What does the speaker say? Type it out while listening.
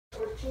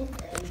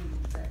14th, and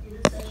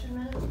executive session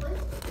minutes,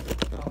 please.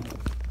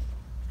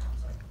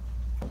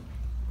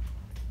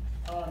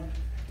 Can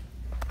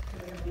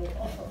we have a roll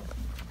call?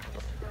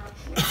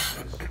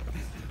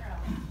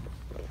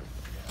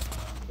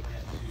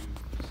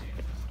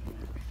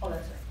 Oh,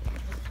 that's right.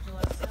 Mr.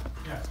 Deloso?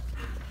 Yes.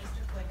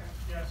 Mr. Flicker?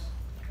 Yes.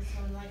 Ms.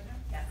 Hohenleitner?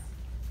 Yes.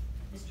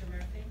 Mr.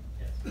 Murphy?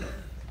 Yes.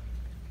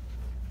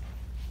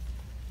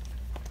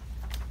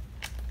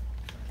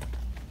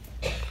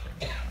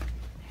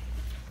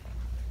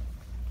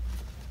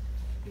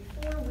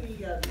 Before we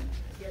get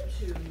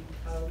to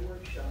our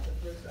workshop, the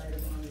first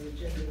item on the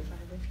agenda,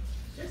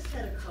 just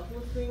had a couple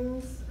of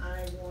things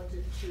I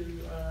wanted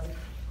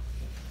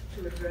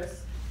to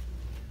address.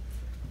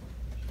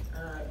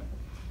 I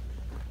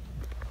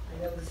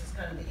know this is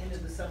kind of the end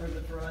of the summer,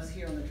 but for us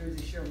here on the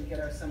Jersey Shore, we get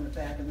our summer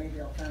back, and maybe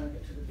I'll finally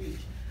get to the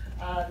beach.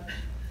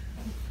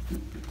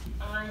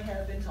 I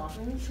have been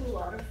talking to a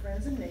lot of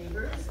friends and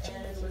neighbors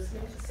and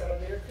listening to some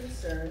of their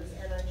concerns,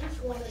 and I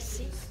just wanted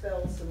to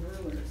dispel some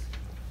rumors.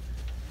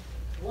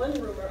 One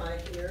rumor I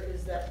hear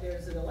is that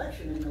there's an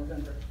election in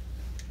November.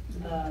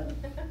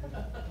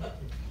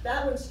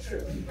 That one's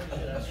true.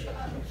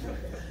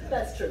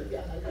 That's true,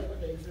 yeah,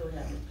 it's really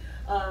happening.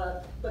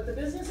 But the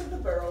business of the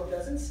borough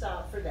doesn't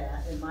stop for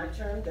that, and my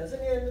term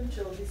doesn't end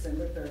until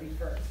December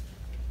 31st.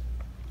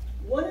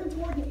 One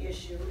important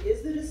issue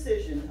is the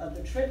decision of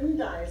the Trenton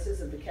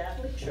Diocese of the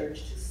Catholic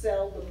Church to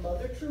sell the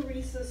Mother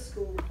Teresa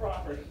School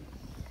property.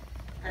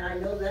 And I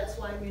know that's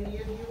why many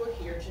of you are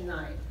here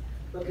tonight.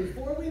 But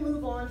before we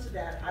move on to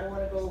that, I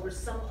want to go over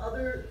some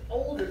other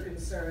older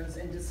concerns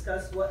and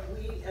discuss what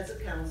we as a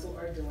council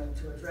are doing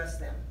to address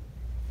them.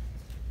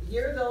 A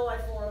year ago, I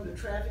formed the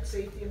Traffic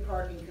Safety and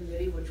Parking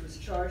Committee, which was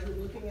charged with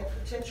looking at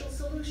potential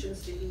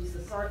solutions to ease the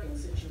parking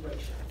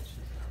situation.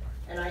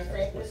 And I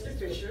thank Mr.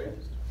 Fisher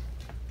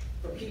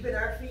for keeping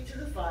our feet to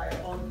the fire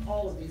on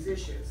all of these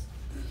issues.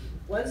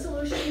 One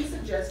solution he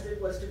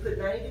suggested was to put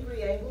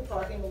 90-degree angle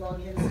parking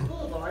along Highlands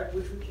Boulevard,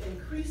 which would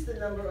increase the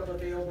number of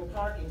available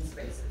parking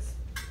spaces.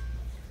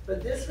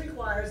 But this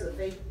requires a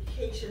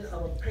vacation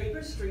of a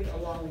paper street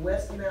along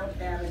West Mount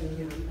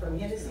Avenue from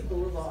Hennessy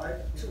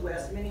Boulevard to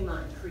West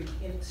Minimine Creek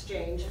in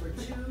exchange for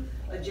 2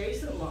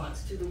 adjacent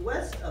lots to the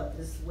west of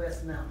this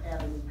West Mount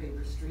Avenue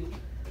paper street,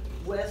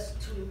 west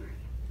to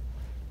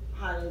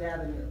Highland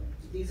Avenue.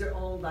 These are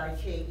owned by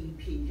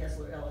KEP,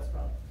 Kessler Ellis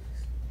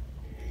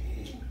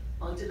Properties.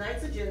 On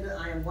tonight's agenda,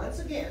 I am once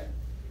again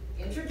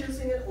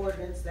introducing an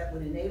ordinance that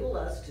would enable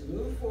us to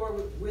move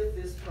forward with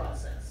this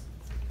process.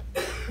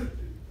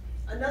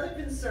 Another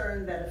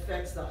concern that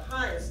affects the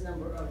highest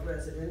number of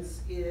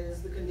residents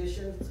is the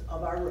conditions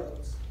of our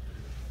roads.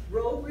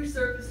 Road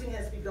resurfacing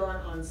has begun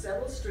on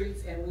several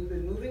streets, and we've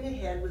been moving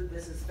ahead with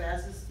this as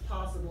fast as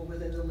possible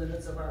within the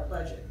limits of our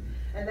budget.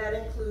 And that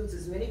includes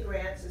as many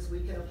grants as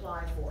we can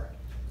apply for.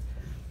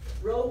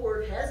 Road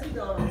work has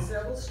begun on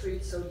several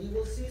streets, so you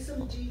will see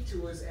some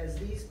detours as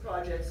these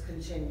projects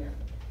continue.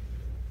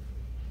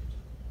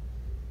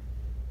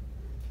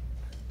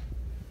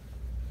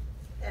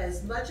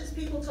 As much as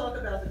people talk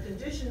about the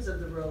conditions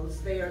of the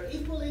roads, they are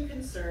equally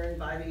concerned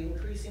by the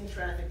increasing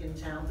traffic in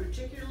town,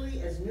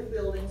 particularly as new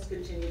buildings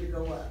continue to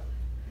go up.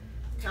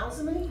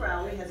 Councilman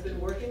Crowley has been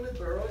working with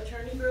Borough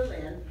Attorney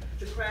Berlin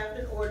to craft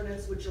an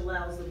ordinance which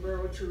allows the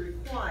borough to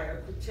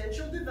require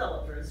potential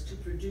developers to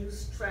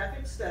produce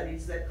traffic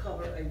studies that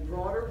cover a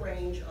broader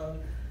range of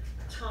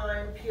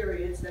time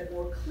periods that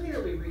more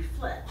clearly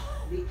reflect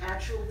the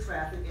actual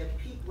traffic at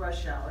peak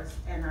rush hours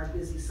and our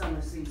busy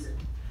summer season.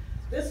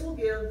 This will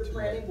give the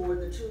planning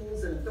board the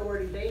tools and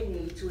authority they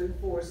need to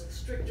enforce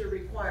stricter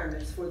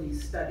requirements for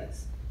these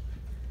studies.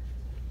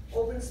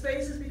 Open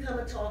space has become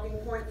a talking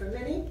point for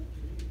many.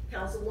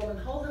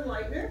 Councilwoman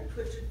Hohenleitner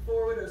put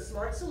forward a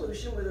smart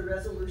solution with a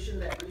resolution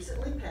that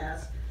recently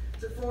passed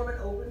to form an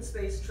open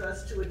space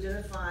trust to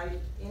identify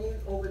any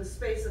open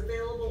space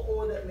available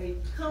or that may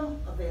become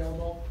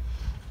available.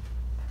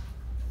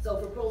 So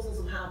proposals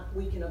of how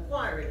we can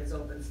acquire it as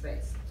open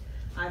space.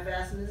 I've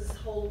asked Ms.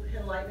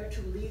 Hohenleitner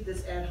to lead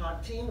this ad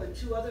hoc team with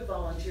 2 other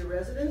volunteer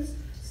residents,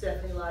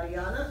 Stephanie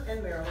Ladiana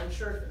and Marilyn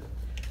Sherfin,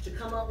 to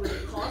come up with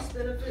a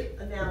cost-benefit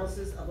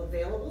analysis of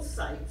available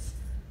sites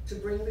to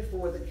bring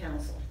before the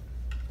council.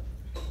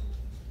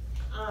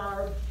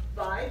 Our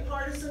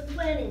bipartisan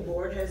planning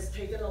board has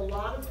taken a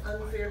lot of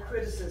unfair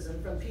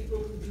criticism from people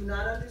who do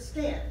not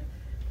understand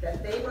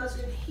that they must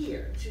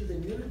adhere to the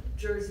New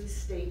Jersey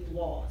state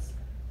laws.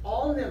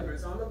 All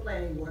members on the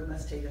planning board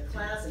must take a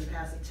class and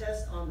pass a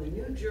test on the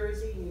New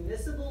Jersey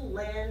municipal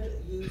land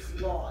use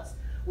laws,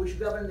 which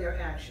govern their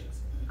actions.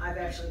 I've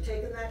actually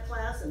taken that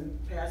class and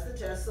passed the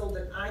test so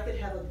that I could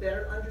have a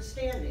better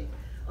understanding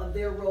of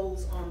their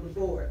roles on the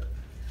board.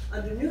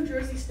 Under New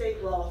Jersey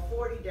State Law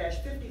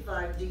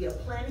 40-55D, a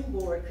planning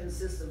board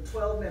consists of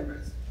 12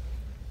 members.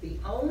 The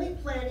only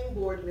planning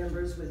board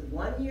members with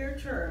 1-year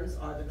terms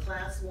are the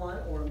Class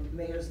 1 or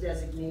mayor's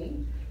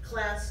designee,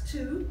 Class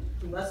 2,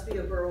 who must be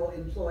a borough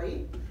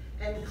employee,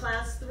 and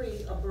Class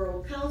 3, a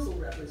borough council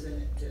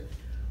representative,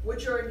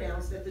 which are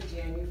announced at the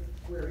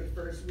January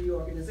 1st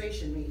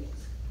reorganization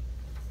meetings.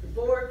 The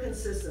board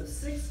consists of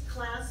 6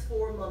 Class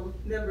 4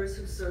 members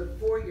who serve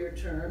 4-year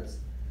terms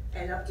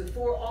and up to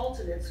 4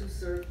 alternates who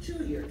serve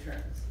 2-year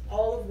terms,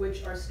 all of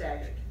which are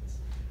staggered.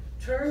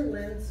 Term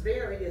lengths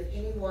vary if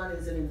anyone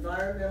is an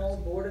environmental,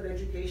 Board of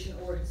Education,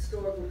 or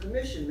historical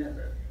commission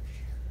member.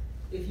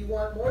 If you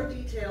want more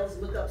details,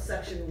 look up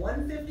section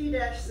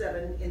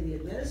 150-7 in the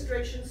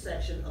administration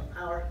section of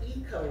our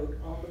E-code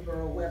on the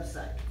borough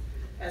website.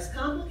 As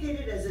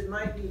complicated as it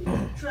might be to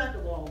keep track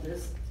of all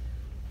this,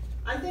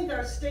 I think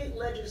our state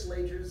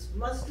legislatures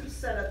must have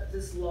set up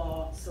this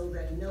law so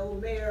that no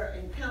mayor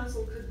and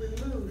council could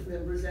remove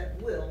members at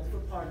will for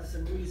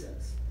partisan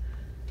reasons.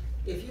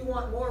 If you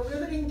want more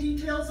riveting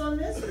details on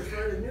this,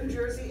 refer to New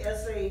Jersey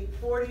SA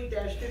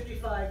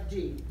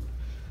 40-55D.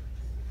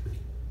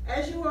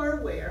 As you are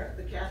aware,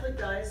 the Catholic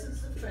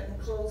Diocese of Trenton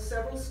closed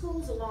several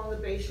schools along the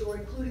Bayshore,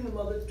 including the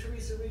Mother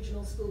Teresa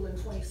Regional School in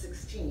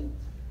 2016.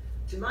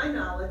 To my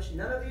knowledge,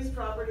 none of these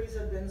properties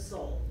have been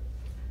sold.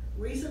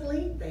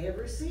 Recently, they have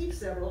received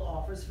several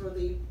offers for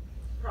the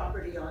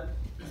property on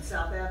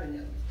South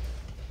Avenue.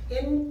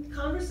 In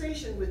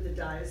conversation with the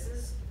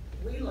diocese,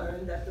 we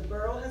learned that the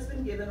borough has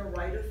been given a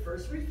right of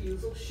first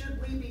refusal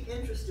should we be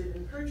interested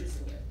in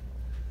purchasing it.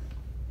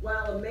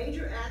 While a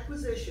major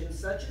acquisition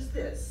such as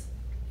this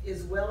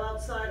is well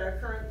outside our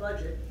current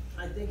budget,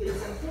 I think it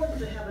is important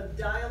to have a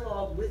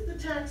dialogue with the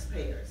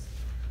taxpayers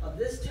of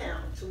this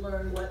town to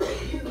learn what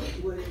you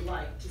would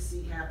like to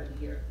see happen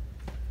here.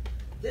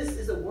 This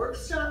is a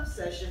workshop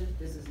session.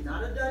 This is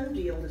not a done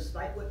deal,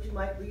 despite what you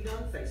might read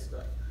on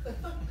Facebook.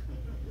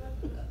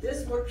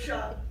 This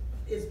workshop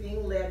is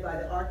being led by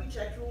the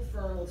architectural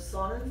firm of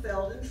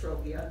Sonnenfeld and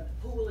Trocchia,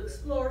 who will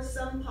explore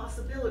some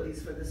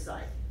possibilities for the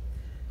site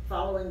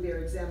following their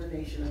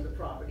examination of the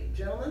property.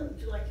 Gentlemen, would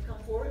you like to come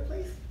forward,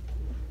 please?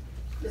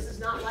 This is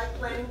not like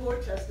planning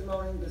board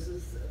testimony. This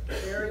is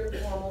very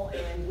informal,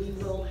 and we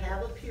will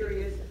have a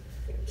period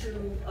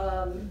to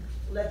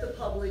let the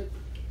public,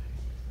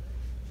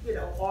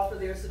 offer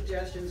their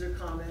suggestions or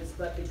comments,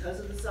 but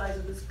because of the size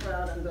of this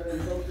crowd, I'm going to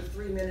invoke the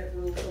 3-minute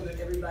rule so that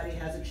everybody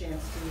has a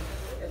chance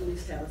to at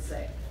least have a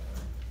say.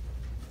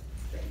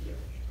 Thank you.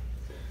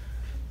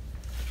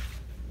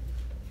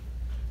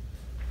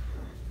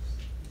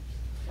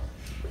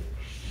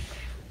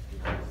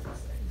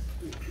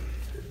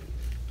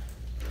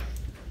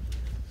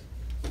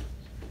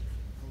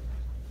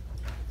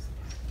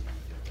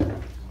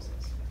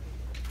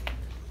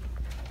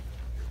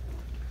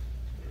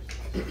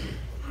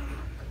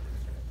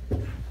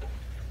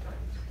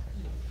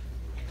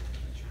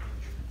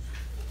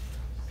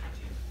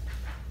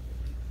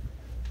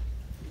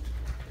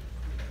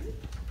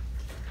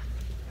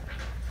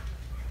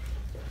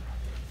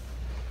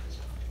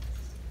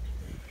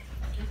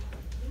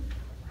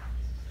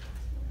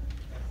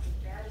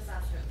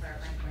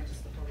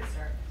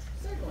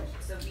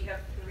 So we have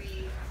 3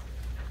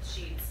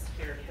 sheets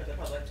here for the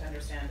public to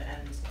understand,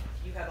 and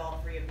you have all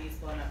 3 of these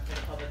blown up for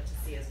the public to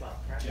see as well,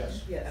 correct?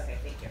 Yes. Yes. Okay,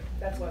 thank you.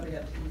 That's why we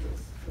have to use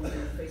this when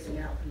they're facing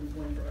out and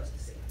one for us to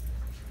see.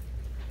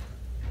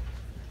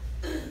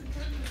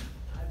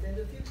 I've been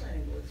to a few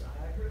planning boards.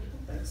 I heard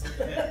complaints.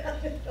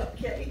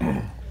 Okay.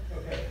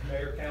 Okay,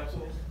 Mayor,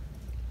 Council,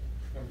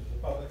 members of the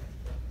public.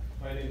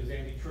 My name is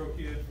Andy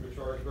Trocchia, Rich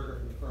Arsberger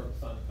from the firm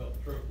Sonnenfeld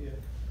and Trocchia.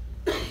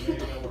 You may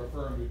know our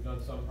firm, we've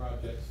done some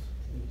projects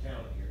in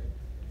town here.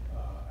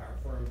 Our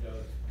firm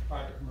does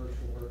private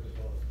commercial work as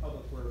well as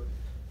public work,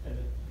 and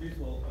a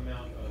reasonable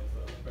amount of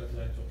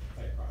residential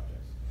type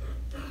projects.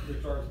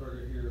 Rich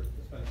Arsberger here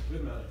spends a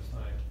good amount of his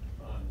time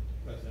on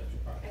residential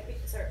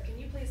projects. Sir, can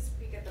you please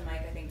speak at the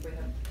mic? I think we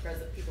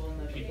have people in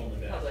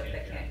the public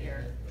that can't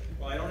hear.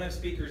 Well, I don't have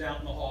speakers out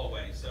in the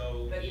hallway,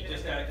 so But you even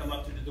just if gotta it's- come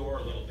up to the door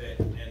a little bit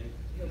and,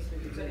 He'll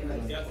speak to But the if mic.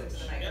 it's Yep. close to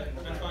the mic, Yep,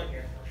 people that's can't fine.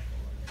 hear.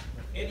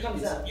 and you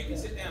Comes up. can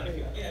sit down if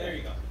you, yeah, there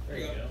you go, there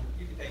you go,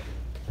 you can take it.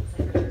 It's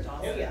like Richard's Oh,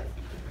 also yeah.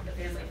 the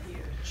family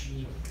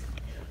feud.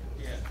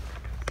 Yeah.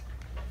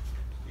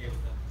 Yeah.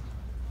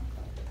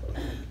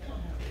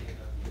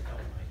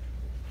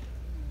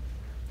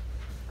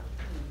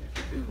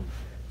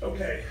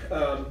 Okay,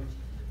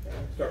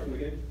 start from the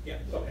beginning? Yeah.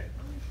 Okay.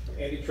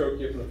 Andy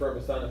Trocchia from the firm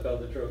of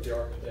Sonnenfeld and Trocchia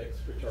Architects,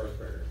 Rich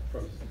Arsberger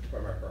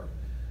from our firm.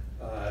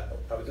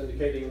 I was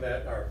indicating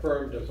that our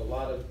firm does a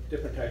lot of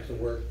different types of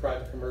work,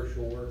 private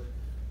commercial work,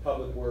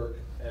 public work,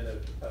 and a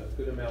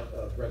good amount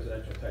of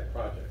residential type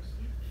projects.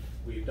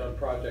 We've done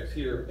projects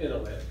here in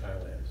Atlantic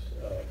Highlands.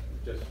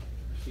 We just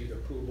received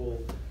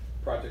approval,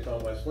 project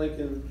on West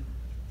Lincoln.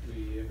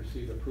 We have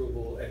received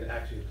approval and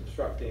actually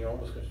constructing,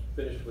 almost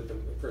finished with the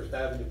First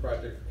Avenue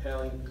project for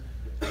Highlands,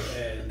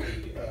 and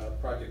the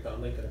project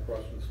on Lincoln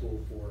across from the school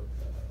for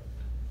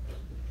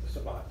the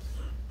Sabbats.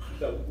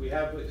 So we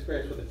have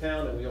experience with the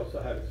town, and we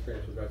also have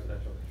experience with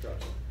residential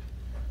construction.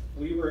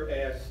 We were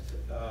asked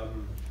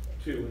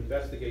to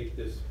investigate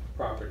this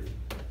property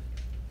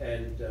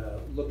and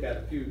look at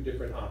a few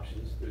different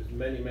options. There's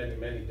many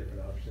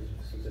different options.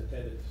 This is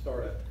intended to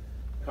start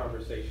a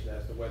conversation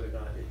as to whether or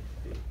not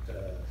it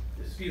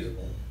is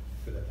feasible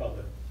for the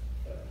public,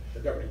 the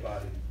governing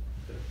body,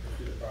 to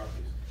pursue the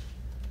properties.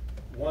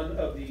 One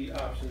of the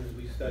options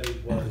we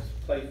studied was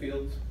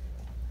playfields.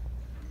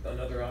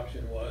 Another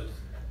option was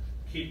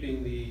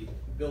keeping the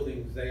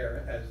buildings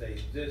there as they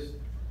exist.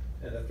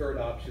 And the third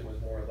option was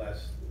more or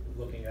less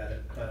looking at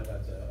it kind of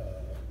as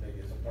maybe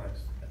as a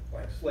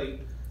blank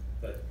slate,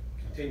 but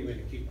continuing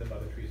to keep the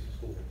Mother Teresa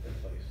School in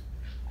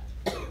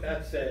place. With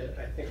that said,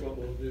 I think what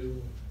we'll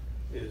do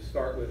is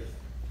start with,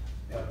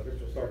 Rich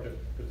will start to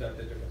present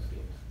the different schemes.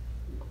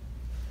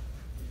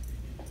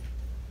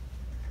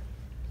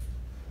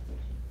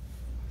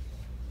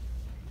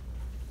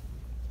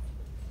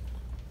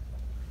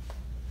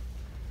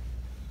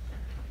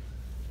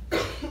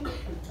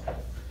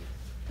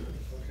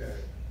 Okay.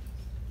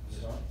 Is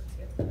it on?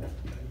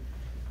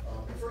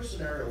 The first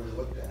scenario we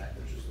looked at,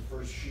 which is the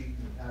first sheet in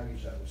the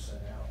package that was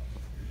sent out,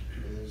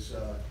 is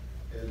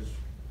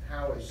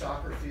how a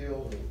soccer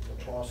field or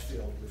lacrosse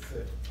field would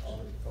fit on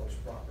the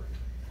proposed property.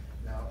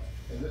 Now,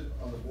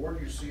 on the board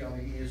you see on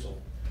the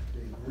easel,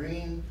 the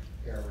green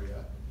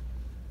area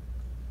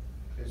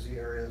is the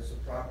area that's the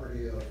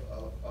property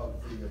of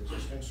the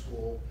existing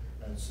school,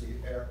 and it's the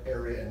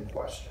area in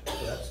question.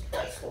 So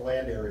that's the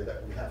land area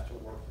that we have to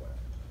work with.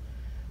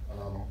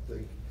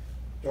 The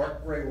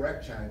dark gray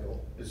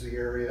rectangle is the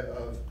area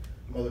of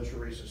Mother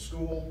Teresa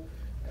School,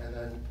 and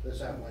then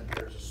this outline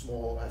here is a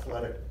small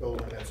athletic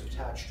building that's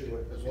attached to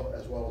it, as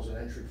well as an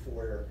entry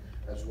foyer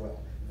as well.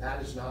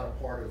 That is not a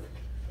part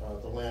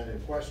of the land in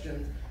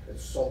question.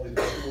 It's solely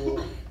the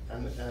school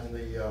and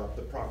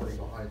the property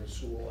behind the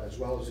school, as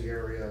well as the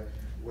area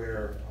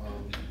where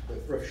the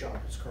thrift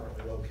shop is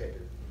currently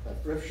located. The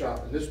thrift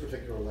shop in this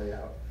particular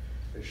layout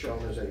is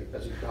shown as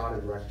a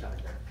dotted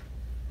rectangle.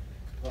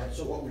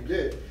 So what we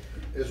did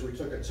is we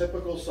took a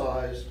typical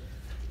size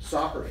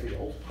soccer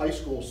field, high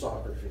school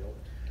soccer field,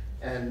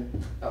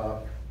 and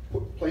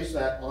placed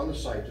that on the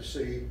site to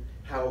see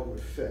how it would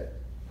fit.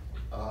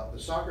 The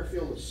soccer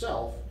field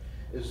itself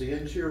is the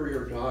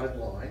interior dotted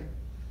line,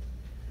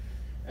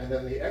 and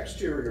then the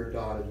exterior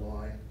dotted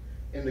line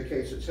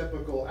indicates a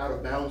typical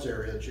out-of-bounds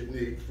area that you'd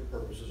need for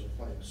purposes of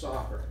playing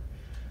soccer.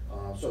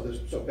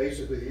 So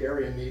basically the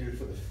area needed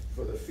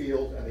for the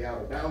field and the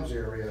out-of-bounds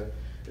area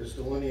is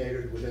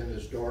delineated within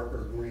this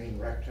darker green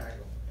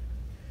rectangle.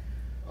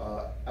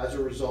 As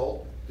a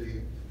result, the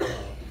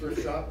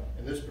thrift shop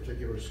in this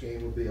particular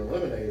scheme would be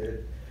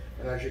eliminated,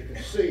 and as you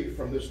can see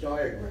from this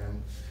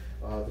diagram,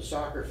 the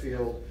soccer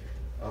field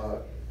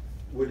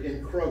would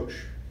encroach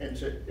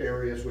into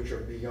areas which are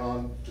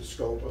beyond the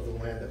scope of the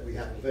land that we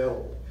have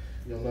available.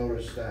 You'll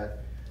notice that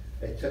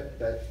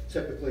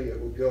typically it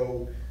would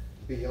go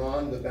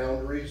beyond the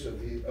boundaries of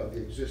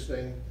the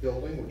existing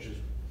building, which is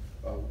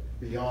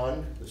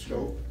beyond the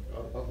scope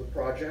of the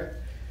project.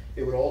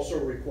 It would also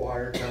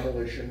require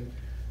demolition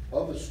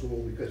of the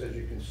school, because as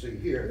you can see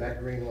here, that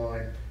green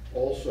line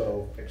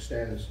also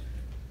extends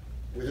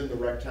within the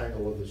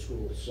rectangle of the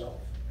school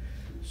itself.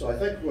 So I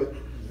think what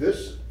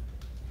this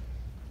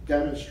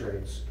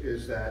demonstrates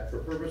is that for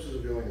purposes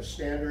of doing a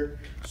standard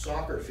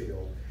soccer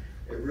field,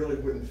 it really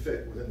wouldn't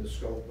fit within the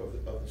scope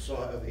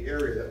of the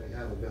area that we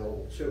have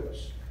available to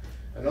us.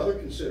 Another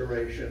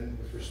consideration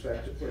with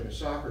respect to putting a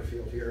soccer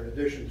field here, in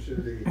addition to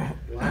the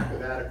lack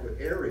of adequate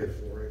area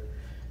for it,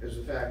 is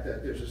the fact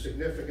that there's a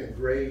significant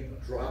grade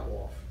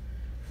drop-off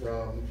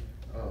from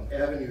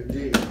Avenue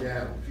D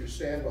down. If you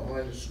stand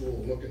behind the school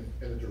and look in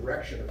the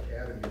direction of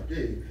Avenue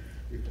D,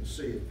 you can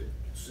see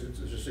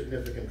there's a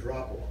significant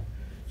drop-off.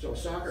 So a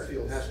soccer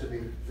field has to be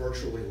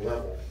virtually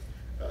level,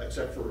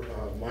 except for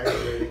minor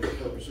grading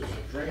purposes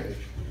of drainage.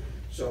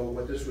 So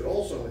what this would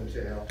also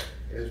entail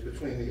is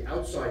between the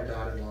outside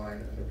dotted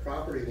line and the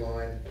property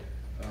line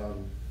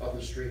of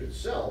the street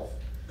itself,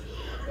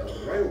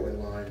 the right-of-way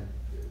line,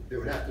 there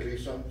would have to be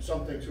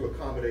something to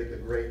accommodate the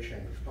grade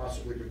change,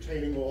 possibly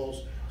retaining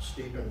walls,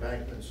 steep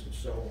embankments, and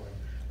so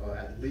on,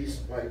 at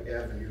least by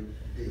Avenue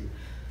D,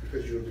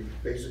 because you would be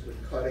basically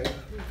cutting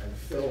and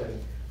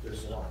filling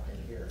this lot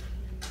in here.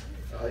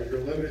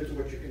 You're limited to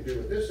what you can do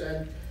at this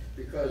end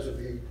because of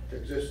the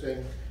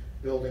existing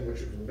building which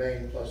would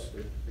remain, plus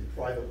the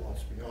private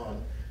lots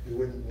beyond. You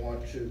wouldn't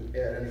want to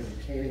add any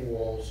retaining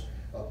walls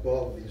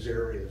above these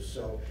areas.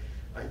 So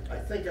I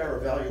think our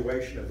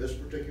evaluation of this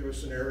particular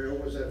scenario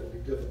was that it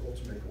would be difficult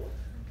to make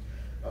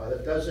work.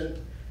 That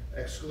doesn't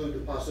exclude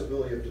the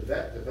possibility of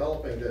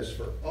developing this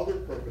for other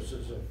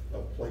purposes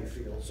of play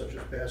fields, such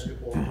as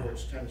basketball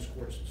courts, tennis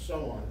courts, and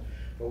so on.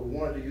 But we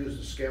wanted to use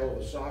the scale of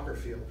a soccer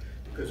field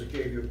because it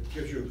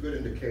gives you a good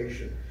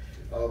indication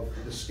of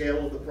the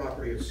scale of the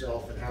property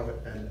itself and how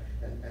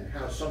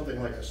how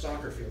something like a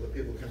soccer field that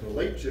people can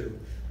relate to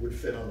would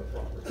fit on the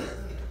property.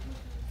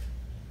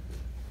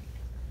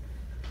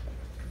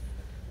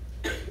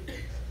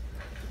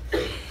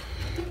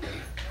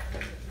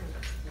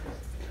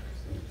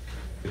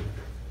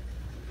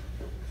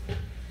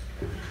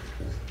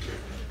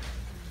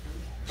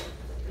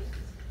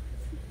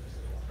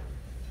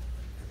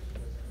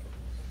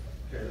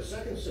 Okay, the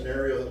second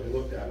scenario that we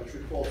looked at, which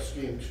we called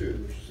Scheme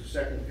 2, which is the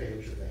second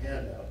page of the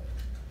handout,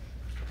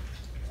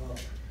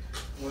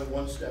 went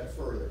one step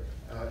further.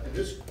 In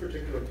this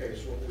particular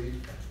case, what we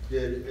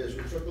did is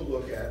we took a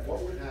look at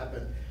what would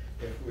happen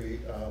if we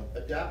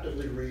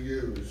adaptively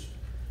reused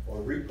or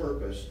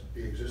repurposed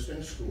the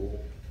existing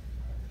school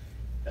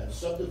and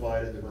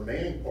subdivided the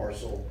remaining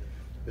parcel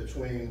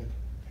between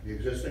the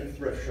existing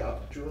thrift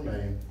shop to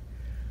remain,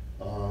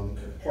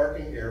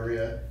 parking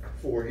area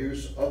for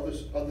use of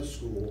the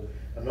school,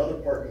 another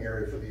parking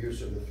area for the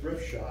use of the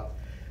thrift shop,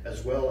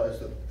 as well as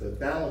the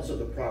balance of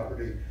the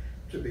property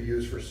to be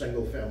used for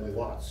single-family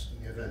lots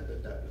in the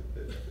event that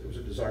it was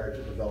a desire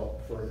to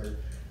develop further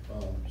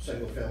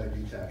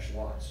single-family detached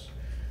lots.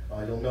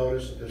 You'll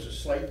notice that there's a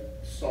slight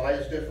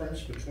size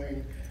difference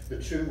between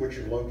the two, which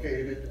are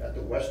located at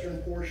the western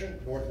portion,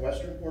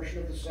 northwestern portion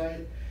of the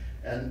site,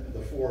 and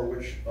the four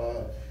which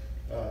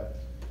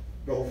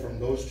go from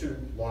those two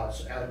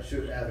lots out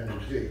to Avenue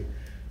D.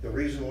 The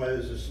reason why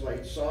there's a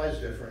slight size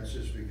difference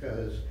is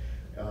because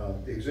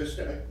the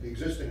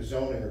existing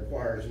zoning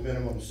requires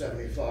minimum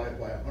 75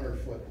 by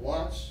 100-foot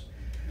lots.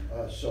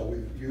 So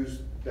we've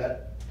used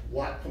that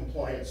lot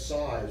compliant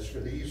size for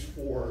these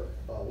four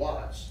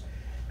lots.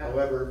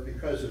 However,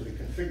 because of the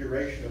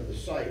configuration of the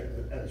site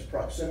and its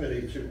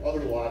proximity to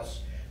other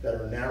lots that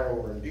are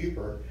narrower and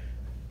deeper,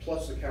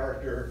 plus the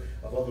character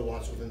of other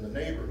lots within the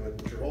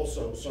neighborhood, which are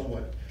also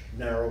somewhat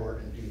narrower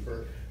and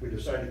deeper, we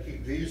decided to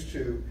keep these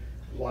two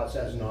lots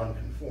as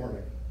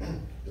non-conforming.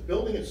 The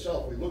building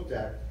itself we looked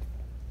at,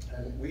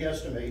 and we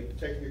estimate,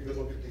 taking a good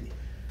look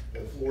at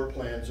the floor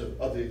plans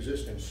of the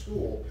existing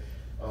school,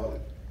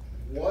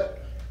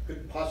 what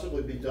could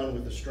possibly be done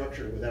with the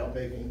structure without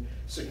making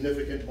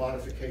significant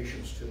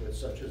modifications to it,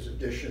 such as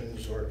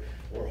additions or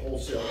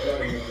wholesale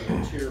gutting of the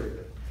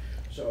interior.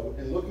 So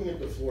in looking at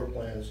the floor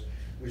plans,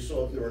 we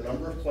saw that there were a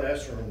number of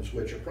classrooms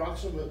which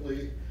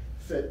approximately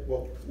fit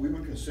what we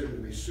would consider to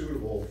be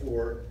suitable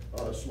for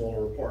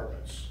smaller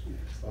apartments,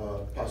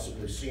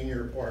 possibly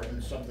senior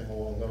apartments, something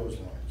along those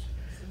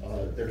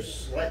lines. They're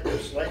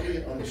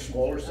slightly on the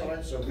smaller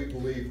side, so we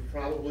believe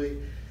probably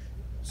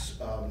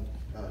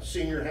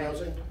senior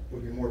housing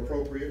would be more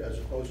appropriate as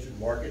opposed to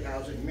market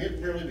housing,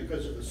 merely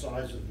because of the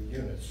size of the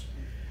units.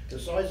 The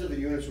size of the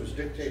units was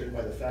dictated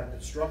by the fact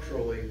that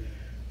structurally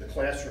the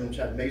classrooms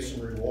have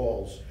masonry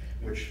walls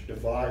which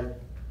divide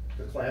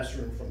the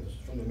classroom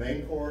from the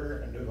main corridor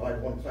and divide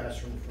one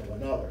classroom from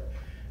another.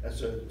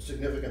 That's a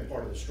significant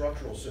part of the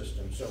structural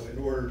system. So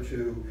in order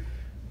to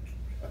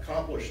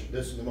accomplish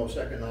this in the most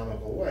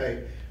economical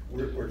way,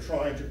 we're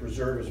trying to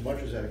preserve as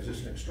much as that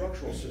existing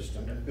structural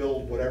system and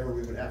build whatever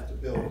we would have to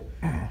build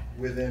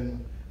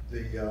within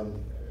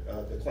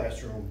the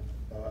classroom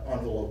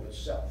envelope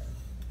itself.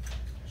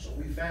 So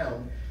we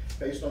found,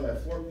 based on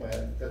that floor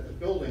plan, that the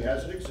building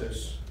as it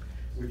exists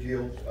would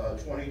yield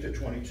 20 to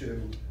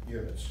 22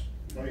 units,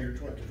 20 to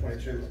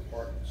 22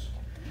 apartments.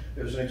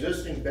 There's an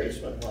existing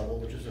basement level,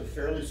 which is a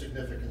fairly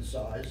significant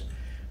size,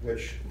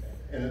 which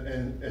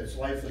in its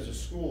life as a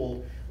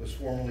school was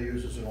formerly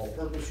used as an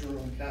all-purpose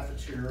room,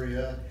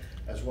 cafeteria,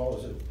 as well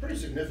as a pretty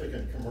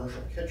significant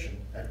commercial kitchen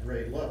at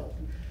grade level.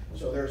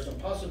 So there are some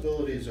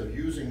possibilities of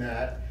using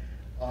that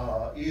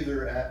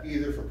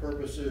either for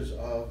purposes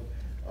of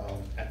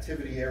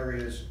activity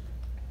areas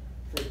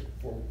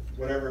for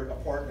whatever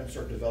apartments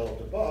are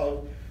developed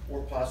above,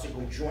 or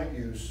possibly joint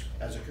use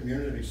as a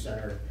community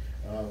center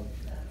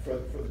for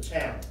the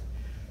town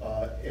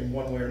in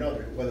one way or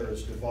another, whether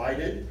it's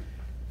divided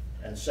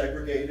and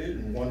segregated,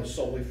 and one is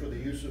solely for the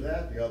use of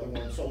that, the other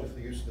one is solely for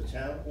the use of the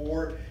town,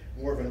 or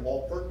more of an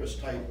all-purpose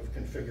type of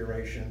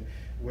configuration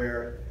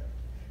where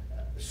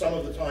some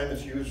of the time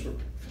it's used for,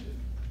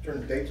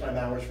 during daytime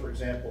hours, for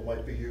example,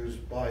 might be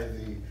used by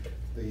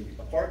the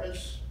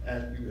apartments,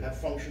 and you have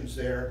functions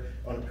there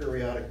on a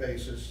periodic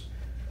basis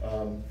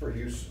for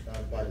use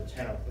by the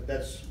town. But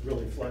that's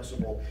really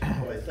flexible,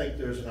 but I think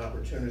there's an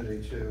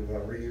opportunity to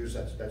reuse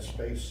that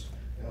space,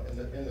 you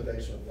know, in the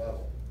basement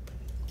level.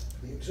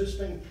 The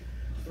existing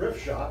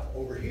thrift shop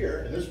over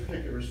here, in this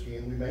particular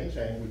scheme, we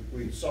maintain,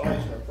 we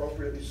sized an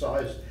appropriately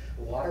sized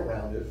lot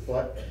around it,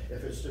 but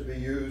if it's to be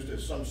used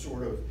as some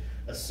sort of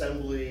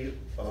assembly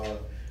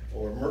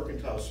or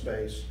mercantile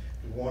space,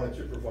 we wanted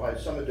to provide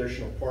some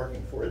additional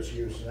parking for its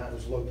use, and that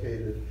was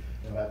located,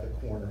 you know, at the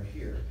corner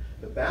here.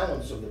 The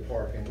balance of the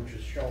parking, which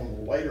is shown in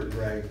the lighter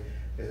gray,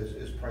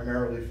 is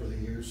primarily for the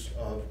use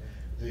of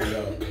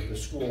the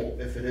school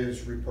if it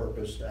is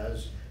repurposed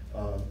as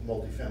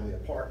multifamily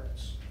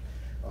apartments.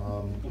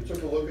 We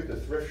took a look at the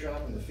thrift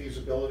shop and the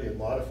feasibility of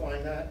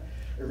modifying that.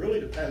 It really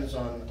depends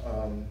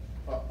on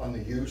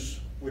the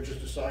use which is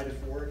decided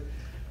for it.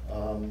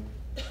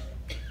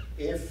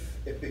 If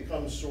it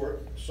becomes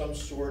some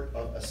sort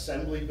of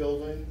assembly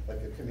building,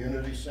 like a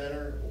community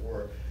center,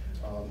 or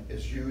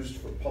is used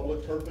for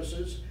public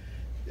purposes,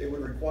 it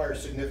would require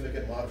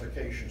significant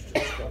modifications to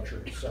the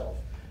structure itself,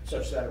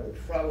 such that it would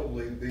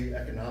probably be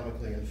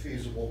economically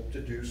infeasible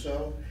to do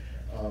so.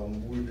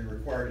 We would be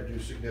required to do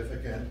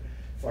significant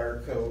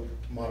fire code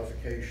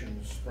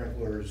modifications,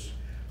 sprinklers,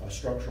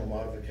 structural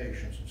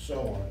modifications, and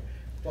so on.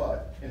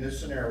 But in this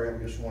scenario,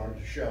 we just wanted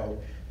to show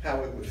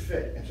how it would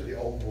fit into the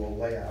overall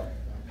layout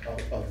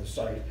of the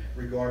site,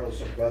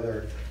 regardless of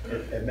whether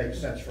it makes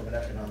sense from an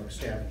economic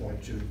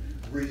standpoint to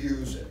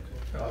reuse it.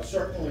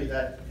 Certainly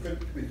that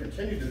could be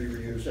continued to be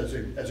reused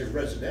as a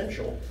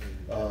residential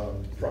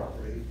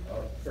property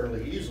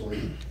fairly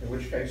easily, in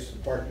which case the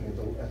parking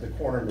at the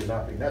corner would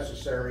not be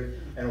necessary,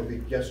 and it would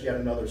be just yet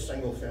another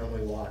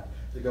single-family lot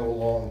to go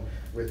along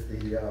with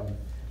the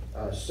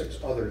 6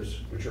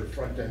 others which are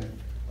fronting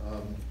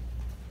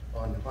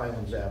on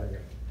Highlands Avenue.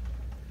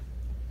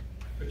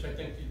 Which I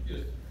think,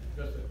 just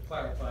to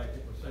clarify, I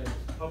think we're saying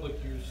is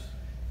public use,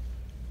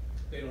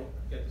 they don't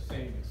get the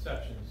same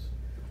exceptions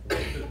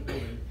to the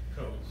building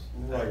codes.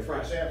 Right,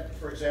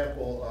 for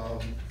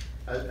example,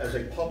 as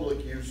a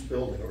public use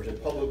building, or as a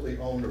publicly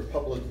owned or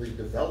publicly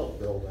developed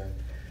building,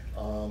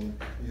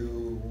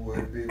 you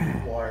would be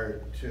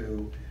required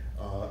to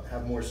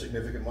have more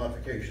significant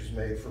modifications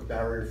made for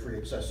barrier-free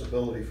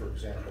accessibility, for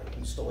example,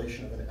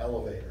 installation of an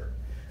elevator,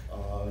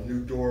 new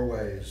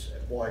doorways,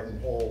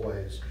 widened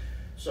hallways.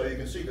 So you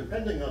can see,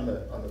 depending on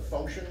the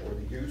function or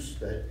the use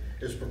that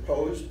is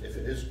proposed, if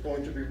it is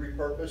going to be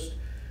repurposed,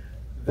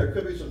 there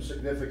could be some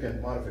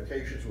significant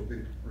modifications would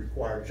be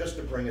required just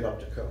to bring it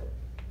up to code,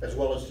 as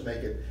well as to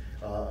make it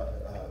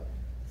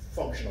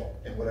functional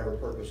in whatever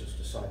purpose is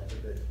decided to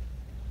be.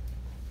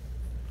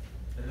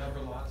 The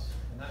number of lots,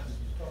 and that, did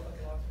you talk about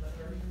the lots in that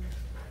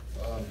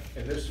area?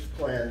 In this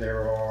plan,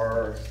 there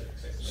are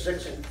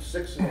six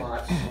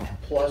lots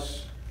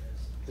plus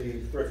the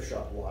thrift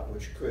shop lot,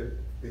 which could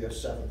be a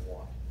 7th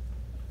lot.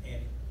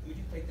 Andy, would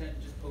you take that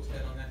and just post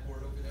that on that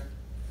board over there?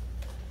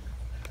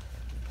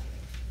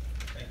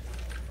 Thank you.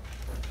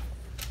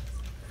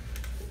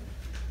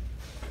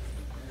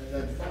 And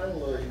then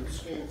finally,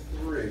 scheme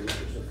 3, which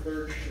is the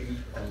 3rd sheet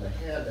on the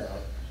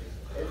handout.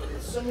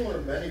 It's similar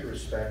in many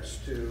respects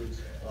to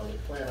the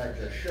plan I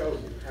just showed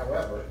you.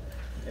 However,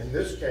 in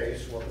this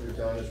case, what we've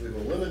done is we've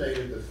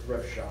eliminated the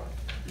thrift shop,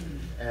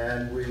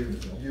 and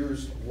we've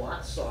used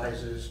lot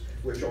sizes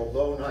which,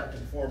 although not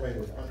conforming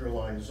with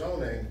underlying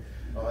zoning,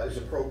 is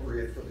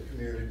appropriate for the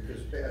community,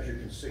 because as you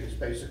can see, it's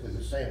basically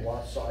the same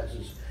lot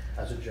sizes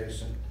as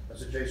adjacent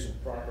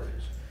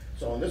properties.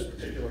 So in this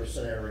particular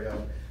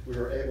scenario, we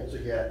were able to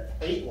get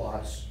 8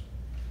 lots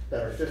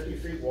that are 50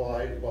 feet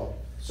wide, well,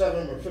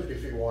 7 are 50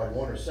 feet wide,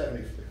 1 or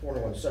 70, the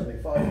corner one's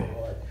 75 feet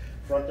wide,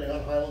 fronting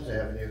on Highlands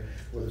Avenue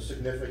with a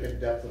significant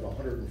depth of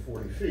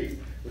 140 feet,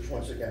 which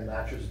once again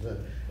matches the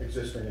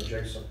existing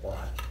adjacent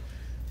lot.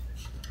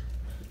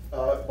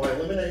 By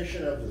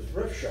elimination of the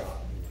thrift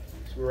shop,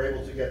 we were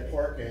able to get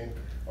parking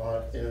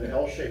in an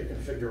L-shaped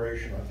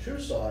configuration on 2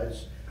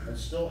 sides and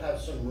still have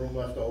some room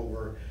left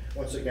over.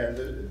 Once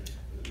again,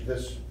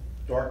 this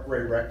dark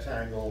gray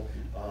rectangle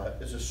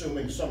is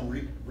assuming some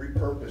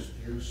repurposed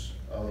use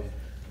of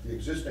the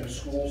existing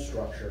school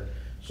structure.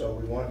 So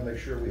we wanted to make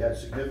sure we had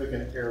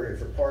significant area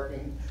for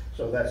parking.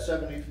 So that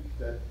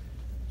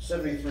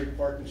 73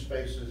 parking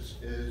spaces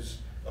is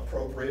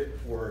appropriate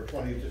for a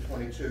 20 to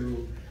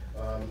 22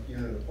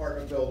 unit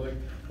apartment building,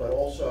 but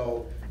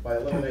also by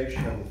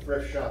elimination of the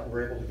thrift shop,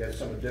 we're able to get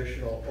some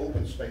additional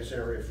open space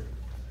area for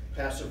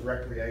passive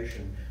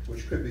recreation,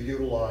 which could be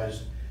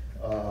utilized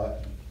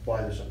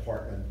by this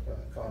apartment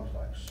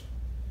complex.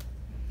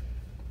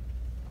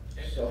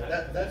 So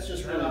that's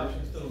just really. That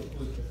option still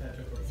includes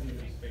potential for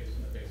community space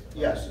in the basement.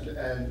 Yes,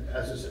 and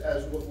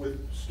as with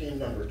scheme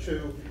number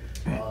 2,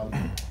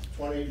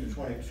 20 to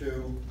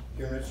 22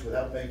 units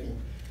without making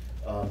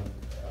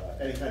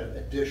any kind of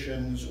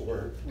additions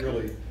or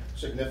really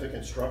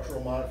significant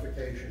structural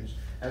modifications,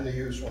 and the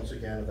use, once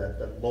again, of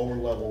that lower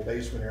level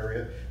basement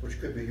area, which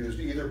could be used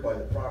either by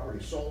the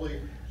property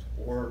solely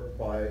or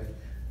by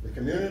the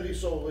community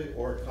solely,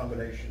 or a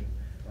combination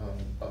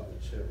of the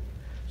two.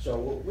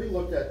 So we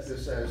looked at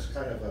this as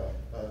kind of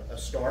a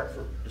start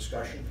for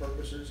discussion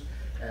purposes,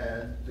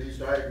 and these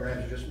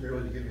diagrams are just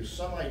merely to give you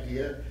some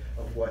idea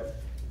of what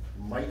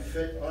might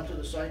fit onto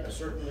the site. Now,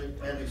 certainly,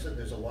 Andy said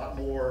there's a lot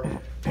more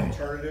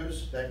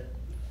alternatives that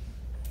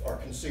are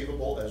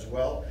conceivable as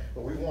well,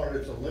 but we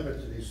wanted to limit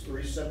to these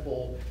 3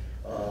 simple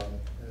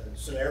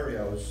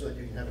scenarios so that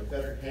you can have a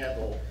better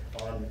handle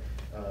on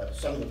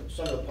some of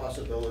the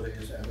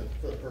possibilities and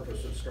for the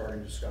purpose of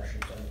starting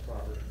discussions on the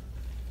property.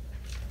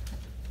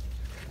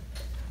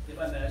 If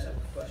I may, I just have a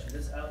question.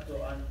 This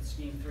outdoor, on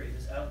scheme 3,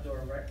 this outdoor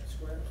rec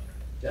square?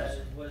 Yes.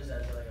 What is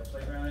that, like a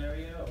playground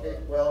area or?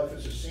 Well, if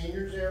it's a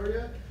seniors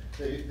area,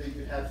 they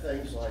could have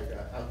things like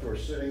outdoor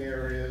sitting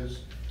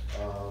areas,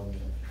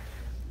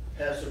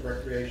 passive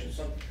recreation,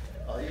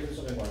 even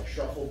something like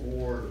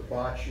shuffleboard or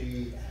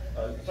bocce,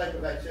 type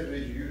of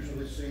activities you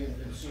usually see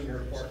in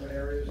senior apartment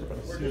areas.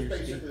 We're just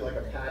basically like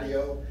a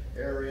patio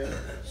area.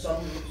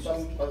 Some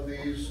of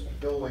these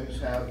buildings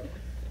have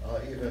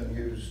even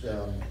used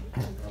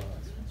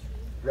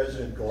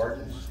resident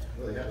gardens,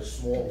 where they have a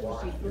small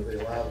lot where they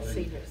allow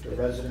the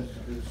residents to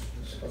do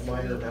a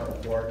minor amount of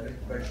gardening,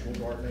 vegetable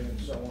gardening and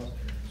so on.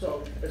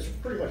 So it's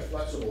pretty much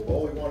flexible.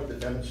 All we wanted to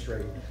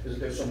demonstrate is that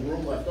there's some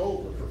room left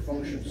over for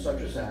functions such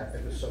as that,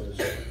 if it's so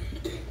desired.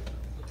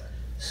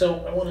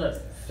 So I want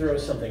to throw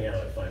something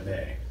out, if I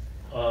may.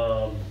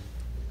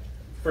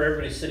 for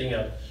everybody sitting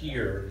out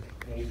here,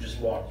 when you just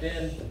walked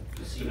in,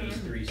 you see these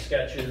 3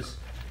 sketches,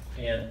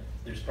 and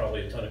there's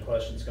probably a ton of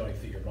questions going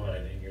through your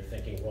mind, and you're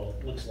thinking, well,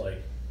 it looks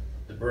like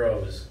the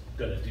borough is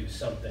gonna do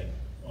something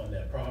on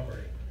that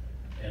property.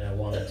 And I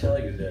wanna tell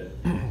you that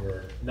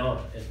we're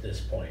not at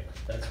this point.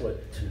 That's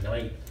what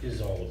tonight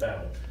is all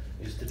about,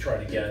 is to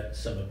try to get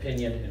some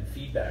opinion and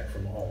feedback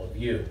from all of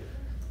you.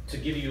 To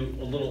give you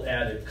a little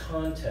added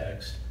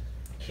context,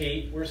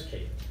 Kate, where's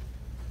Kate?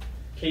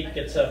 Kate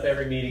gets up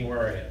every meeting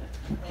where I am.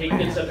 Kate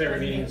gets up every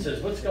meeting and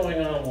says, what's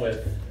going on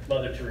with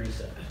Mother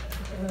Teresa?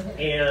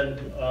 And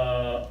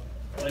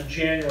on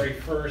January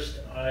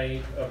 1st,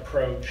 I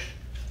approached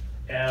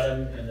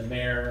Adam and the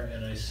mayor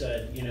and I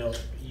said, you know,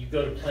 you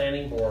go to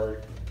planning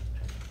board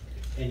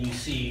and you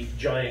see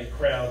giant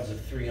crowds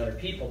of 300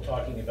 people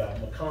talking about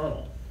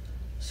McConnell.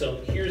 So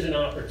here's an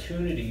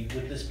opportunity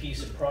with this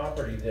piece of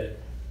property that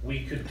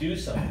we could do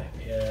something.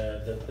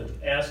 The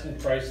asking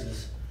price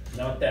is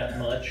not that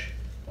much.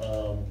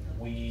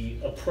 We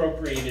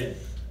appropriated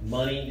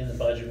money in the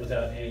budget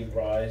without any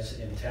rise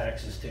in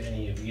taxes to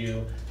any of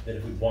you, that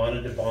if we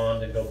wanted to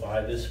bond and go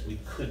buy this, we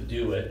could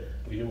do it.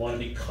 We didn't want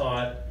to be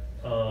caught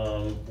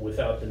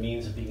without the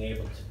means of being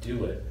able to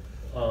do it.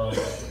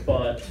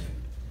 But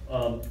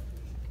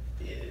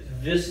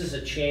this is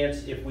a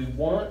chance, if we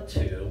want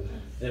to,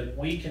 that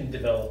we can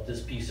develop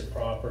this piece of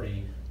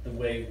property the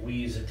way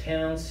we as a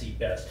town see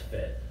best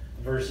fit,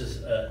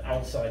 versus an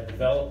outside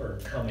developer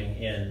coming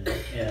in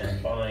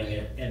and buying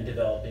it and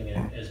developing it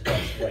as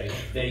best way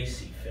they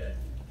see fit.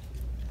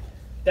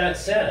 That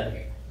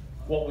said,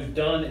 what we've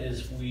done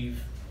is we've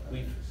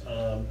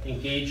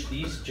engaged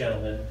these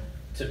gentlemen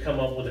to come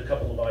up with a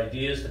couple of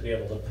ideas to be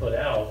able to put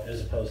out,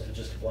 as opposed to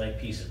just a blank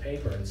piece of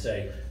paper and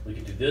say, we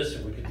could do this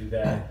or we could do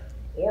that.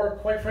 Or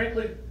quite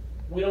frankly,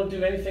 we don't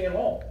do anything at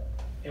all.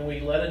 And we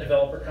let a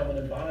developer come in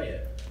and buy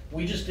it.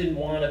 We just didn't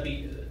want to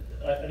be,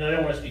 and I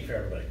don't want to speak for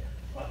everybody.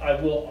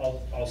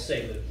 I'll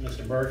say that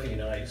Mr. Murphy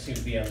and I seem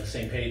to be on the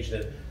same page,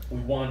 that we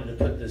wanted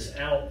to put this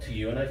out to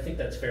you, and I think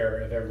that's fair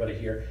of everybody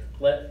here.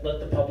 Let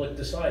the public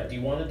decide. Do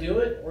you want to do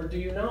it or do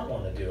you not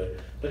want to do it?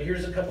 But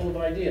here's a couple of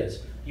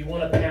ideas. You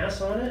want to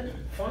pass on it?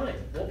 Fine,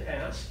 we'll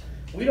pass.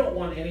 We don't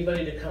want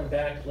anybody to come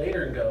back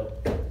later and go,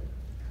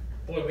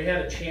 boy, we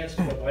had a chance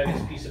to buy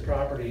this piece of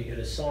property at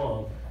a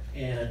song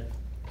and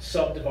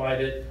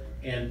subdivide it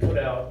and put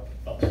out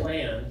a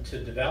plan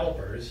to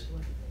developers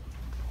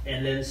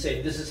and then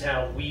say, this is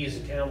how we as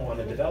a town want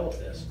to develop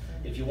this.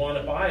 If you want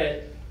to buy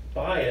it,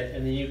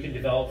 and then you can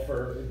develop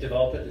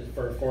it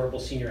for affordable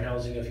senior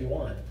housing if you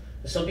want.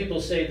 Some people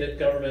say that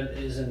government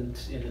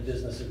isn't in the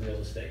business of real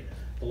estate.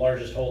 The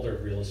largest holder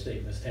of real estate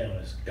in this town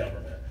is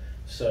government.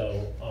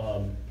 So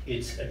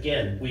it's,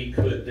 again,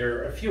 there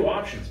are a few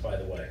options, by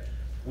the way.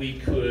 We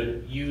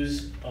could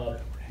use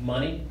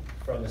money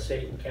from the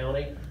state and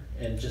county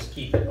and just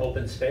keep it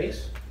open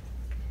space,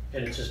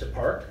 and it's just a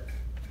park.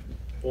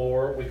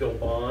 Or we go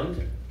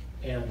bond,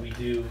 and we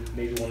do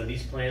maybe one of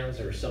these plans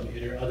or some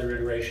other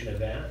iteration of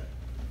that.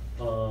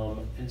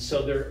 And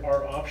so there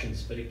are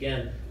options, but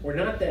again, we're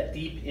not that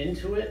deep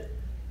into it,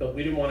 but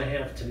we didn't want to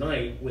have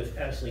tonight with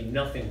absolutely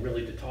nothing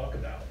really to talk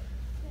about.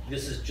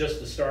 This is just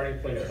the starting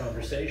point of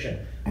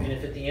conversation. And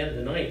if at the end of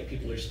the night,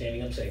 people are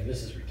standing up saying,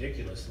 this is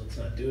ridiculous, let's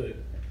not do it,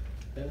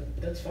 then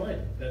that's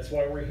fine. That's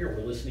why we're here,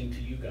 we're listening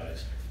to you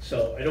guys.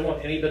 So I don't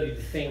want anybody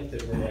to think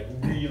that we're like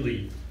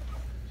really,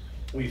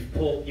 we've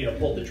pulled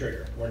the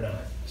trigger. We're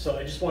not. So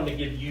I just wanted to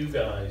give you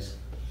guys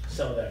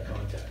some of that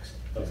context.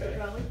 Okay. Mr.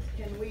 Collins,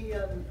 can we,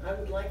 I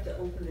would like to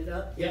open it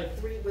up Yeah.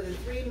 with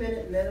a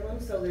 3-minute minimum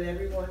so that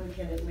everyone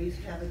can at least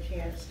have a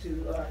chance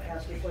to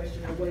ask a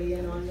question or weigh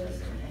in on this.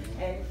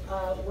 And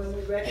when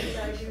we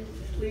recognize you,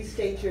 please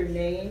state your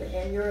name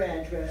and your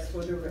address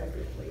for the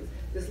record, please.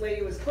 This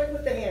lady was quick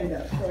with the hand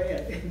up. Go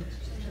ahead.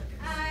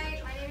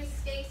 Hi, my name is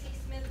Stacy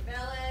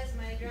Smith-Velez.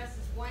 My address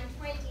is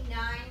 129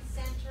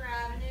 Center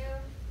Avenue.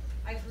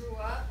 I grew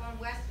up on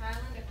West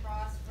Highland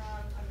across from,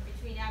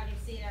 between Avenue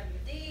C and Avenue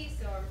D,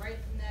 so I'm right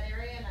from that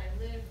area, and I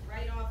live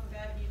right off of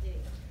Avenue D.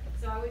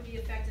 So I would be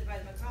affected by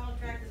the McConnell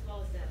tract as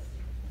well as this.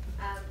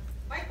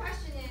 My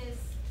question is,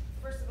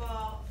 first of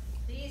all,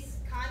 these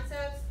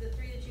concepts, the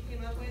 3 that you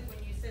came up with when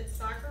you said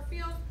soccer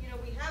field,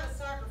 we have a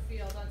soccer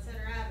field on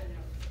Center Avenue.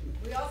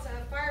 We also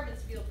have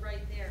Fireman's Field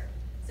right there.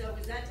 So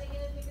is that taken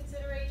into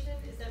consideration?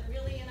 Is that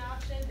really an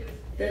option?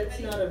 That's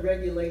not a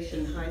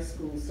regulation high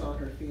school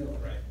soccer field.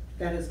 Right.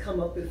 That has come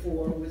up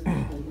before with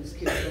people whose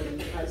kids go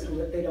to high school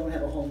that they don't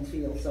have a home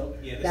field, so.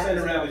 Yeah, the that Center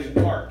is an Avenue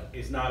option. Park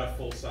is not a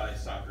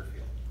full-size soccer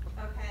field.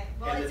 Okay,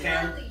 well, And the it's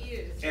town- hardly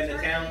used. and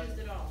It's the town- hardly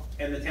used at all.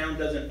 And the town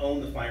doesn't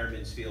own the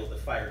Fireman's Field, the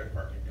fire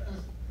department does.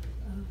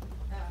 And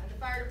the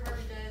fire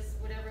department does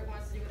whatever it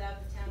wants to do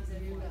without the town's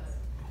influence.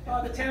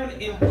 The town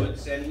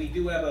inputs, and we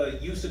do have a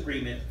use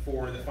agreement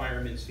for the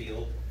Fireman's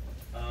Field.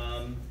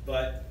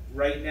 But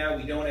right now,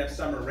 we don't have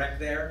summer rec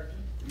there.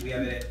 We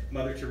have it at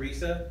Mother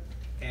Teresa,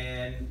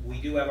 and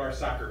we do have our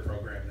soccer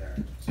program there.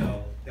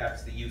 So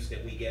that's the use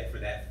that we get for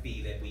that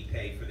fee that we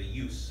pay for the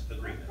use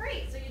agreement.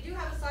 Great, so you do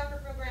have a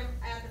soccer program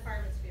at the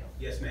Fireman's Field?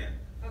 Yes, ma'am.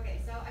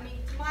 Okay, so, I mean,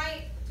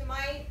 to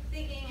my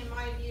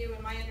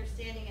my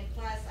understanding, and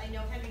plus, I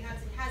know Henry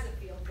Hudson has a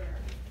field there,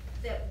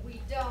 that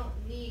we don't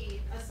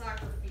need a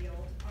soccer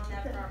field on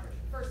that property,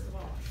 first of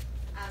all.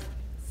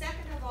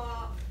 Second of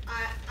all,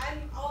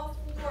 I'm all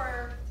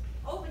for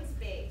open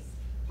space,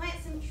 plant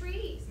some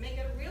trees, make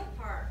it a real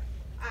park.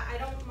 I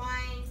don't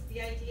mind the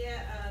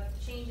idea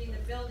of changing the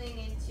building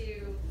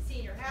into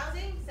senior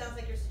housing. Sounds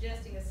like you're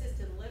suggesting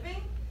assisted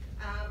living.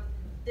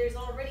 There's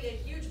already a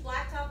huge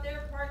blacktop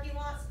there, parking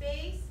lot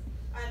space.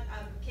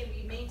 Can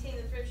we maintain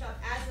the thrift shop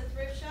as a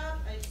thrift shop?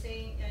 I'm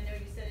saying, I know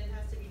you said it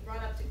has to be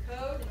brought up to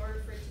code in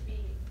order for it to be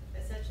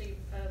essentially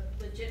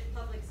a legit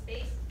public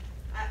space.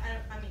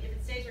 I mean, if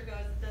it stays or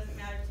goes, it doesn't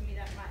matter to me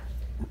that much.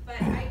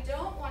 But I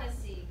don't want to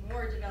see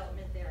more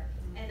development there.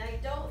 And I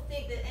don't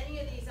think that any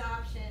of these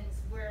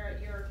options where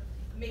you're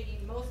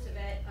making most of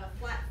it a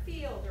flat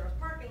field or a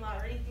parking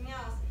lot or anything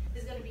else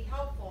is going to be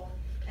helpful.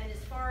 And as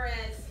far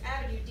as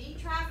Avenue D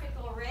traffic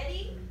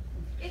already,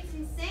 it's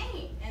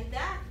insane. And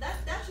that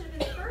should have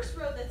been the first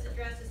road that's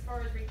addressed as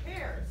far as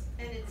repairs.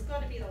 And it's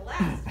going to be the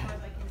last as far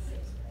as I can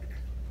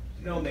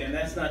see. No, ma'am,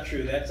 that's not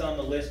true. That's on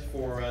the list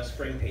for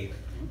spring paving.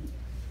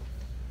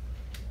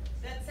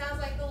 That sounds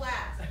like the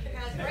last,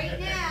 because right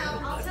now,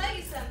 I'll tell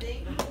you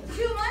something,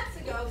 2 months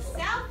ago,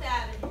 South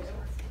Avenue,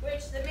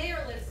 which the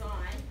mayor lives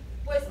on,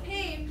 was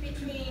paved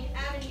between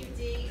Avenue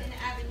D and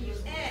Avenue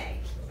A,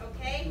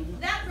 okay?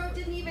 That road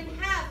didn't even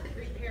have the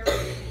repair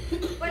road,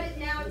 but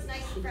now it's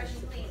nice and fresh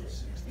and clean.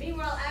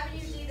 Meanwhile,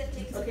 Avenue D that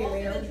takes most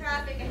of the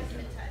traffic hasn't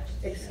been touched.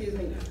 Excuse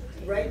me,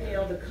 right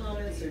now, the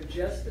comments are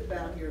just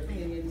about your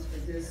opinions for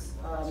this,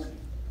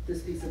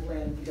 this piece of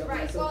land, if you don't mind.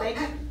 Right, So well, thank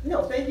you,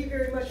 no, thank you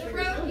very much for The your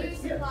road comments.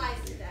 use Yeah.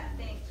 applies to that,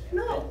 thank you.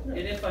 No, And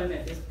no. if I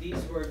may,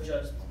 these were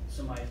just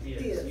some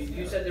ideas. Ideas.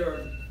 You said there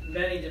were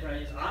many different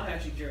ideas. I'm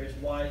actually curious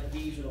why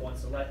these were the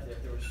ones selected,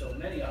 if there were so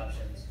many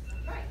options.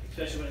 Right.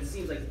 Especially when it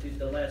seems like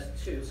the last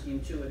two,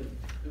 scheme 2 and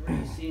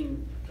 3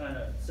 seem kind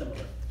of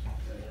similar.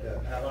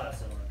 Yeah. A lot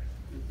similar.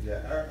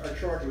 Yeah, our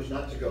charge was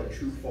not to go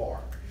too far.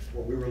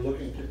 What we were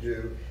looking to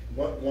do,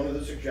 one of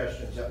the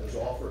suggestions that was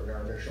offered in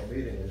our initial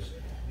meeting is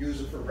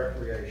use it for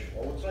recreation.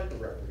 Well, what type of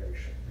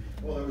recreation?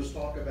 Well, there was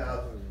talk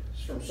about,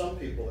 from some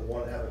people, that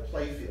wanted to have a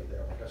play field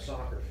there, like a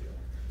soccer field.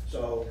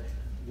 So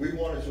we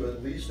wanted to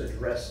at least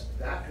address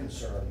that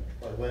concern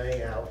by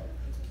laying out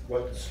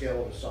what the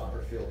scale of a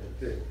soccer field would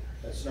be.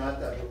 It's not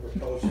that we're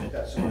proposing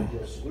that's an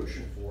ideal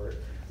solution for it.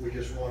 We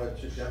just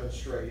wanted to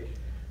demonstrate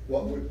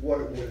what it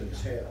would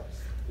entail.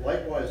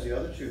 Likewise, the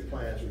other two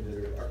plans we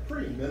did are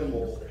pretty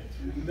minimal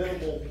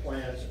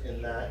plans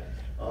in that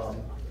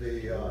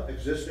the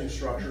existing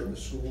structure of the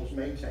school is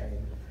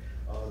maintained.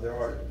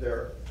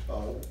 There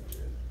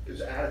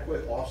is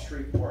adequate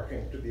off-street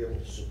parking to be able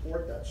to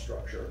support that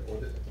structure or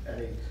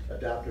any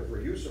adaptive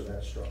reuse of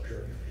that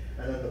structure.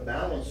 And then the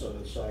balance of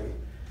the site,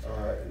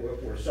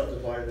 we're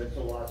subdivided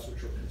into lots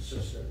which are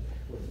consistent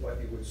with what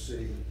you would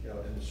see,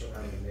 in the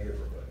surrounding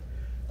neighborhood.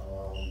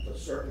 But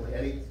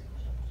certainly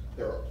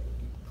there are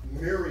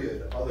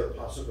myriad other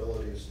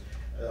possibilities,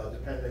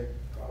 depending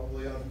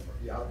probably on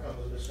the outcome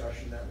of the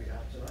discussion that we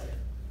have tonight.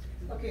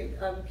 Okay,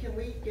 can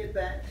we get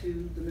back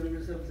to the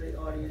members of the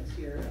audience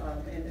here?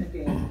 And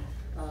again,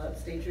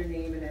 state your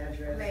name and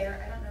address.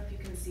 Mayor, I don't know if you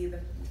can see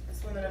this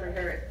woman over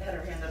here had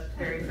her hand up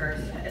very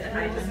first, and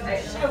I'm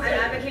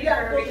advocating for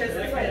her because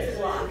the light is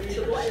blocked.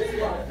 The light is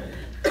blocked.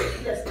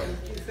 Yes, ma'am.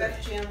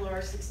 Beth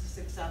Chandler,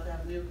 66 South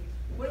Avenue.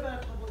 What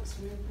about a public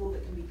swimming pool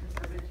that can be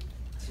converted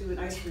to an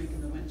ice rink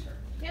in the winter?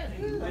 Yeah.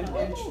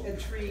 And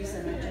trees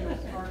and a general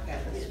park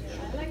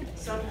atmosphere.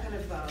 Some kind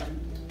of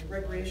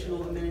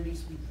recreational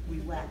amenities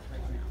we lack right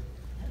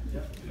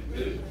now.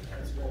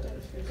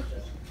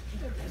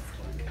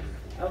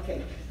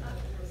 Okay.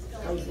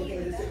 I was looking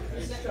at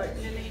this.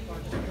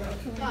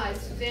 Hi,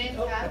 Suzanne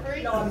Oh,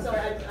 Caffrey. no, I'm sorry,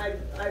 I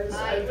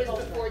I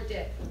was before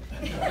Dick.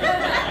 You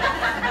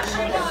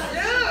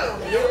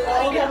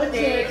all have a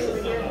chance to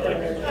get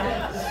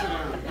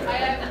I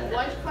have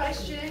one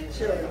question,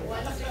 Sure.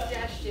 one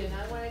suggestion.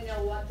 I want to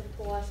know what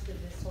the cost of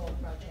this whole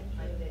project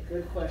might be.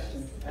 Good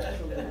question,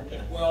 absolutely.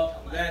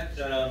 Well,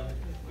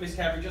 Ms.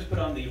 Caffrey, just put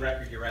on the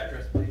record your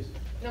address, please.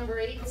 Number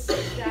 8,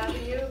 6th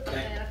Avenue,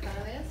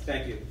 Anacondas.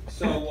 Thank you.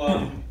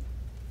 So,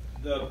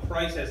 the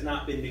price has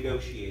not been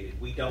negotiated.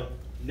 We don't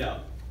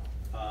know.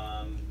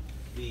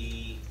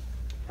 The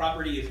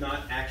property is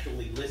not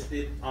actually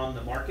listed on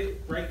the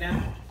market right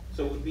now,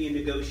 so it would be a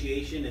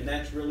negotiation, and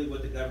that's really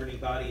what the governing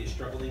body is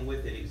struggling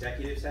with in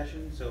executive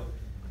session, so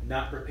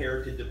not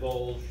prepared to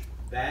divulge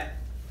that.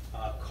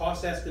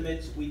 Cost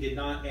estimates, we did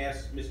not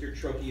ask Mr.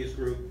 Trochia's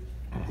group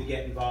to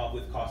get involved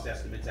with cost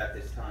estimates at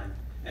this time.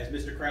 As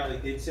Mr. Crowley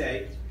did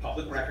say,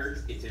 public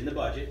record, it's in the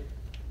budget.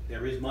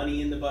 There is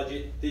money in the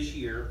budget this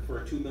year for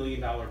a $2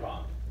 million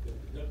bond.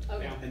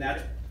 Okay. And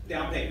that's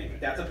down payment.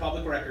 That's a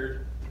public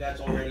record.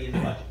 That's already in the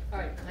budget. All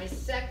right, my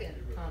second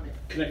comment.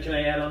 Can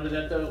I add on to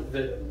that though?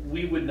 That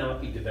we would not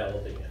be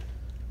developing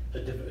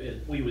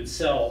it. We would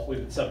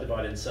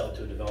subdivide and sell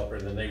to a developer,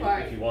 and then they,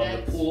 Right, if you wanted a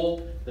that's-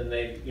 pool, then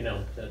they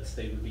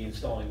would be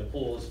installing the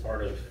pool as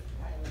part of,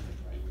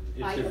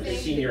 I if there was a think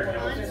senior the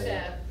housing.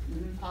 concept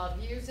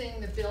of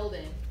using the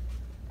building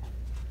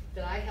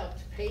that I helped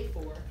pay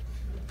for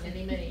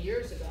many, many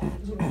years ago,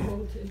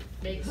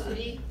 makes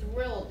me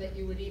thrilled that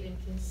you would even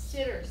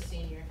consider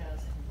senior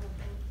housing.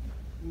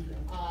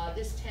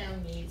 This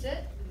town needs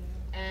it,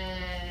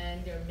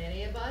 and there are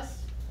many of us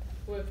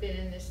who have been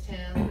in this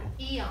town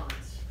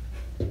eons,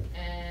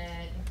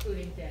 and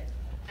including dead.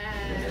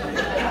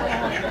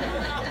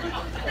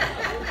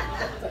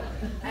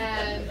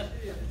 And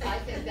I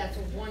think that's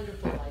a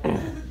wonderful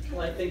idea.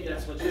 Well, I think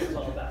that's what this is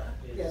all about.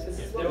 Yeah, this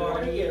is what There we are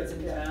wanna needs hear,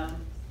 in yeah. town,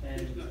 and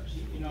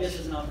this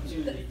is an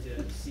opportunity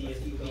to see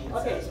if you can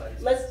Okay,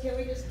 satisfy. can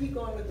we just keep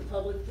going with the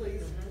public,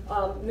 please?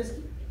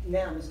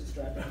 Mr.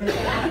 Stratton.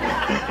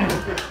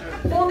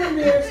 Former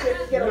mayor,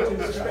 get a little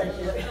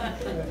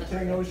perspective.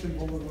 10 Ocean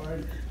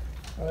Boulevard.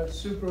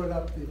 Sue brought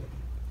up the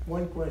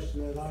one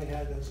question that I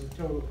had as a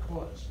total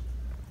cost,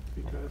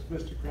 because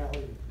Mr.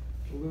 Crowley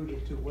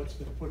alluded to what's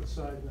been put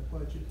aside in the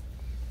budget.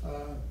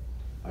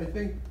 I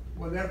think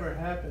whatever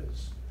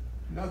happens,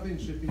 nothing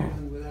should be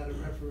done without a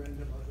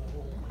referendum of the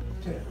whole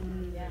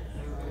town.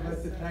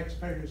 Let the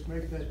taxpayers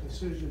make that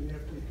decision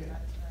after you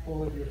get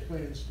all of your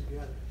plans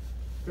together.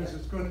 Because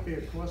it's going to be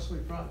a costly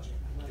project,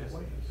 no matter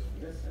what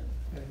you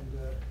do.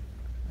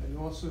 And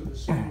also the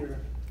senior,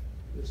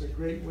 there's a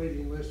great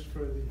waiting list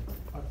for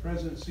our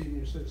present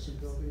senior citizen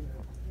building.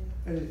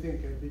 And anything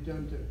can be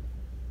done to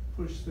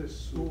push this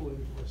school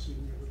into a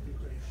senior would be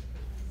great.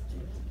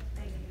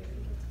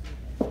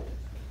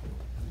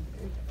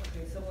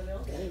 Okay, someone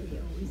else?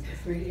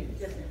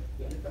 Yes,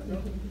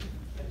 ma'am.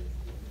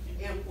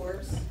 Ann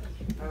Forbes,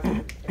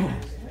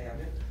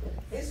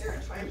 is there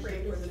a time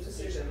frame for the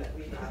decision that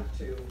we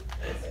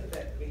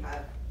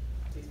have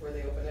before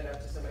they open it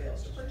up to somebody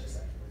else to purchase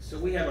it? So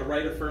we have a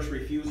right of first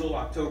refusal,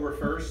 October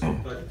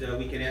 1st, but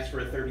we can ask for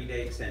a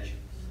 30-day extension.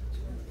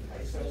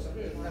 Okay, so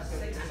something has to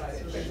be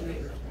decided quickly.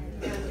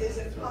 And is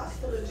it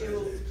possible to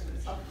do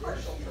a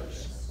partial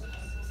purchase?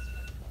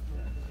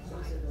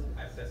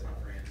 That's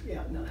not for Ann.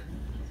 Yeah, no.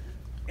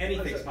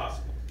 Anything's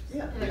possible.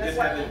 Yeah, We that's just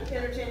why haven't- I'm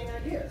entertaining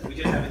ideas. We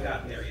just haven't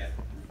gotten there yet.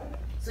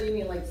 So you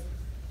mean like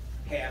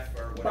Half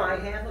or whatever. buy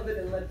half of it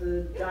and let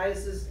the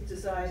guys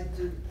decide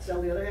to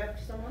sell the other half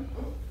to someone?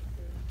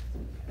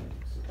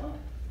 Oh,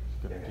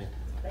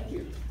 thank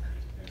you.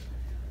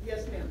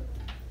 Yes, ma'am.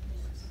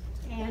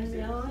 And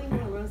Millie,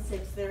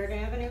 106 3rd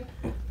Avenue.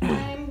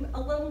 I'm a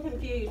little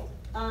confused.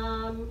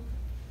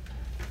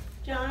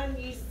 John,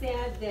 you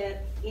said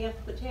that if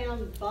the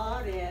town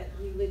bought it,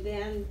 we would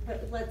then,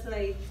 let's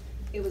say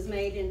it was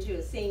made into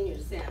a senior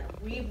center.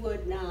 We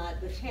would not,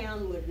 the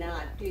town would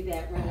not do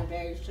that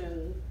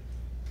renovation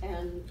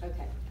and,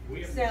 okay.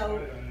 We haven't So,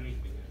 decided on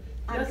anything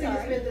yet. I'm Nothing has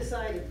sorry. been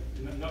decided.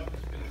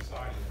 Nothing's been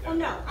decided. Oh,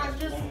 no,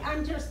 That's one-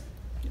 I'm just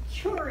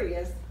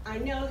curious. I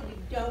know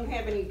you don't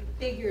have any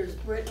figures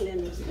written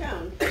in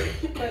stone,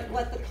 but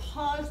what the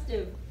cost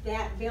of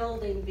that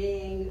building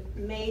being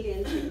made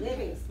into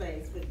living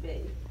space would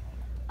be.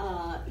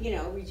 You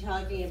know, are we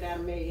talking about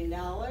 $1 million?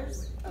 Are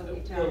we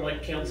talking? Well,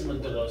 like Councilman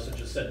Delosa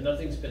just said,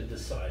 nothing's been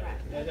decided,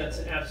 and that's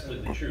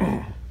absolutely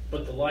true.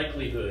 But the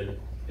likelihood,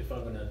 if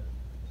I'm gonna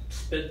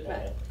spitball,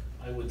 Right.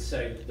 I would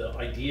say the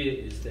idea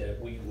is that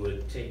we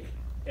would take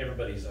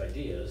everybody's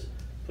ideas,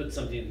 put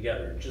something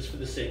together, just for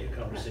the sake of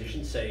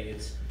conversation, say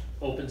it's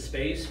open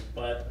space,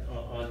 but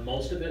on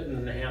most of it,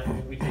 and half of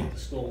it, we take the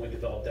school and we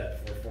develop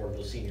that for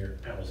affordable senior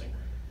housing.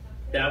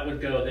 That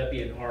would go, that'd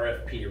be an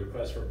RFP, a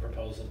request for a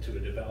proposal to a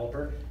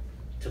developer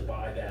to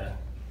buy that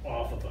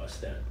off of us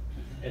then.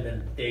 And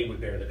then they would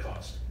bear the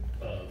cost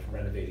of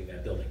renovating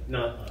that building,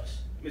 not us.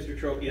 Mr.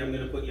 Tropy, I'm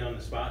gonna put you on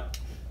the spot.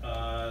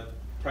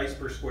 Price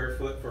per square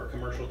foot for a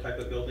commercial type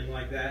of building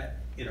like that,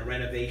 in a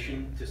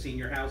renovation to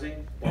senior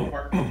housing,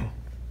 ballpark? I'm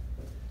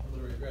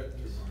gonna regret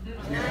this.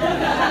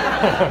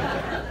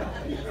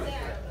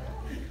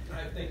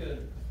 I think,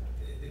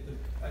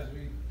 as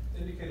we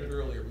indicated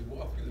earlier, we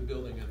walked through the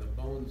building and the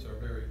bones are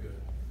very good.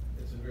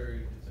 It's in very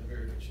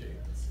good shape.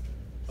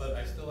 But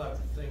I still have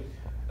to think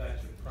that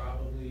should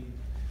probably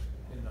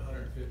in the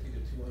 $150 to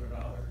 $200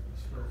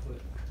 square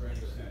foot range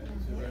to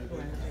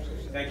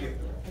renovate. Thank you.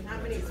 And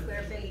how many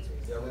square feet?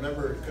 Yeah,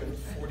 remember,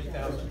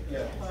 40,000.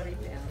 yeah.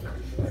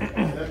 40,000.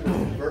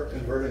 Remember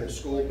converting a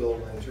school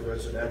building to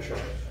residential.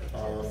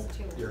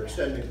 You're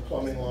extending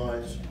plumbing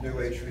lines, new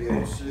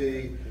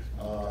HVAC,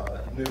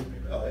 new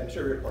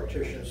interior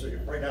partitions. So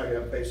right now you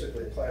have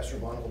basically a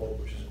classroom envelope,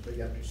 which is a big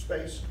empty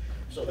space.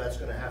 So that's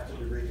going to have to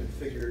be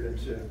reconfigured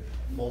into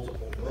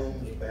multiple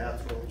rooms,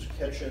 bathrooms,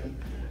 kitchen.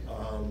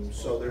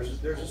 So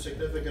there's a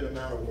significant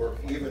amount of work,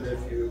 even if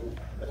you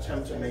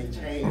attempt to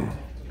maintain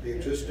the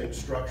existing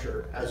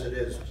structure as it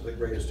is to the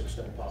greatest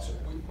extent possible.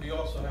 We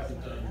also haven't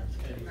done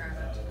any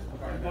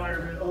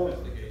environmental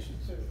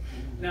investigations.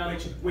 Now,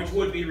 Which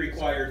would be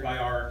required by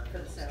our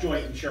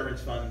joint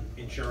insurance fund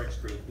insurance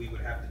group. We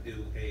would have to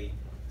do a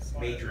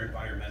major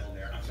environmental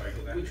there. I'm sorry,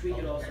 go back. which we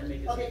could also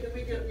make Okay, it. could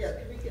we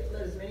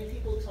let as many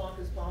people talk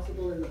as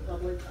possible in the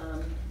public?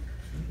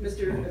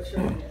 Mr.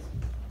 Sherman, yes.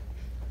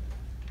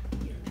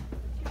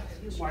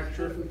 Mike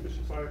Triffin,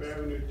 55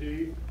 Avenue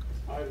D.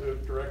 I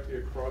live directly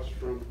across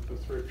from the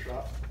thrift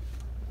shop.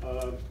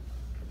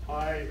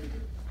 I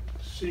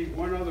see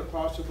one other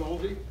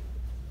possibility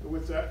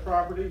with that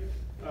property,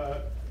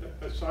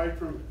 aside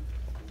from,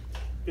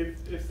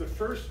 if the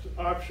first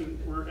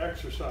option were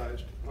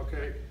exercised,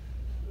 okay,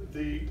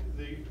 the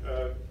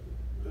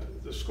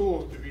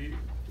school would be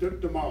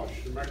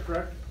demolished, am I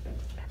correct?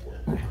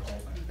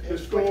 The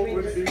school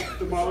would be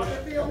demolished?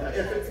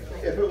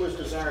 If it was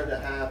desired to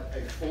have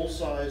a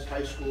full-size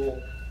high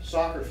school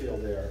soccer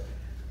field there,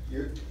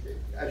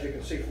 as you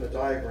can see from the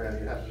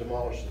diagram, you have to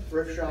demolish the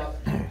thrift shop.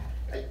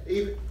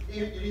 You'd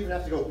even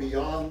have to go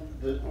beyond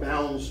the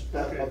bounds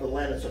of the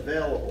land that's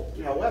available.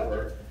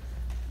 However,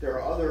 there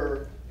are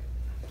other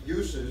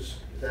uses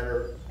that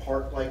are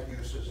park-like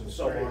uses and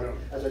so on.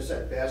 As I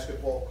said,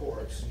 basketball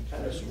courts,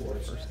 tennis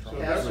courts. So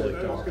that was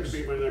going to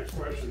be my next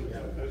question.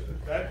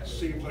 That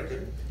seems like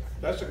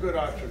that's a good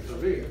option for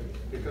me,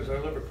 because I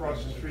live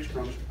across the street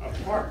from a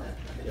park.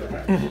 Do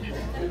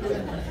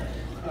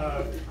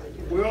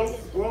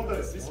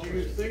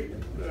you think,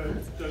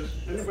 does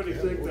anybody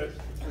think that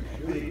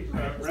the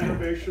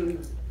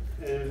renovation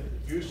and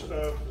use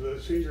of the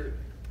senior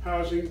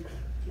housing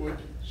would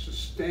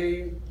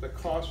sustain the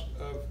cost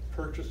of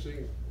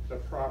purchasing the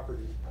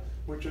property?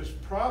 Which is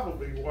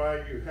probably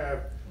why you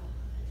have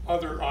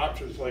other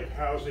options like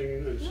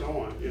housing and so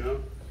on, you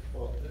know?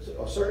 Well,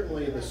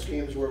 certainly in the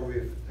schemes where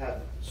we've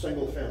had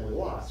single-family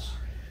lots,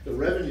 the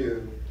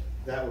revenue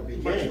that would be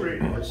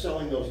gained by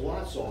selling those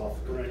lots off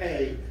could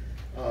pay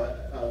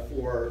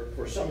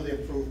for some of the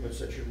improvements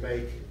that you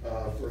make,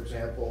 for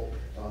example,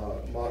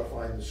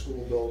 modifying the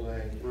school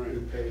building,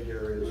 new paved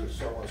areas and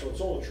so on. So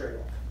it's all a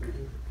trade-off.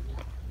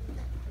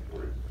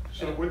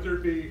 So would there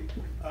be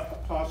a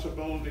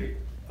possibility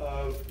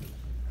of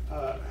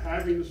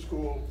having the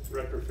school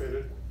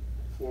retrofitted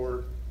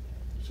for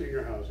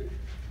senior housing,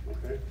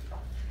 okay?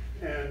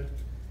 And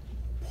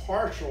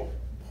partial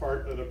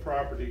part of the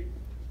property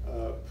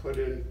put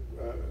in,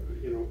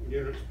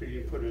 units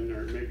being put in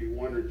there, maybe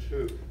one or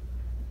two.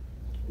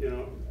 You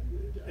know,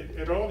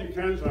 it all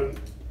depends on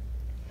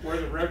where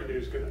the revenue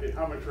is going to,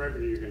 how much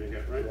revenue you're going to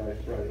get, right?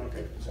 Right.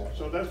 Okay.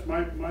 So that's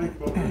my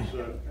vote is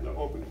the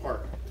open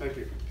park. Thank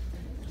you.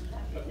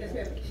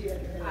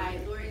 Hi,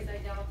 Lori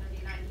Zidell,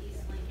 39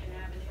 East Lincoln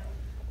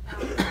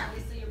Avenue.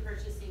 Obviously, you're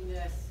purchasing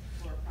this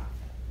for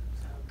profit.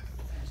 So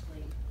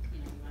essentially, you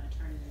want to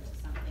turn it into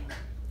something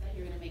that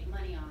you're going to make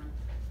money on.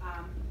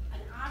 An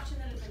option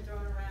that has been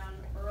thrown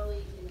around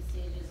early in the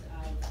stages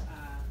of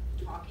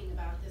talking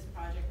about this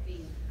project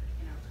being,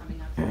 coming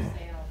up for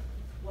sale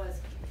was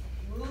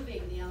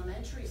moving the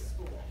elementary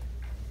school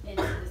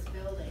into this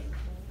building,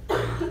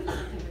 doing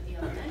something with the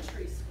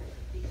elementary school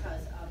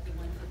because of the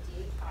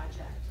 158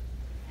 project.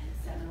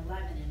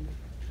 7-Eleven and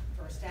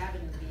First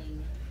Avenue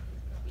being,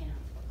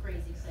 a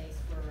crazy place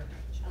for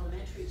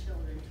elementary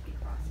children to be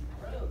crossing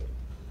the road,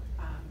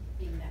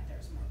 being that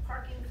there's more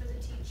parking for the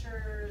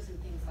teachers and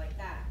things like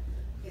that.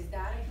 Is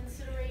that a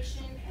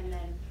consideration? And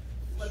then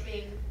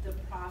flipping the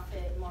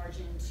profit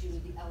margin to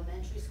the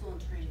elementary school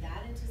and turning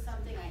that into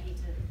something? I hate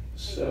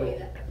to take away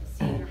that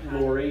senior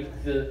housing. Lori,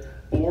 the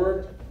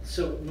board,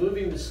 so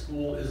moving the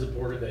school is a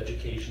Board of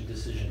Education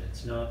decision.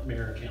 It's not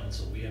mayor and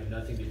council. We have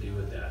nothing to do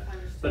with that.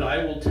 But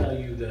I will tell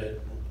you that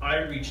I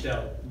reached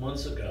out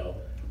months ago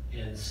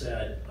and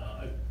said,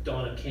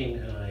 Donna King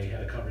and I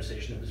had a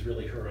conversation. It was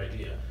really her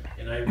idea.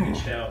 And I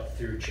reached out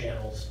through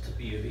channels to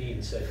B of E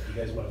and said, you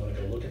guys might want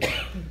to go look at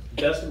that. To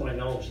the best of my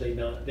knowledge, they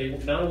not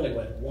only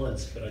went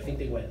once, but I think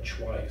they went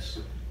twice.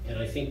 And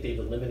I think they've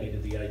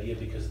eliminated the idea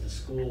because the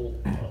school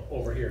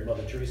over here at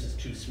Mother Teresa is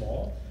too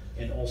small.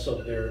 And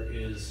also there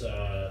is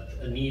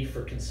a need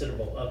for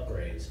considerable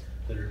upgrades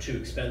that are too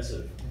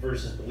expensive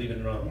versus, believe it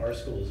or not, our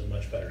school is in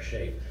much better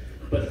shape.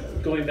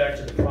 But going back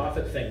to the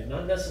profit thing,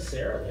 not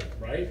necessarily,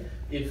 right?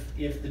 If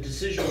the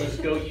decision was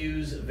go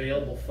use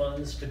available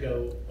funds to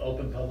go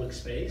open public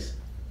space,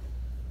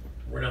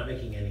 we're not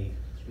making any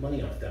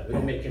money off that. We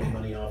don't make any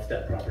money off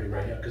that property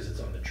right now because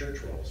it's on the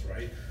church rolls,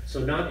 right? So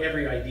not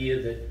every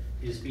idea that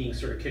is being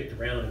sort of kicked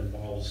around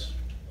involves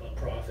a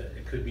profit.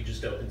 It could be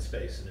just open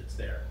space and it's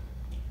there.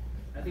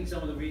 I think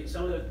some of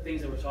the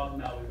things that we're talking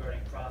about regarding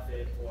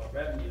profit or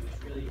revenue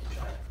is really to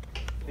try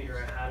to figure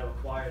out how to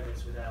acquire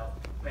this without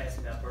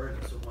passing that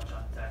burden so much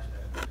on the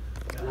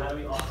taxpayer. How do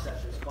we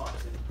offset those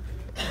costs? And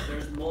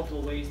there's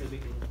multiple ways that we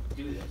can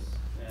do this,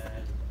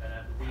 and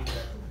I believe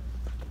that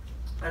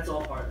that's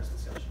all part of this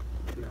discussion.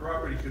 The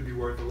property could be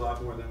worth a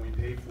lot more than we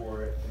paid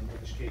for it, in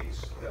which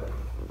case that would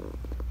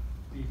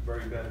be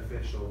very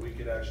beneficial. We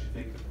could actually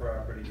take the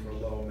property for a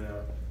low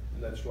amount,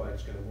 and that's why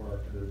it's going to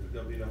work.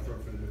 There'll be enough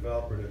room for the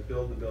developer to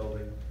build the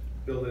building,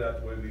 build it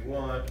out the way we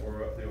want,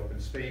 or up the open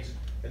space,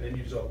 and then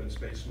use open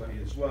space money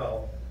as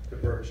well to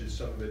purchase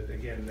some of it.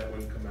 Again, that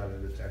wouldn't come out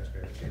of the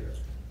taxpayers either.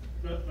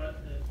 But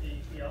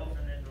the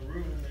elephant in the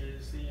room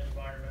is the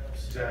environmental.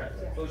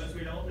 Exactly. Because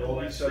we don't know It'll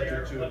be what's subject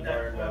there, to what that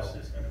environmental. cost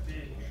is gonna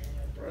be.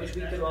 Which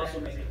we could also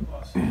make it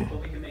cost,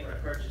 but we can make the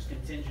purchase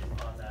contingent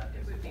on that,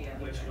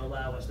 which would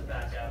allow us to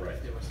back out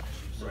if there was an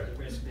issue. So the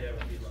risk there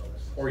would be lower.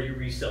 Or you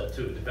resell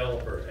to a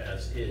developer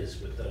as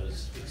is with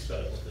those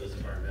exposed, those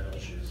environmental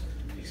issues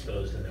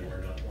exposed, and then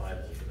we're not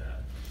liable for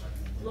that.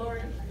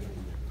 Lori,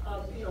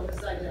 you know,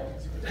 Ms.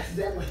 Agnes,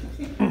 that way.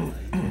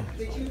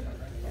 Did you,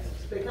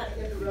 they kind of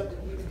interrupted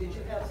you, did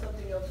you have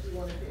something else you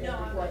wanted to No, add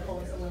I'm before I good.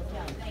 call someone? No,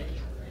 thank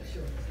you.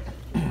 Sure.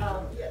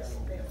 Yes,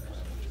 ma'am.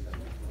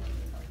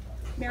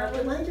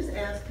 Marilyn? Can I just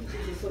ask people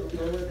to sort of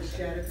lower the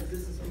chatter, because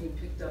this is being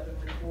picked up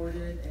and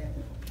recorded,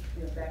 and,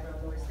 you know,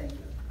 background noise, thank you.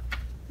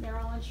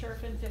 Marilyn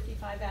Sherfin,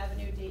 55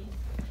 Avenue D.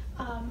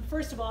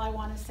 First of all, I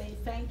want to say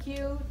thank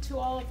you to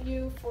all of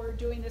you for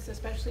doing this,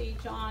 especially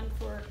John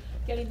for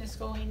getting this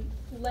going,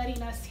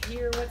 letting us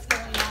hear what's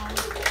going on.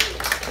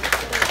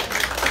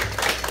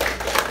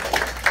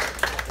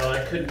 Well,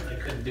 I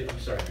couldn't do, I'm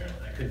sorry, Marilyn,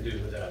 I couldn't do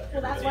it without.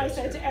 Well, that's why I everybody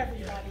said else to here.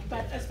 everybody,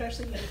 but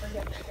especially you for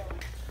getting it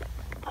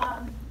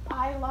going.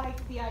 I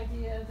like the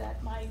idea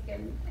that Mike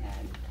and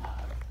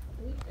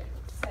Luke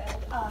said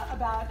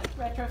about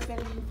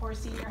retrofitting for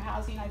senior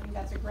housing. I think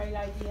that's a great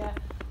idea.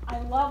 I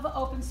love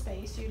open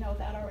space, you know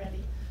that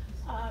already.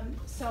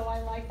 So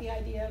I like the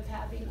idea of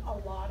having a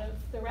lot of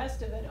the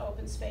rest of it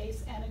open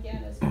space. And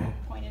again, as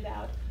Mike pointed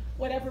out,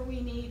 whatever we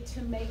need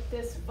to make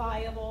this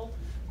viable,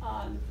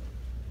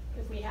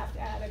 if we have to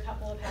add a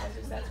couple of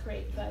houses, that's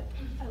great. But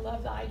I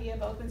love the idea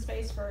of open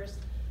space first.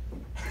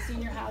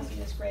 Senior housing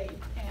is great,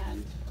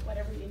 and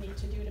whatever you need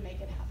to do to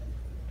make it happen.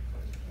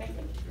 Thank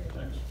you.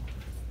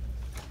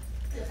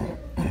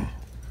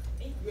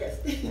 Yes.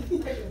 I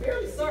can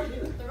barely see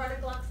you. Loretta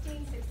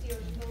Blockstein, 60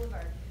 Ocean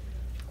Boulevard.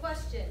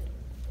 Question,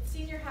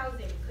 senior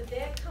housing, could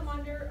that come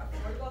under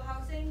affordable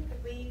housing?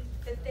 Could we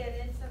fit that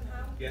in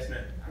somehow? Yes,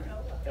 ma'am.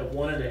 At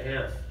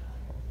 1.5.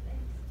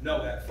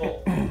 No, at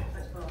full.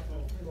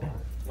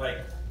 Like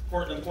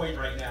Portland Point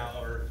right now,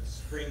 or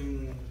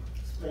Spring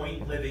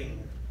Point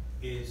Living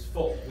is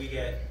full. We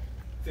get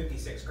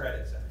 56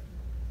 credits.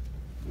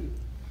 In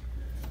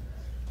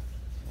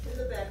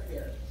the back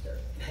there, sir.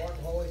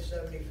 Martin Holy,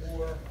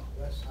 74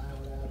 West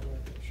Highland Avenue,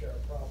 share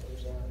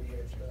properties on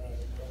here,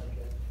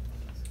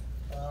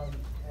 project.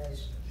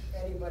 Has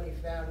anybody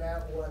found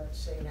out what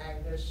St.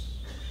 Agnes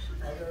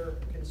other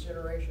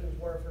considerations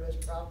were for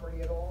this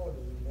property at all?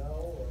 Do we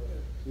know, or?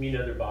 You mean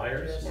other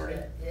buyers, Just, Marty?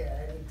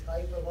 Yeah, any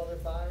type of other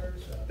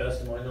buyers?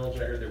 Best of my knowledge,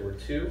 I heard there were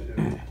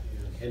 2.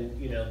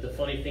 And, you know, the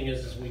funny thing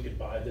is we could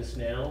buy this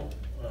now,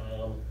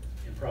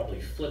 and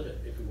probably flip it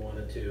if we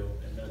wanted to,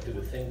 and not do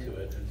a thing to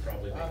it, and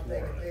probably I'm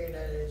make more thinking on it. being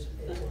that it's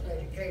an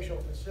educational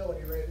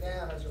facility right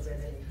now, has there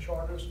been any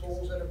charter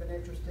schools that have been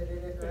interested in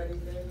it or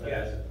anything?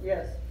 Yes.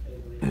 Yes.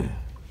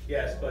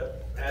 Yes,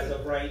 but as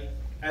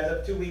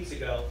of 2 weeks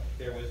ago,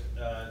 there was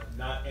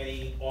not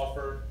any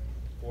offer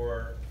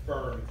or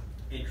firm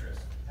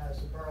interest. Has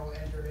the borough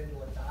entered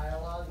into a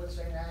dialogue with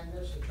St.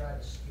 Agnes to try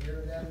to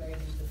steer them maybe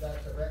to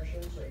that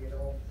direction, so you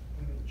don't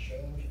even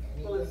change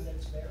Well, anything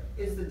that's there?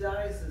 It's the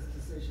diocese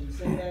decision.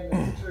 St.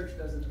 Agnes Church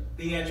doesn't.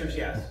 The answer is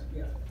yes.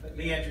 Yeah. But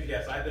The answer is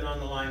yes. I've been on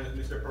the line with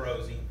Mr.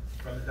 Perosi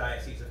from the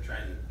Diocese of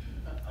Trenton.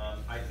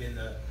 I've been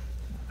the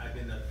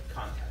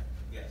contact,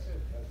 yes.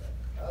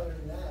 Other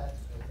than that,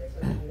 if they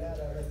couldn't do that,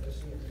 I'd like to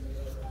see it in the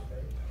middle of the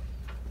space.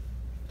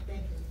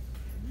 Thank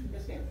you.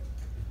 Yes, ma'am.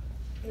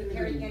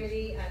 Carrie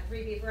Kennedy,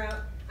 3 Beaver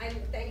Out.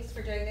 Thanks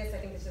for doing this. I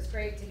think this is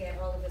great to get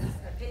all of this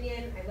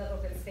opinion. I love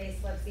open space,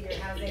 love senior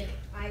housing.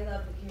 I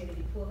love the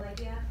community pool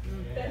idea.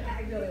 But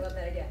I really love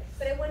that idea.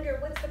 But I wonder,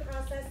 what's the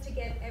process to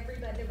get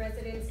everybody, the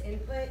residents'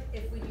 input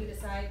if we do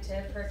decide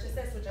to purchase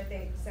this, which I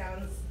think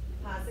sounds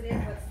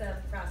positive? What's the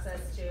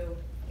process to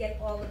get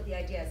all of the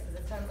ideas?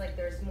 Because it sounds like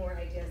there's more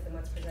ideas than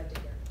what's presented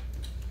here.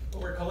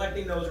 Well, we're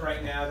collecting those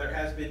right now. There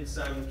has been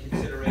some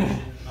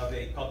consideration of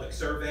a public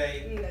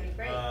survey. That'd be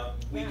great.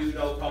 We do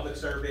know public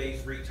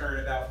surveys return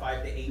about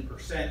 5 to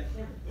 8%.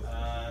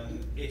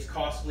 It's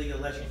costly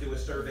unless you do a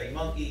Survey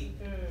Monkey,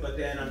 but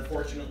then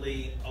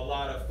unfortunately, a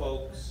lot of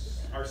folks,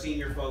 our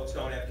senior folks,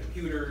 don't have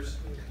computers.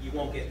 You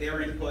won't get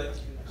their input.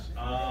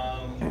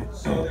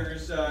 So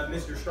there's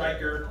Mr.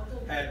 Stryker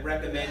had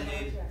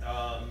recommended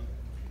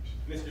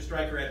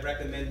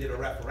a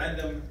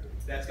referendum.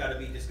 That's got to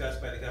be discussed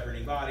by the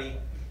governing body.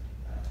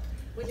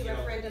 Would the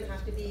referendum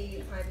have to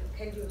be,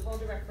 can you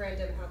hold a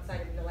referendum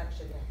outside of an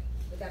election day?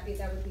 Would that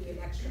would be an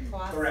extra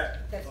cost? Correct.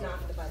 That's not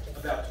in the budget?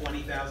 About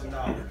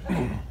 $20,000.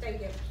 Okay,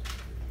 thank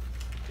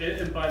you.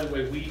 And by the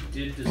way, we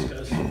did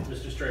discuss,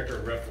 Mr. Stryker,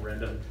 a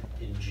referendum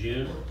in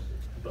June,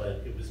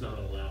 but it was not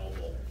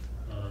allowable.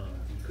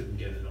 We couldn't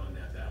get it on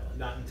that ballot.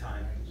 Not in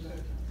time.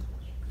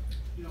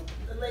 You know,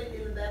 the lady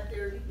in the back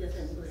there, yes,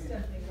 ma'am.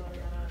 Stephanie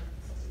Mariana,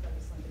 65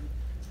 Sunday.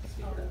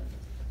 Speak up.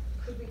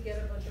 Could we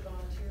get a bunch of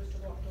volunteers to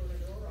walk door to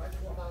door? I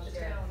can walk around the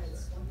town,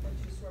 it's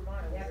 1.2 square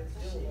miles, Yep. it's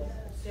doable.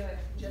 Let's do it.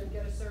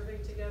 Get a survey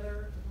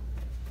together,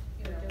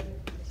 you know.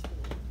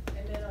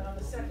 And then on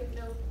the second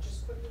note,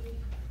 just quickly,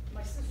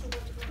 my sister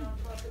worked for a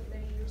nonprofit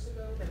many years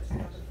ago, that's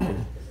not the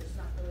fund, because there's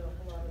not really a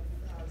whole lot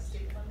of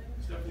state funding.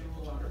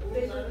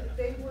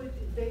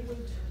 They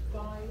would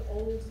buy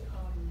old,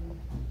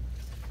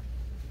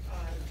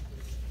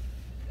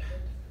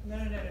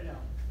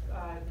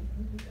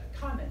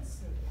 comments,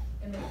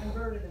 and they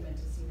converted them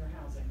into senior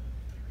housing.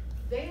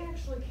 They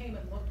actually came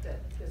and looked at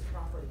this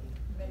property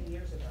many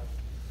years ago,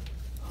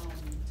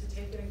 to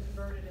take it and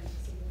convert it into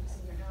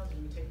senior housing.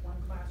 You take one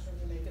classroom,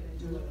 you make it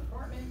into an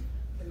apartment,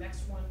 the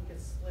next one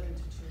gets split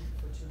into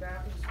two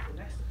bathrooms, the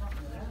next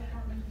apartment, another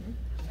apartment.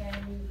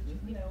 And,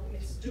 you know,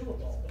 it's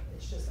doable.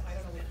 It's just, I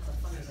don't know what kind of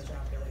funding is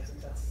out there. I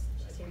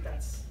think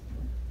that's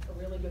a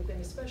really good thing,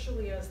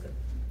 especially as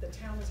the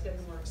town is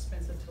getting more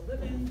expensive to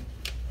live in,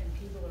 and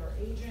people are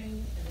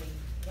aging, and they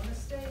wanna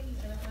stay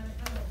in Atlantic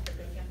Highlands, but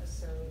they can't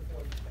necessarily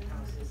afford the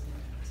houses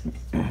and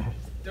the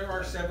houses. There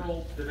are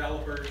several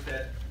developers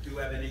that do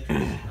have an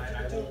interest,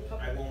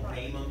 I won't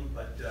name them,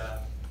 but,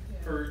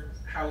 for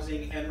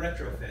housing and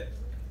retrofit.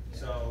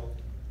 So,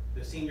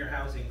 the senior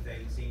housing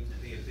thing seems to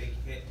be a big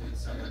hit with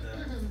some of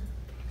the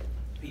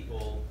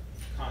people,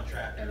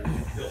 contractors,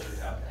 builders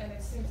out there. And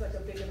it seems like a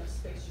big enough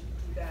space you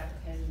could do that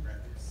and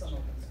some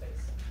open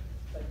space.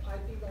 But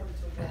I'd be willing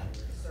to walk the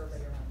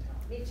survey around town.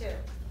 Me too.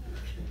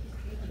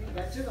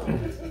 That's it.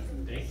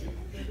 Thank you.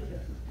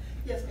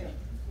 Yes, ma'am.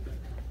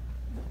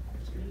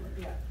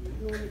 Yeah,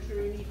 Norma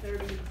Trini,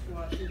 30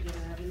 Washington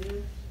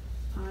Avenue.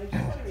 I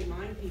just want to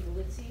remind people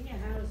that senior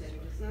housing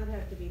does not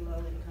have to be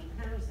low-income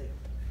housing.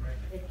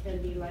 It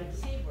can be like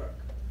Seabrook.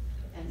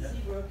 And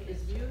Seabrook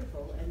is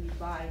beautiful, and you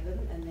buy them,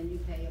 and then you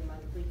pay a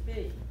monthly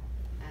fee.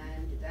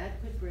 And that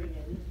could bring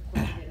in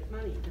quite a bit of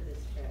money to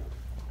this town.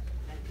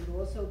 And could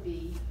also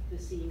be the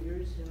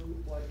seniors who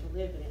want to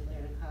live in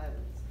Atlantic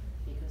Highlands,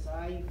 because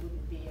I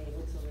wouldn't be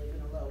able to live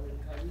in a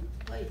low-income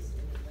place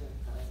in Atlantic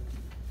Highlands.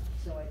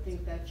 So I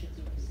think that should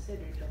be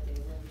considered, that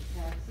there will be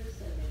taxes,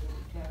 and there will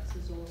be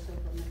taxes also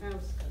from the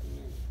house coming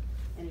in,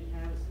 any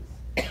houses.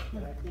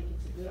 But I think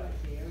it's a good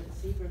idea, and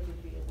Seabrook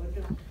would be a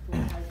wonderful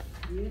type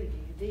of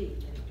community to be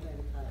in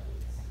Atlantic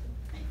Highlands.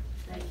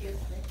 Thank you.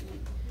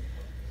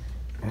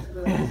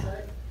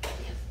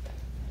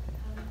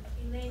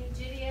 Elaine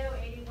Gidio,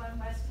 81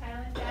 West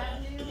Highland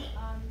Avenue.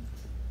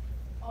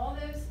 All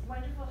those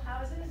wonderful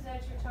houses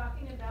that you're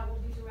talking about will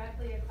be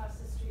directly across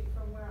the street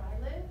from where I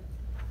live.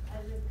 I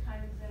live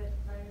kind of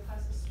right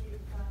across the street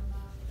from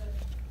the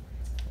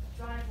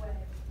driveway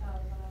of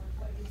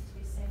what used to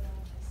be St.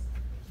 Agnes.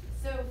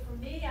 So for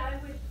me, I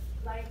would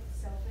like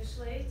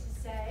selfishly to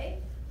say,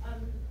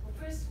 well,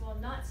 first of all,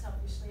 not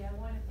selfishly, I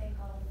want to thank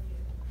all of you.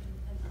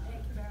 And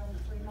thank you, Marilyn,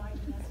 for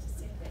reminding us to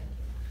say thank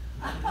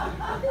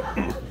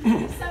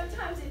you.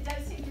 Sometimes it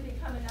does seem to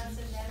become an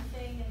us and them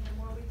thing, and the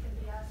more we can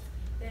be us,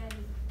 then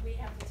we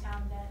have the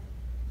town that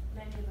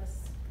many of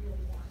us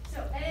really want.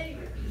 So at any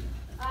rate,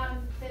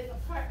 the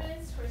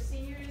apartments for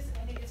seniors,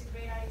 I think it's a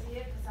great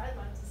idea, because I'd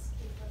like to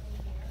keep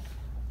living here,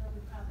 although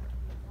we probably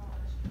be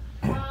obliged.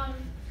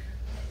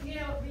 You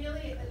know,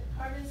 really,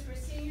 apartments for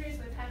seniors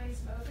with having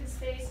some open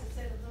space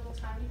instead of little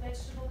tiny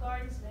vegetable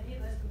gardens. Many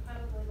of us would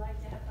probably like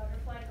to have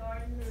butterfly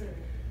gardens.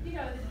 You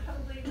know, then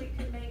probably we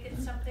could make it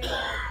something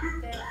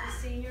that the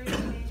seniors,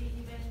 maybe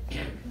even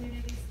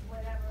communities,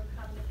 whatever,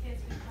 the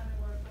kids could come and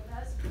work with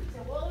us.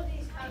 So all of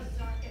these houses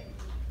aren't getting.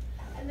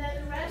 And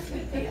then the rest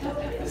would be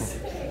open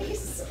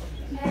space.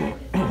 And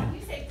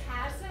you say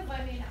passive,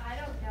 I mean, I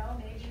don't know,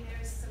 maybe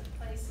there's some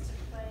place to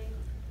play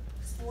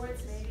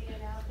sports, maybe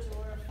an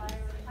outdoor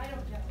fire, I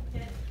don't know.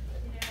 That,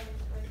 you know,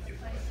 with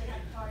a place to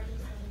have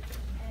parties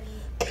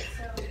and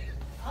so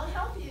I'll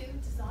help you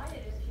design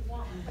it if you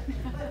want.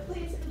 But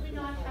please, could we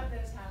not have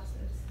those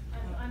houses?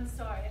 I'm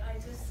sorry, I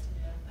just.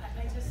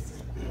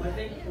 Well, I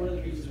think one of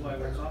the reasons why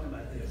we're talking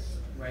about this,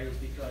 right, is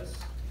because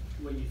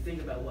when you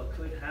think about what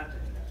could happen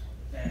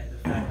and the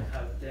fact of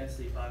how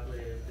densely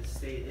populated the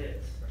state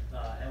is,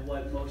 and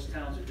what most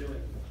towns are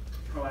doing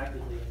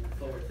proactively and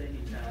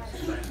forward-thinking towns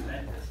to try and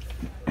prevent this,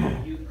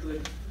 you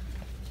could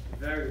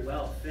very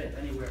well fit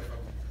anywhere from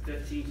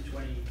 15 to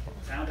 20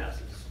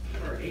 townhouses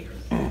per acre.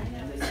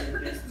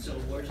 And so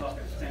we're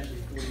talking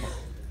potentially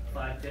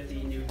 45,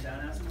 50 new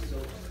townhouses. So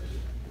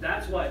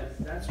that's why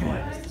this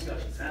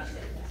discussion's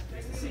happening,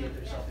 is to see if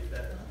there's something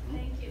better.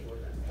 Thank you.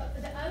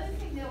 The other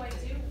thing though, I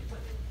do,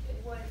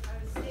 what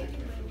I was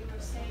thinking when you were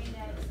saying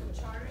that some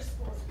charter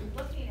schools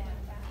were looking at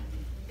that,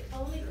 the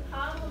only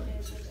problem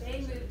is if they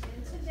moved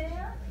into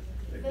there,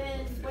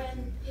 then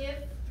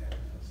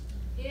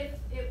if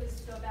it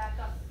was to go back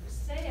up for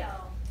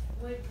sale,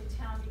 would the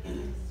town be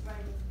getting this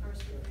right of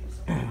first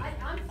refusal?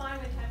 I'm fine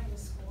with having a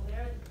school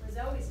there. There was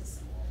always a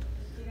school.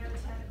 You know, 10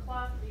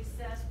 o'clock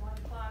recess, 1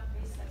 o'clock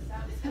recess.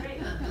 That was great.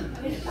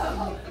 You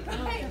know,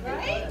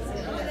 right?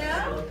 You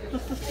know?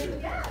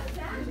 And yeah,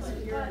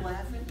 exactly. You're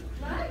laughing.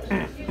 Right.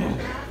 You're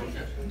laughing.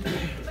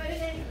 But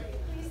at any rate,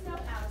 please no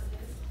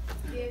houses.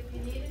 If you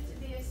need it to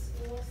be a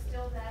school,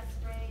 still that's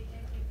great.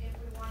 If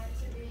we want it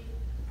to be, you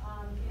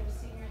know,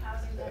 senior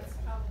housing, that's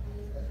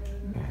probably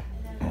great.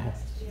 And then the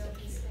rest to be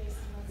open space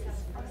and let's have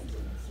fun.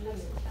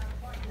 That's the town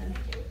part. Thank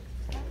you.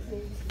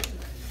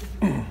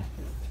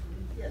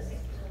 Yes.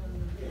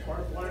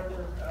 Mark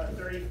Weimer,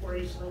 34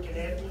 East Lincoln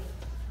Avenue.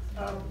 I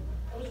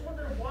was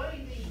wondering why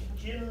the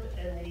gym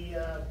and the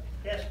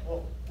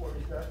basketball court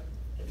is not,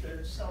 if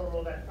they're selling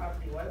all that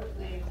property, why wouldn't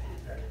they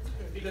include that?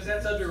 Because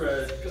that's under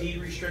a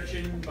deed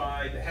restriction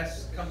by the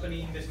Hess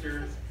company.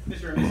 Mr.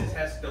 and Mrs.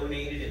 Hess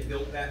donated and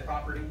built that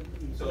property.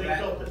 So They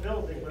built the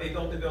building. They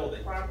built the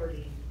building.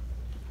 Property.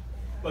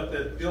 But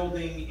the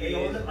building They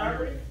own is the under,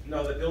 property?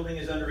 no, the building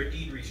is under a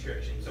deed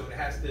restriction, so it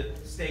has to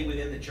stay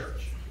within the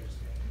church.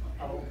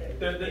 Oh, okay.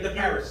 The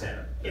parish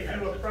center. If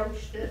you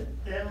approach them,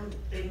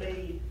 they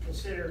may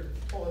consider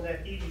pulling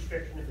that deed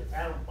restriction if the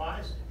town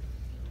buys it.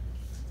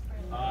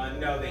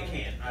 No, they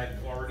can't.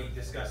 I've already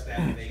discussed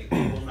that. They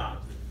will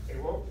not. They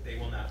won't? They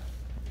will not.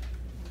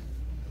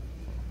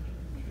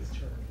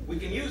 We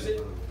can use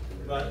it,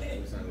 but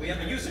we have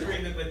a use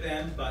agreement with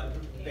them, but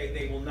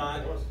they will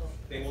not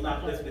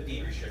lift the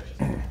deed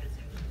restriction.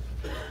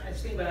 I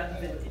just think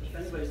about if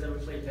anybody's ever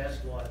played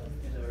basketball,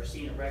 or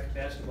seen a rec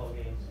basketball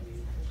game,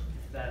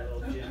 that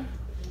little gym,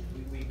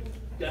 we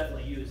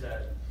definitely use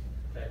that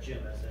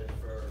gym as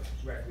for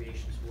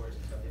recreation sports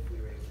and stuff if we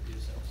were able to do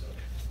so.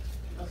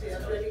 Okay,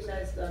 I've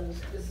recognized,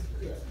 this,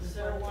 yes.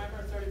 Sarah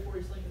Weimer, 34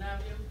 East Lincoln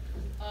Avenue.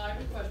 I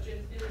have a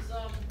question. Is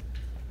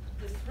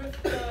the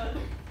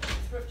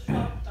thrift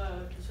shop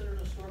considered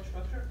a historic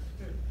structure?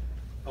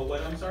 Oh,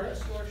 what, I'm sorry? A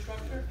historic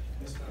structure?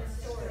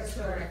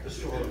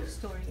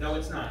 Historic. No,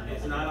 it's not.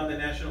 It's not on the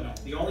national,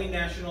 the only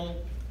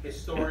national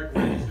historic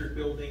registered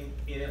building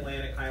in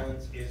Atlantic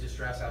Highlands is the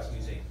Strauss House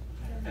Museum.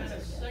 And the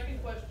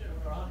second question,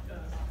 or option,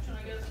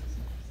 I guess,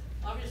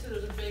 obviously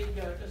there's a big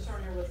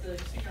concern here with the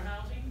senior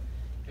housing.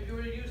 If you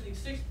were to use the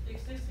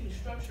existing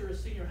structure as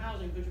senior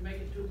housing, could you make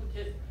a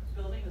duplicate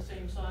building the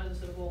same size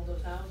instead of all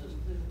those houses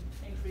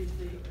to increase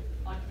the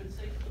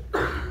occupancy?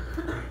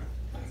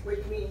 What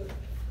do you mean?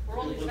 Where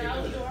all these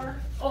houses are?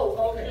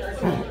 Oh, okay. You just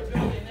put another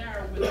building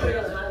there with. Put it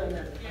on Highland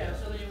Avenue. Yeah,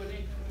 so then you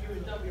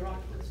would double your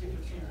occupancy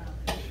for senior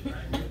housing.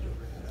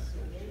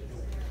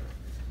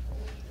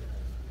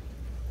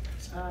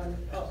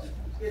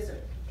 Yes, sir.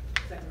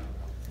 Second.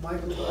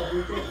 Michael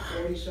Rodriguez,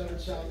 47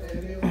 South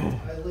Avenue.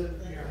 I live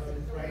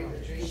right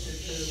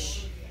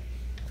adjacent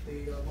to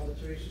the Mother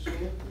Teresa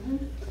School.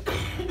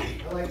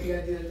 I like the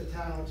idea that the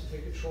town wants to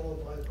take control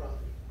and buy the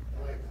property.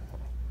 I like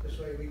that. This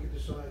way we can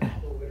decide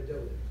what we're gonna do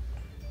with it.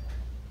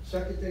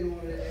 Second thing I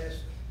wanted to ask,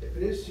 if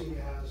it is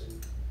senior housing,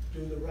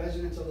 do the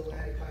residents of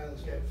Atlantic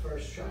Highlands get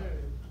first shot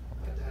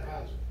at that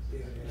housing?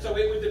 So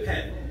it would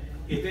depend.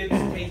 If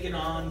it's taken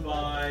on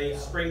by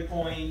Spring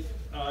Point,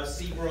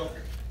 Seabrook,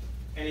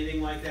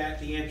 anything like that,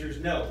 the answer is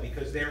no,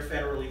 because they're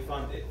federally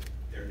funded.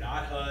 They're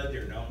not HUD,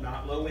 they're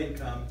not low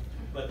income,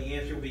 but the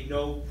answer would be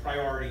no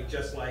priority,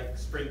 just like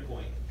Spring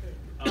Point.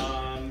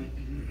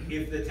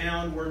 If the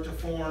town were to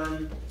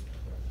form,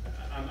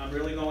 I'm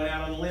really going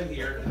out on a limb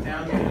here, if the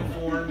town were to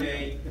form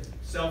a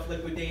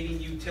self-liquidating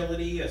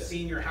utility, a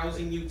senior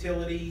housing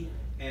utility,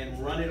 and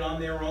run it on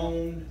their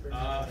own,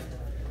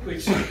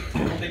 which I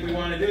don't think we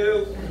want to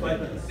do,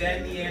 but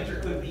then the answer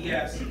could be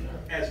yes,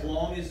 as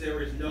long as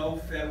there is no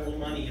federal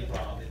money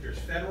involved. If there's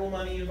federal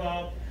money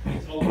involved,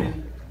 it's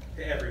open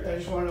to everyone. I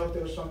just want to know if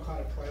there was some kind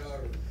of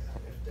priority,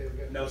 if they were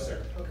getting. No,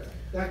 sir. Okay,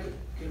 thank you.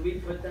 Could we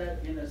put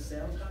that in a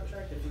sales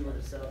contract if we were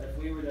to sell, if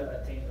we were to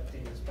obtain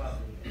this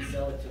property and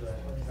sell it to a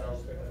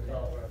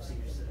developer of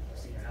senior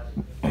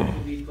housing?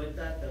 Could we put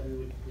that we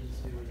would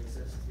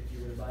insist, if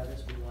you were to buy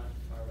this, we want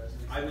our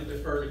residents? I would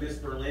defer to Ms.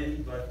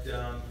 Berlin, but,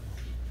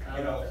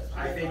 you know,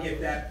 I think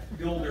if that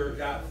builder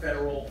got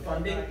federal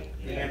funding,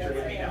 the answer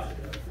would be no.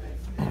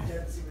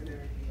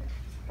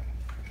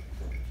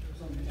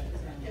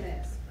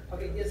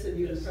 Okay, yes, sir,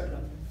 you in front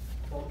of.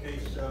 Well,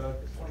 case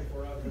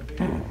 24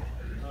 Avenue.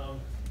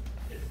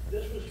 If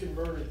this was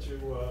converted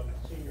to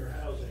senior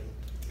housing,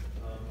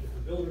 if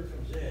the builder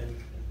comes in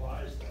and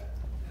buys that,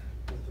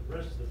 with the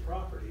rest of the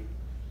property,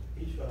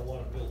 he's gonna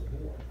wanna build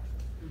more.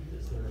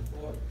 Is there a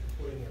thought of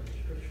putting a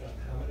restriction on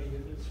how many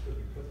units could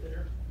be put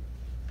there?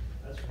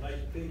 That's a nice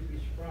big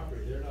piece of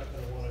property. They're not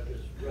gonna wanna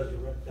just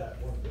resurrect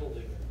that one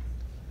building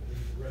and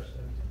leave the rest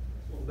empty.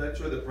 Well, that's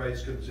where the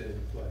price comes in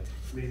play.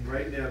 I mean,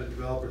 right now, the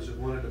developers that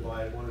wanted to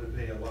buy it wanted to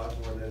pay a lot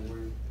more than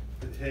we're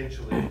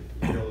potentially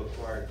able to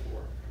acquire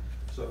for.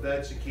 So if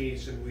that's the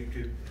case, and we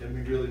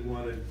really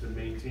wanted to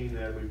maintain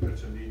that, we put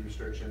some deed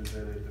restrictions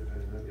in it,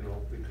 and, you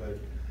know, we could.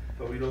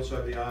 But we'd also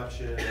have the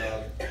option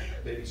of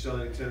maybe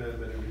selling it to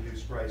them at a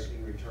reduced price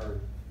in return,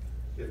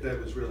 if that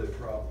was really a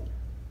problem.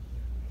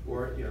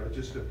 Or, you know, it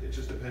just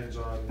depends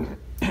on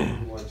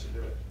who wants to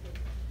do it.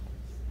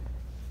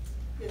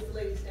 Yes, the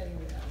lady standing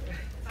down there.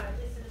 Hi,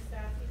 this is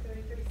Sassy,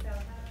 33 South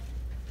Ave.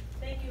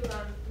 Thank you,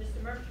 Mr.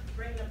 Murphy, for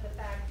bringing up the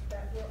fact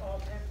that we're all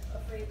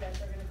afraid that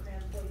they're gonna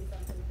cram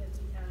 40-something,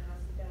 50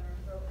 townhouses down our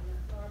throat on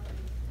that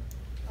property.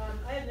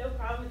 I have no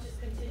problem with just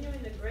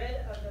continuing the grid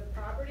of the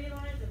property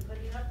lines and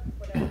putting up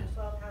whatever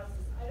 12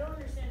 houses. I don't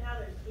understand how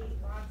there's 8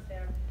 lots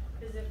there,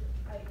 because if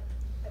I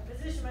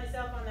position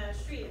myself on that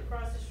street,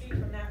 across the street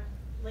from that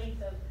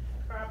length of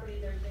property,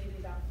 there's maybe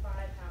about 5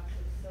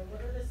 houses. So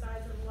what are the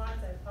size of the lots?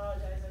 I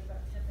apologize, I've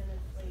got 10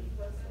 minutes late.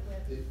 What's the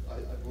width?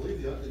 I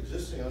believe the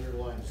existing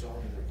underlying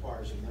zoning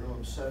requires a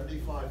minimum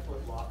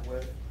 75-foot lot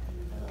width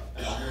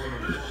and a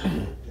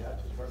minimum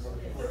depth.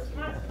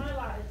 My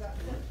lot is up,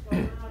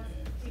 well, not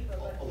deeper,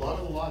 but. A lot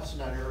of the lots in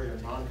that area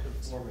are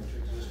non-conforming to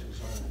existing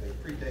zoning. They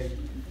predate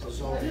the I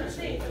zoning. was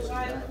saying,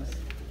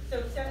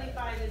 so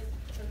 75 is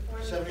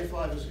conforming.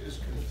 75 is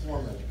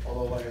conforming,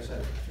 although like I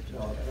said,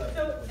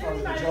 So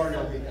 75 majority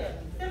will meet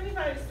that.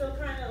 75 is still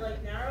kind of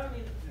like narrow, I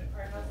mean,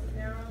 our house is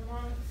narrow and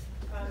long.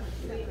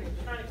 We're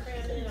trying to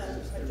cram in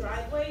a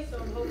driveway, so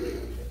I'm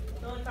hoping,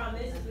 the only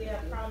problem is we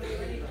have probably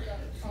already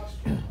got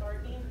off-street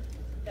parking,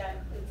 that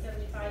with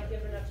 75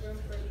 give enough room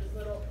for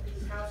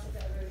these houses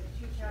that are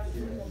huge houses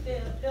that will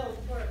build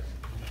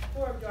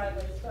for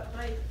driveways. But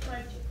my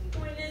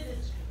point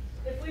is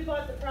if we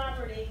bought the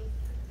property,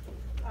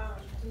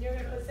 and you're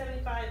gonna put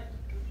 75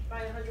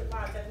 by 100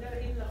 lots, I've never,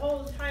 even the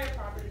whole entire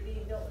property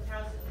being built with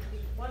houses would be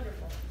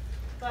wonderful.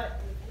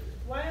 But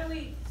why don't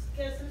we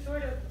get some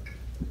sort of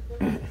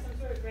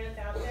grant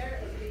out there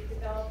as we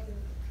developed and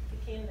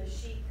became the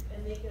sheep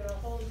and make it a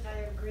whole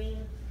entire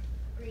green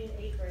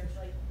acreage,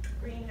 like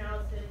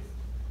greenhouses,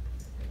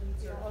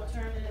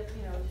 alternative,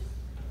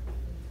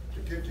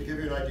 just. To give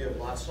you an idea of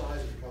lot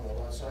size, if you call it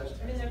lot size,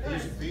 I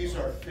mean, these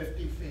are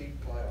 50 feet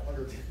by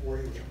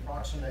 140, which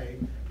approximate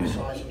the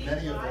size of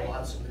many of the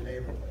lots in the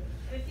neighborhood.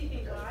 50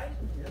 feet wide?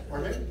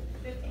 Pardon me?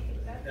 50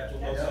 feet, That's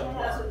what that's most a of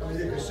lot. them I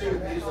mean, you can see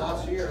that these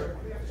lots here,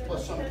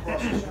 plus some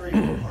across the street,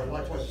 are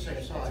likewise the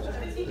same size.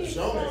 50 The feet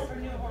small zoning, for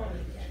new homes.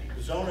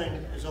 the zoning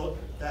is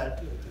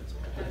that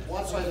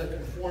lot size that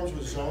conforms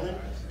with zoning.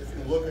 If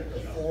you look at the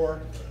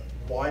 4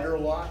 wider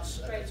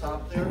lots at the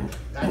top there,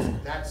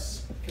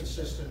 that's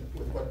consistent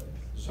with what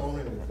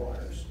zoning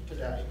requires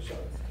today. So,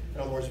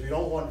 in other words, if you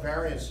don't want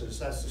variances,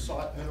 that's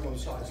the minimum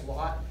size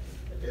lot.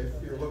 If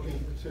you're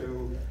looking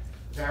to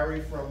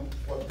vary from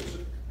what the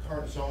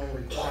current zoning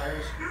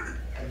requires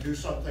and do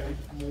something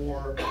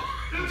more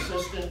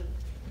consistent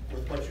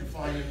with what you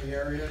find in the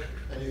area,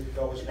 then you can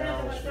go as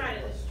narrow as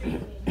you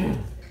want.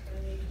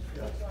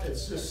 Yeah,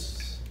 it's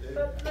just.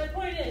 But my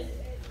point is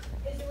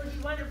it would be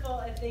wonderful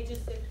if they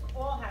just did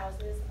all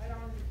houses,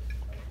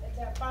 if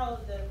that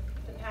followed the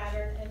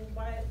pattern, and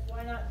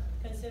why not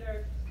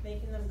consider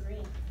making them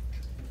green?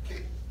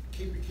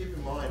 Keep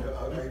in mind,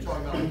 are you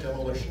talking about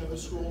demolition of the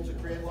school to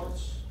create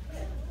lots?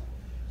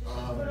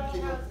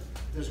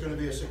 There's going to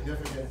be a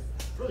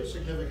really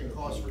significant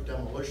cost for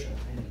demolition.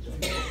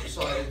 If you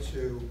decided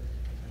to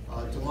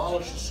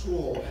demolish the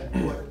school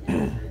and put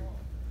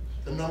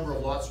the number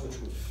of lots which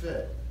would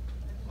fit,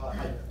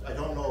 I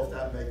don't know if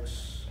that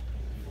makes.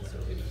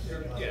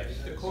 Yes,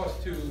 the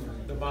cost to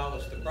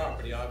demolish the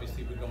property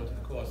obviously would go into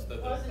the cost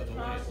of the land.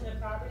 Demolishing the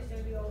property is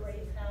going to be over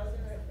 8,000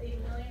 or 8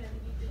 million. I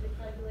think you did the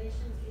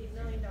calculations, $8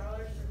 million to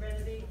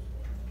renovate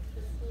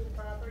the school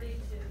property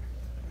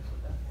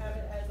to have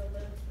it as a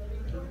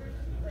living quarters,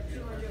 like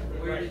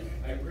 250.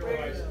 I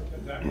realize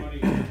that money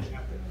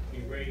have to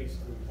be raised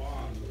through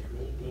bonds, which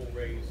will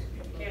raise.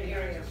 Can't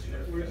hear you.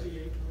 Where's the 8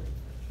 million?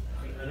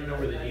 I don't know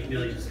where the 8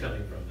 million is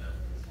coming from now.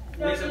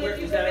 No, Lisa, if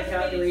you is that a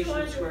estimated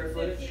calculation of square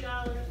footage?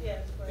 $250,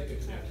 yeah, square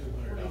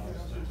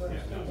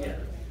footage. Yeah.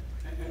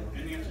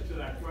 And the answer to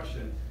that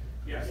question,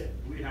 yes,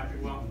 we have to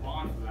go out and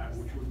bond for that,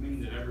 which would mean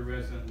that every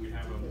resident would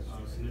have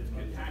a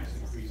significant tax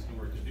increase in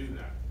order to do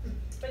that.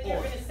 But you're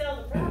going to sell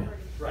the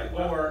property. Right,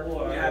 or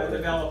you have a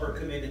developer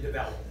come in and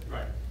develop.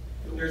 Right.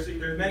 There's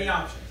many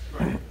options.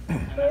 Right.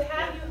 But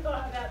have you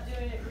thought about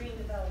doing a green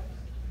development?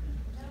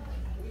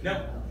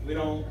 No, we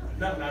don't,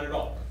 no, not at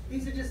all.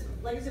 These are just,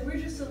 like I said, we're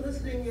just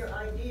soliciting your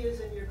ideas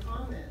and your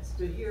comments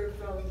to hear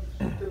from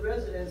the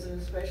residents,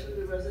 and especially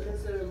the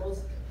residents that are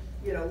most,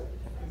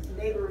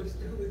 neighbors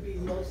who would be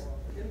most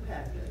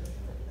impacted.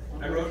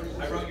 I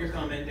wrote your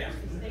comment down.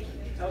 Thank you.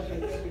 Okay,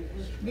 thank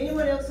you.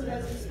 Anyone else who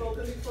hasn't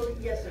spoken before?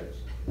 Yes, sir.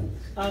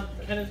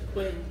 Kenneth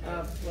Quinn,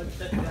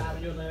 170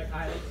 Avenue, Atlantic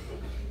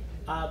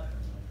Highlands.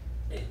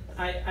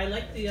 I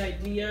like the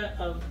idea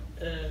of,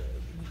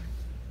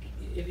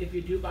 if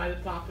you do buy the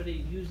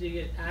property, using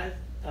it as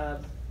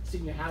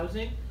senior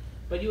housing.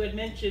 But you had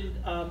mentioned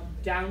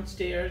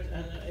downstairs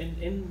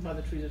in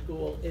Mother Teresa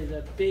School is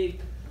a big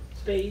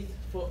space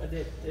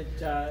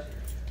that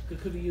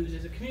could be used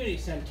as a community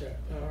center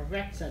or a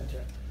rec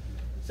center.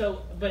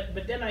 So,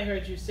 but then I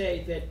heard you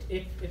say that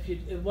if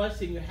it was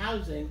senior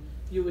housing,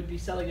 you would be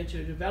selling it to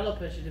a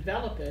developer to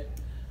develop it.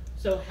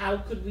 So how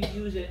could we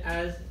use it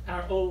as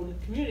our own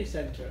community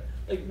center?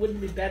 Like,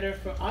 wouldn't it be better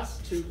for us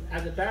to,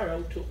 as a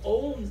borough, to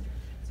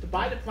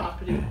buy the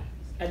property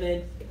and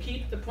then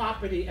keep the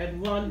property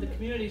and run the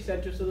community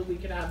center so that we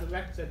can have the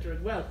rec center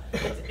as well?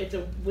 It's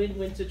a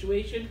win-win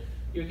situation.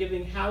 You're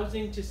giving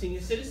housing to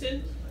senior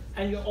citizens,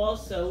 and you're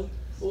also,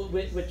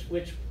 which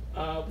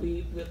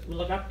we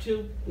look up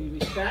to, we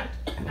respect,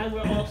 and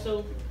we're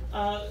also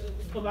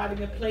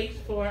providing a place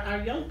for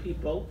our young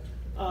people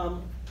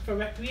for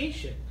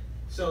recreation.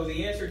 So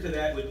the answer to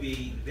that would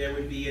be, there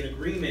would be an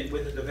agreement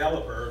with the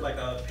developer, like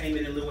a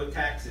payment in lieu of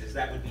taxes,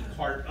 that would be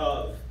part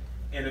of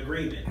an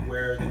agreement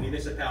where the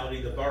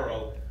municipality, the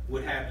borough,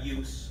 would have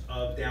use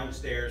of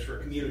downstairs for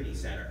a community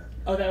center.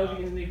 Oh, that would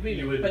be in the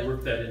agreement. You would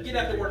work that into. You'd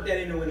have to work that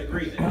into an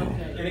agreement.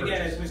 Okay. And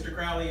again, as Mr.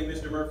 Crowley and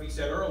Mr. Murphy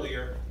said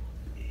earlier,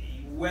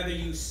 whether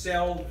you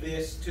sell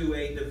this to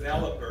a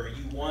developer,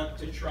 you want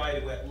to try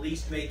to at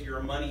least make your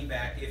money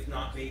back, if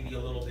not maybe a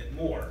little bit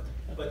more.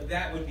 But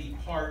that would be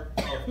part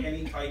of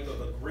any type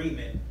of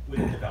agreement with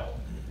a developer.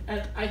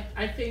 And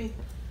I think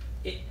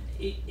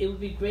it would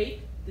be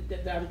great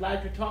that I'm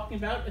glad you're talking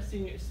about a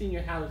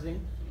senior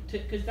housing,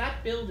 because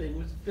that building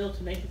was built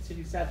in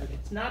 1967.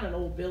 It's not an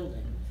old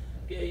building.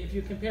 If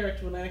you compare it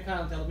to Atlantic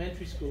Highlands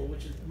Elementary School,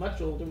 which is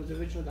much older, was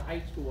originally the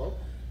high school,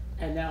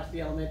 and now it's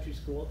the elementary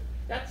school.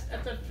 That's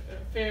a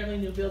fairly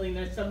new building.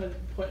 As someone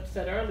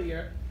said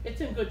earlier,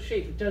 it's in good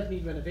shape. It does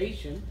need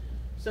renovation.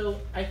 So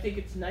I think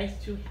it's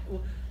nice to,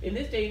 in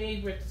this day and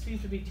age where it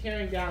seems to be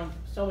tearing down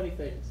so many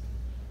things,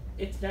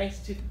 it's nice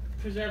to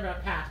preserve our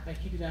past by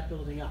keeping that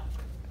building up.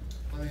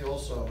 Let me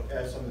also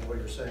add something to what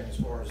you're saying as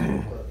far as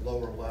the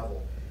lower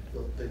level.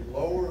 The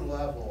lower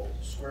level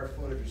square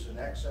footage is in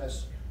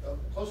excess of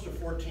close to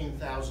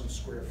 14,000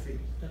 square feet.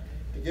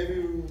 To give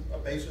you a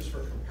basis for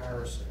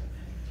comparison,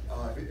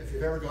 if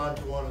you've ever gone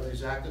to one of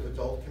these active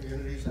adult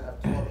communities that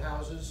have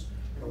clubhouses,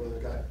 where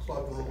they've got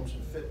club rooms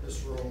and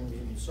fitness rooms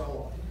and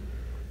so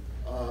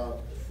on,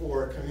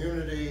 for a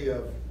community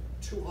of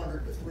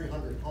 200 to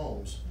 300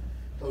 homes,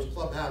 those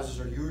clubhouses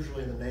are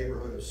usually in the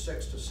neighborhood of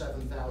 6,000 to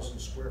 7,000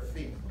 square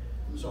feet.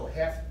 So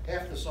half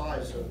the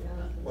size of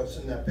what's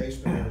in that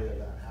basement area of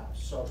that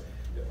house, so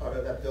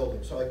of that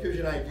building. So it gives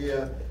you an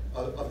idea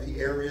of the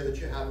area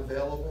that you have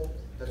available.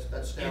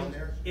 That's down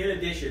there. In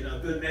addition, a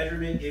good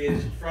measurement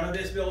is front of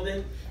this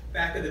building,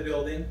 back of the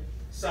building,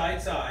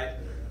 side,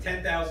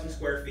 10,000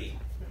 square feet.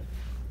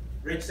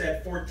 Rich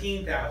said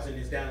 14,000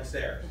 is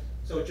downstairs.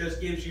 So it just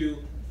gives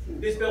you,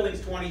 this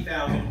building's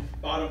 20,000,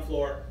 bottom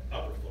floor,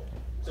 upper floor.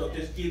 So it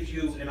just gives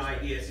you an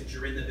idea, since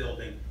you're in the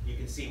building, you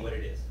can see what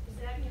it is. Is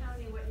that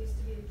housing what used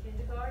to be the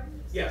kindergarten?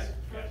 Yes.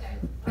 Okay.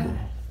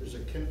 There was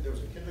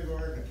a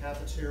kindergarten, a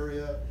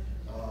cafeteria,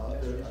 a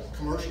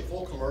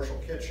full commercial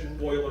kitchen,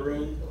 boiler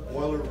room. I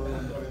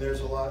mean,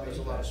 there's a lot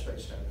of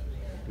space down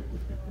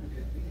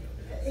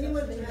there.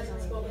 Anyone who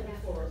hasn't spoken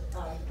before,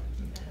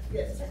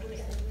 yes.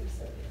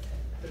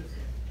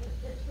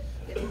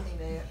 Good evening,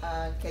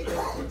 Mayor. Kate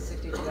Richardson,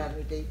 62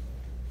 Avenue D.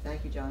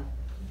 Thank you, John.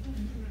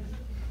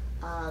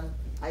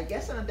 I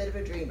guess I'm a bit of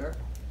a dreamer,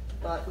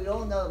 but we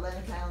all know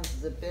Atlantic Highlands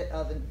is a bit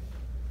of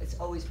it's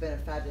always been a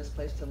fabulous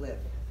place to live.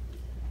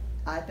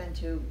 I've been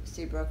to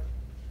Seabrook,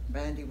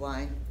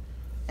 Brandywine,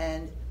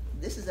 and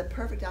this is a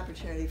perfect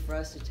opportunity for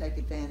us to take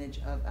advantage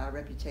of our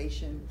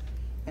reputation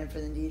and for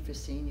the need for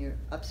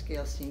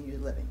upscale senior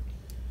living.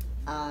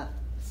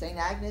 St.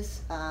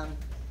 Agnes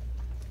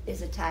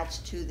is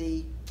attached to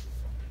the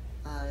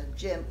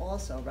gym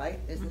also, right?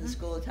 Isn't the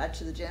school attached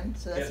to the gym?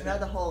 So that's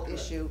another whole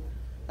issue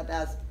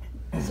about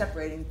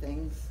separating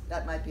things.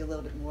 That might be a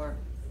little bit more.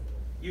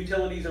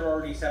 Utilities are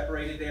already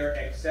separated there,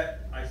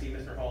 except, I see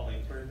Mr. Hawley.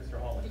 Where's Mr.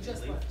 Hawley? He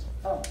just Leave.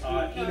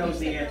 left. He knows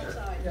the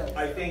answer.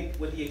 I think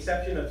with the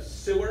exception of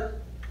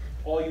sewer,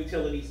 all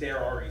utilities there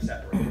are already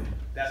separated.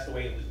 That's the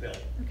way it was built.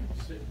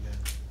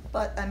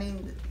 But I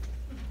mean,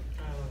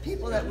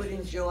 people that would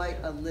enjoy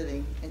a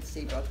living in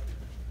Seabrook,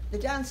 the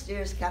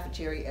downstairs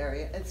cafeteria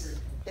area,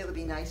 it would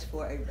be nice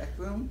for a rec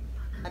room.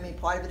 I mean,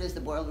 part of it is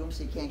the boiler room,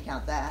 so you can't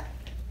count that.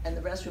 And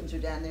the restrooms are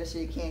down there, so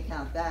you can't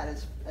count that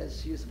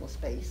as usable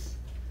space.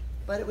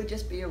 But it would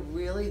just be a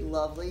really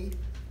lovely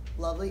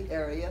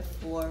area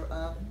for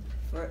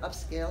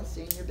upscale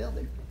senior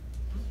building.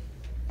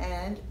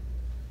 And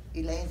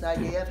Elaine's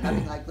idea of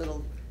having like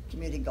little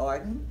community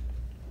garden,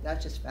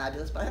 that's just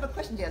fabulous. But I have a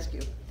question to ask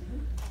you.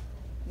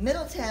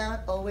 Middletown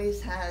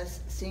always has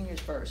seniors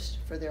first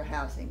for their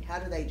housing. How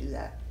do they do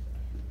that?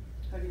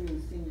 How do you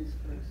mean seniors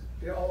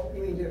first?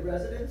 You mean their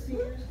resident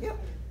seniors? Yep.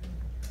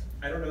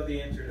 I don't know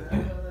the answer to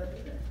that.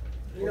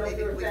 Well,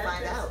 maybe we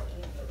find out.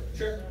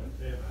 Sure.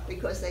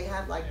 Because they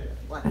have like,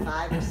 what,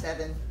 5 or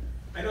 7?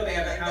 I know they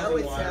have a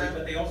housing lottery,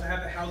 but they also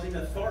have a housing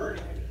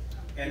authority.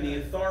 And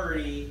the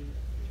authority,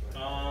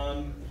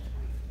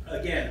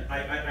 again,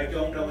 I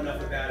don't know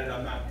enough about it.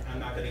 I'm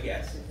not gonna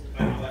guess.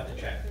 I'll have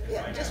to check.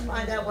 Yeah, just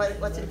find out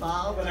what's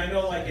involved. But I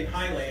know like in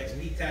Highlands,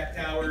 PTAC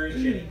Towers,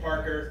 Jenny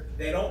Parker,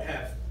 they don't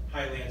have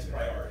Highlands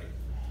priority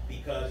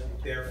because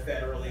they're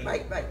federally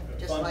Right.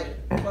 Just funded.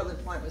 like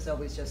Portland Point was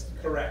always just,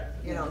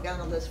 Correct. get on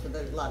the list for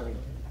the lottery.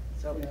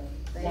 So,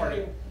 thank Marty,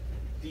 you.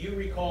 do you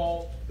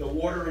recall the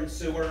water and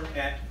sewer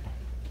at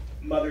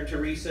Mother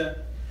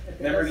Teresa?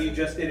 Remember you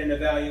just did an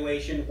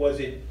evaluation. Was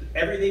it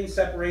everything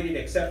separated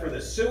except for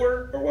the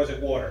sewer, or was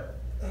it water?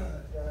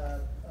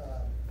 The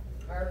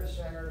Highlands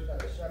Center's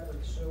got a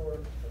separate sewer,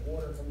 the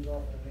water comes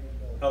off the main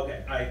building.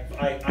 Okay,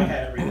 I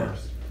had it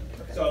reversed.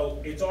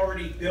 So it's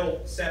already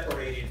built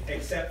separated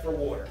except for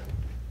water.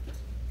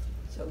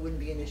 So it wouldn't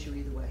be an issue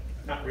either way.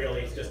 Not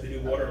really, it's just a new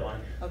water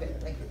line. Okay,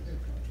 thank you.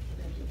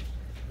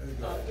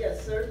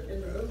 Yes, sir,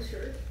 in the blue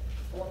shirt,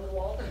 on the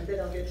wall, and then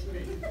I'll get to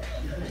you.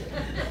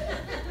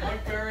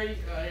 Mike Perry,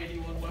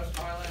 81 West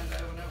Highlands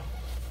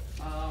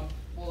Avenue.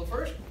 Well, the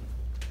first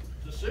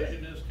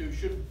decision is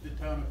should the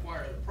town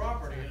acquire the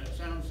property, and it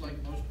sounds like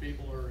most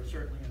people are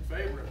certainly in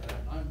favor of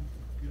that. I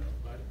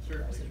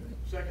certainly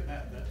second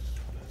that. That's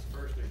the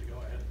first thing to go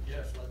ahead.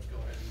 Yes, let's go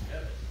ahead and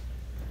get it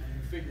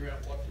and figure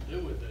out what to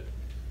do with it.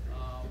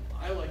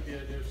 I like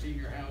the idea of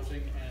senior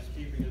housing and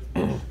keeping as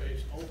much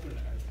space open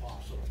as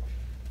possible.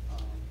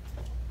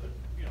 But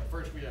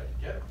first we have to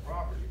get the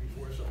property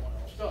before someone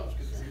else does,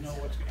 because we know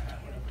what's gonna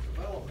happen if a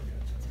developer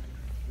gets it.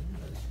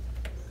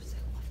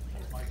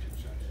 That's my 2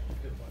 cents.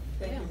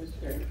 Thank you, Mr.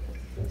 Kennedy.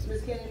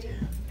 Ms. Kennedy?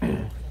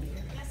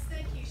 Yes,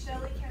 thank you.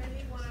 Shelley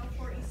Kennedy,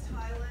 104 East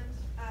Highland.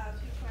 A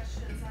few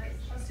questions. I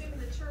assume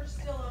the church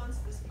still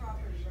owns this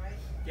property, right?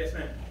 Yes,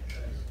 ma'am.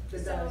 So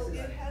it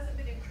hasn't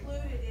been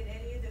included in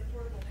any of the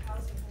affordable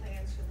housing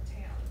plans for the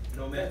town?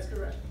 No, ma'am. That's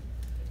correct.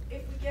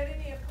 If we get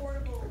any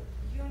affordable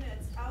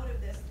units out of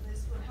this, then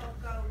this would help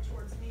go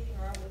towards meeting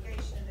our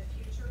obligation in the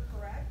future,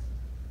 correct?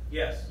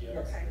 Yes.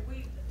 Okay,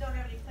 we don't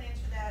have any plans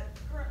for that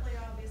currently,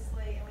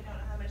 obviously, and we don't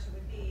know how much it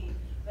would be,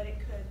 but it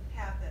could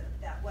happen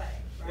that way,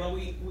 right? Well,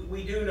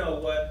 we do know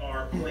what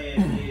our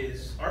plan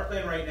is. Our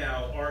plan right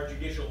now, our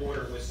judicial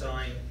order was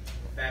signed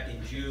back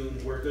in June.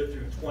 We're good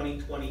through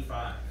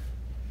 2025.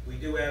 We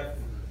do have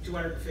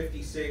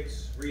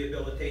 256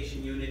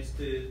 rehabilitation units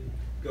to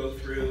go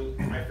through.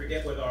 I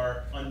forget what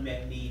our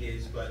unmet need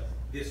is, but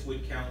this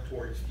would count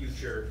towards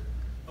future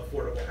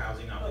affordable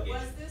housing But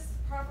obligations. was this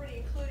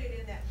property included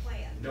in that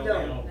plan? No,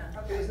 No,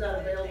 ma'am. it was not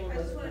available. I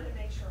just wanted to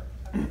make sure.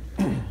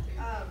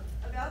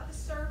 About the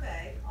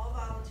survey, I'll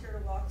volunteer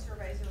to walk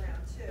surveys around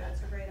too,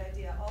 it's a great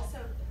idea.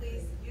 Also,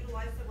 please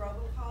utilize the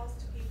robocalls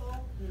to people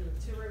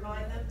to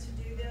remind them to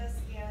do this,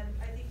 and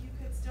I think you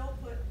could still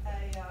put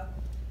a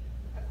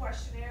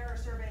questionnaire or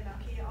survey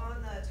monkey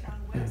on the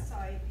town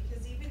website,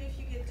 because even if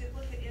you get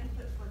duplicate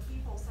input for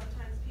people,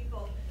 sometimes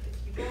people, if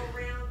you go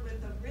around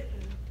with a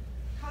written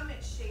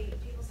comment sheet,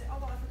 people say,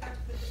 oh, well, I forgot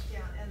to put this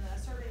down, and the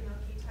survey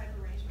monkey type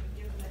arrangement would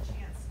give them a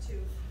chance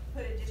to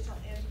put additional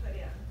input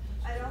in.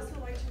 I'd also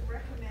like to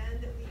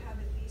recommend that we have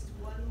at least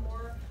one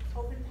more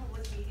open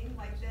public meeting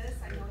like this.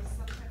 I know it's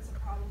sometimes a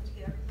problem to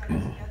get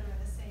everybody together in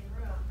the same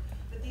room,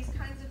 but these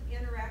kinds of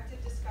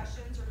interactive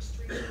discussions are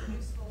extremely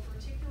useful,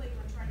 particularly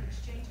when trying to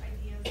exchange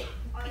ideas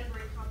on a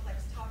very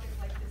complex topic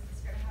like this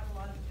that's going to have a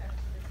lot of effect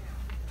on the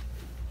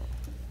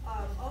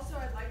town. Also,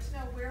 I'd like to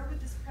know, where would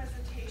this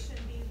presentation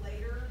be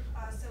later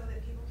so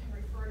that people can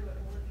refer to it?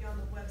 Will it be on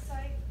the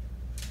website?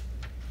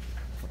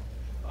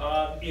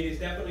 It is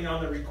definitely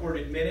on the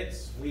recorded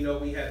minutes. We know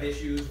we have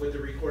issues with the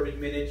recorded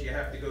minutes. You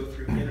have to go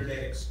through Internet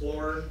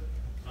Explorer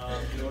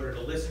in order to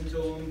listen to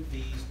them.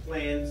 These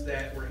plans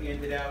that were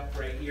handed out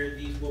right here,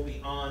 these will be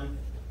on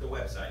the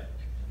website.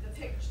 The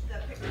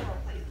pictorial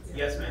plans?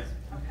 Yes, ma'am.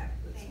 Okay,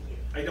 thank you.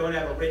 I don't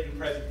have a written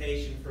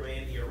presentation from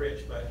Andy or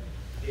Rich, but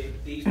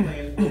these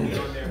plans will be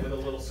on there with a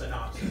little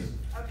synopsis.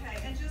 Okay,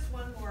 and just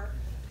one more.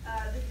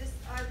 I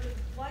would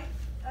like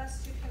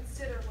us to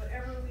consider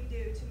whatever we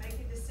do to make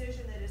a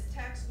decision that is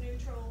tax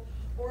neutral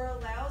or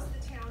allows the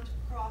town to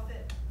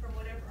profit from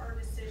whatever our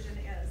decision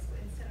is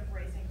instead of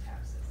raising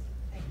taxes.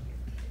 Thank you.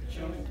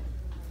 Shelley?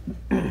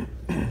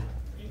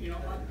 You know,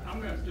 I'm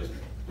gonna just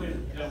play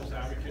devil's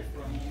advocate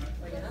for a moment.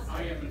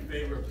 I am in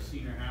favor of the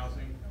senior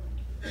housing,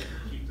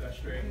 keep that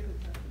straight.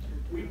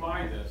 We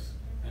buy this,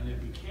 and if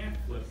we can't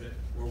flip it,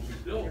 or we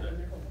build it,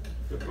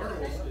 the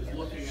borough is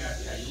looking at,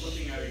 you're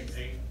looking at a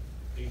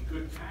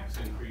good tax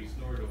increase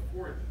in order to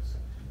afford this.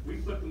 We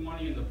put the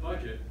money in the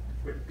budget,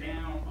 put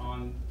down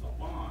on a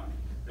bond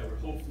that would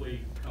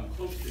hopefully come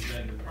close to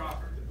getting the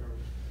property.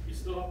 You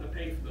still have to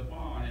pay for the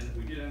bond, and if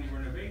we did any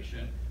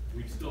renovation,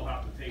 we'd still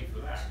have to pay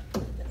for that.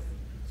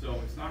 So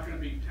it's not gonna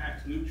be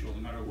tax neutral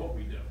no matter what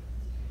we do.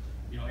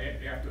 You know,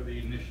 after the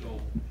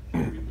initial,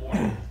 we bought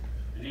it.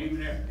 And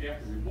even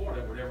after we bought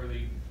it, whatever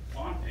the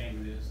bond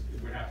payment is,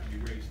 it would have to be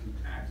raised through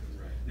taxes.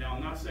 Now,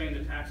 I'm not saying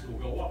the taxes will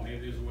go up,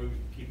 maybe there's a way we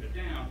can keep it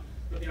down,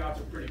 but the odds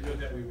are pretty good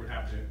that we would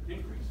have to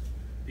increase.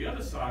 The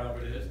other side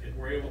of it is, if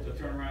we're able to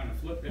turn around and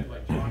flip it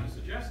like John is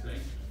suggesting,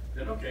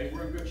 then okay,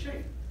 we're in good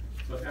shape.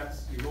 But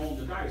that's, you're rolling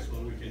the dice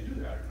whether we can do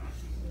that or not.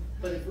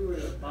 But if we were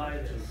to buy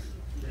it,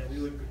 then we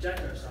would protect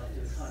ourselves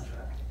through the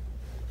contract,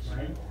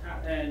 right?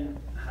 And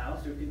how?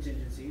 Through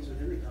contingencies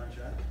within the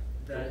contract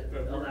that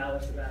allow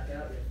us to back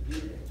out if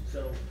needed.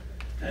 So,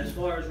 as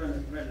far as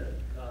the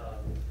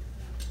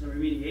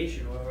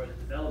remediation or the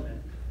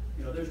development,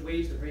 you know, there's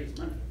ways to raise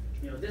money.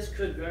 You know, this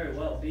could very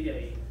well be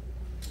a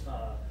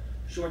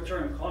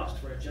short-term cost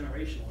for a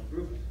generational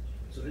improvement.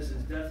 So this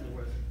is definitely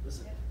worth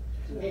listening.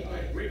 I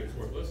agree, it's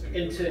worth listening.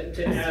 And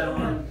to add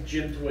on,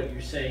 Jim, to what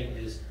you're saying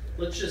is,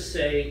 let's just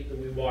say that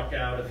we walk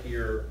out of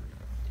here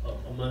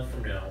a month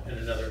from now in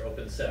another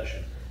open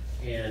session,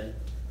 and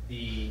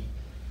the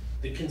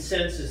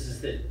consensus is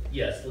that,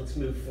 yes, let's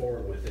move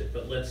forward with it,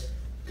 but let's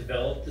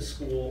develop the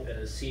school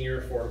as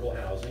senior affordable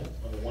housing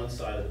on the one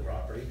side of the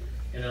property,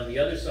 and on the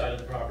other side of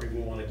the property,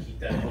 we want to keep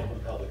that open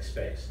public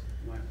space.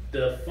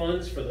 The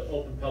funds for the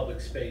open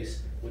public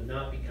space would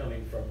not be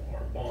coming from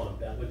our bond.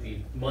 That would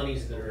be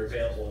monies that are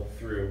available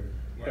through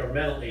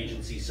governmental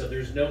agencies, so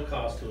there's no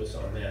cost to us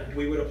on that.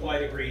 We would apply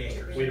to Green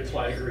Acres. We'd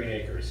apply to Green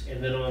Acres.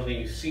 And then on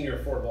the senior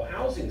affordable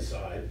housing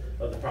side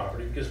of the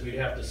property, because we'd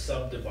have to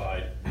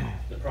subdivide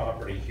the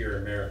property here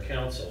in Mayor and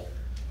Council,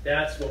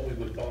 that's what we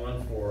would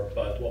bond for,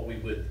 but what we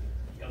would,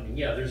 I mean,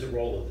 yeah, there's a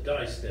roll of the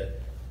dice that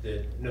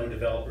no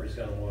developer is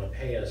gonna wanna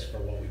pay us for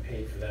what we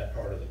paid for that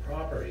part of the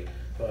property,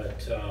 but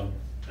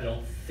I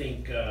don't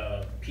think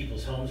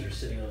people's homes are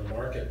sitting on the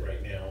market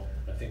right now.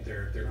 I think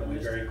they're going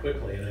very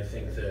quickly, and I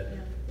think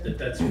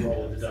that's a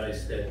roll of the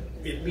dice that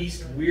at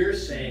least we're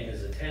saying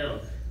as a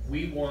town,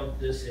 we want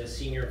this as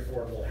senior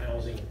affordable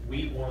housing.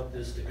 We want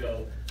this to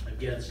go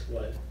against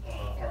what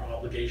our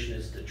obligation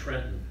is to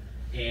Trenton,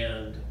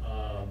 and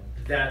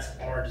that's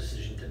our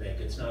decision to make.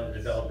 It's not a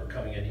developer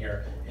coming in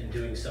here and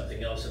doing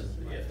something else,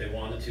 and if they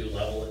wanted to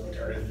level it and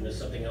turn it into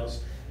something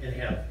else and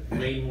have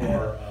way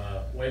more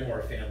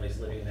families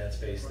living in that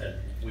space than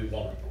we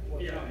want.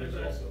 Yeah,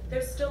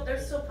 There's still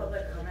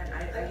public comment.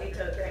 I hate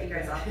to cut you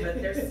guys off,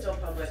 but there's still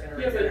public.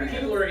 Yeah, but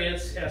people are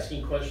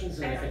asking questions,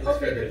 and I think it's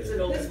fair to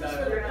So this was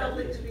for the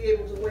public to be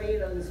able to weigh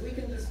in on this. We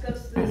can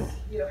discuss this,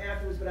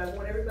 afterwards, but I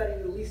want everybody to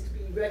at least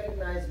be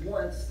recognized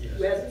once,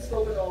 who hasn't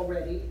spoken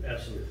already.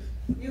 Absolutely.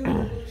 You in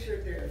the blue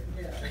shirt there,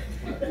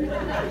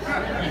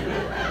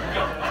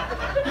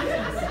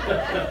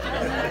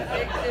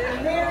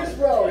 Mayor's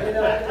Row,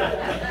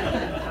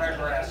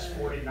 Crabgrass,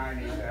 49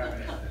 8th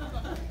Avenue.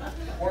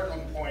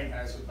 Portland Point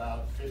has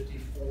about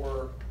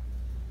 54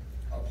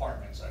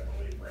 apartments, I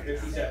believe, right now.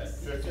 57.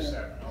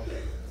 57,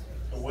 okay.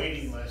 The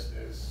waiting list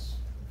is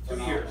 2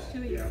 years.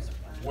 2 years.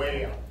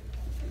 Way up.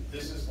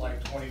 This is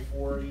like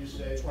 24, you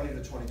say? 20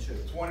 to 22.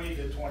 20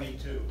 to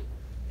 22.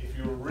 If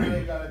you were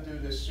really gonna do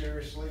this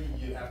seriously,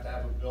 you'd have to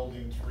have a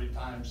building 3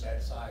 times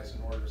that size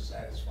in order to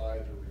satisfy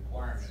the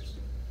requirements,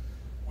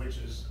 which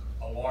is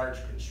a large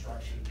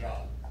construction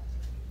job.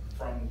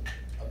 From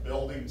a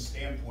building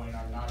standpoint,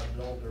 I'm not a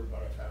builder,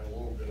 but I've had a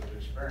little bit of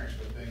experience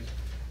with things.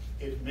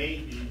 It may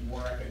be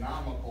more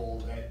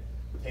economical that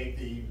take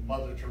the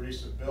Mother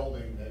Teresa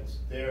building that's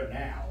there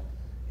now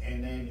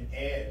and then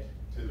add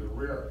to the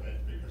rear of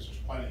it, because there's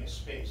plenty of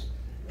space.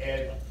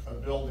 Add a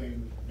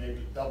building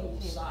maybe double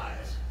the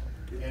size,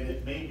 and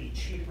it may be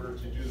cheaper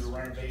to do the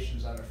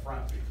renovations on the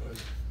front, because,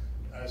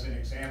 as an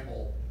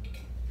example,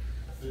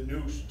 the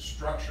new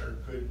structure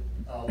could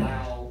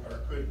allow or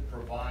could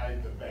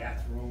provide the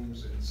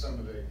bathrooms and some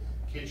of the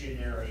kitchen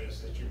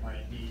areas that you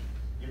might need.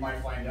 You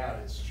might find out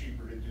it's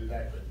cheaper to do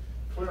that, but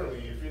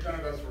clearly, if you're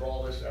gonna go through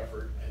all this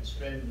effort and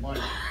spend money,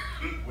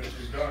 which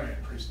is gonna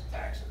increase the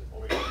taxes,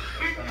 believe me,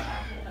 it's gonna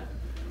happen.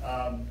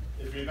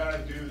 If you're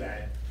gonna do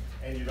that,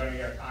 and you're gonna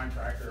get a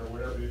contractor or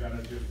whatever you're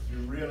gonna do, you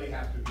really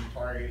have to be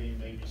targeting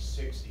maybe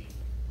 60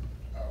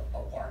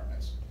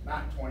 apartments,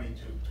 not 22.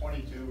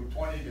 20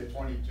 to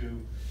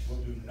 22 will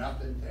do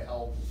nothing to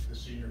help the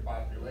senior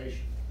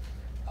population.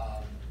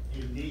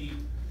 You need,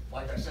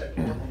 like I said,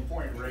 Portland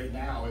Point right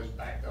now is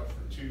backed up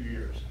for 2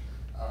 years.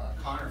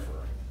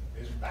 Conifer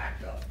is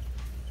backed up.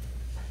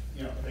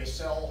 They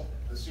sell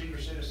the senior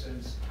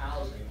citizens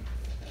housing,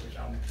 which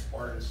I'm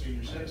part of the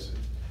senior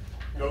citizens,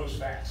 goes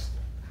fast,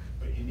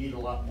 but you need a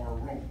lot more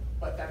room.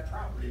 But that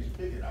property is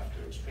big enough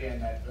to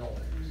expand that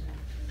building.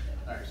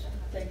 Thanks.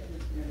 Thank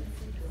you,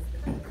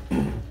 Mr.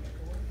 Mayor.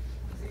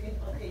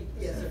 Okay,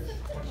 yes, sir.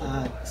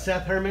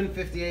 Seth Herman,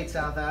 58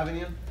 South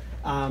Avenue.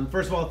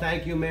 First of all,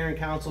 thank you, Mayor and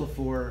Council,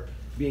 for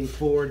being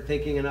forward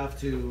thinking enough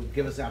to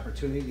give us the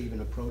opportunity to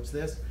even approach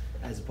this,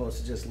 as opposed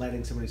to just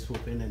letting somebody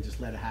swoop in and just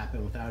let it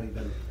happen without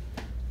even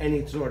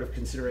any sort of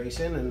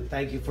consideration. And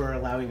thank you for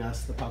allowing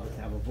us, the public,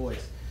 to have a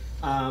voice.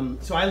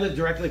 So I live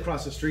directly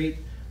across the street.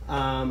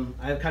 I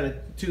have kind of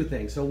 2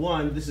 things. So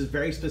one, this is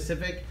very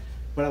specific,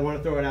 but I want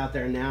to throw it out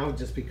there now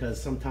just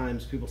because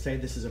sometimes people say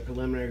this is a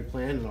preliminary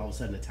plan and all of a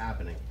sudden it's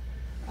happening.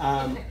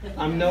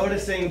 I'm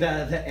noticing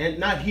that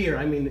not here,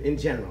 I mean in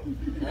general.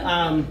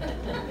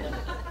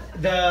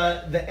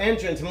 The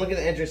entrance, I'm looking at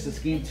the entrance to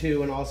Scheme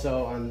 2 and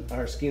also on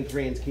our Scheme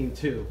 3 and Scheme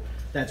 2.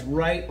 That's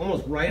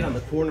almost right on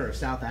the corner of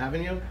South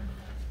Avenue.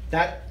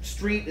 That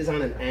street is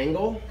on an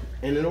angle,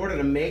 and in order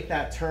to make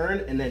that turn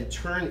and then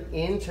turn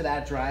into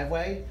that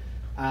driveway,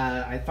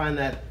 I think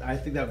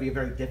that would be a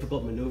very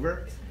difficult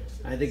maneuver.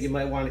 I think you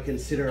might want to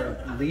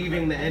consider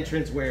leaving the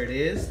entrance where it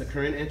is, the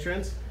current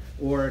entrance,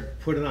 or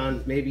put it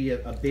on maybe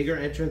a bigger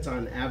entrance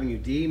on Avenue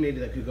D, maybe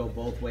that could go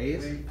both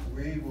ways.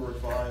 We were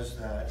advised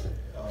that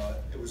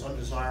it was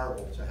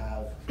undesirable to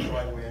have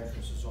driveway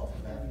entrances off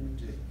of Avenue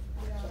D.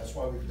 So that's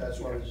why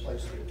we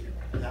placed it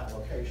in that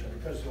location,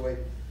 because the way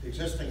the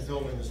existing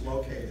building is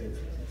located,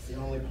 the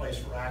only place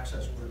for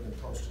access would have been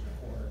close to the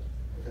corner.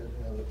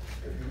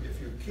 If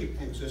you keep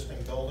the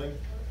existing building,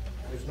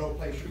 there's no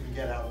place you can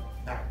get out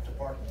back to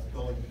parking. The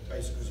building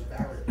basically is a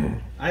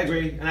barrier. I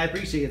agree, and I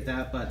appreciate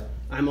that, but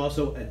I'm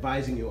also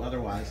advising you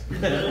otherwise. No,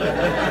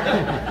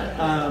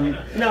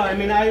 I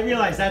mean, I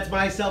realize that's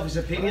my selfish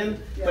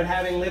opinion, but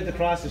having lived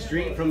across the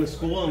street from the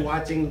school and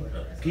watching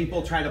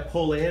people try to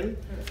pull in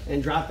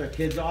and drop their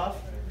kids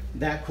off,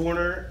 that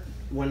corner,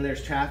 when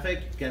there's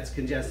traffic, gets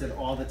congested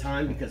all the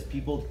time because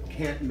people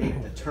can't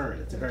make the turn.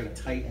 It's a very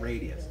tight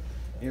radius.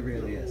 It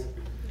really is.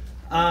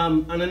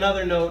 On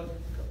another note,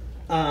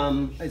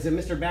 is it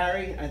Mr.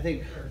 Barry? I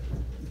think,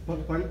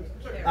 pardon?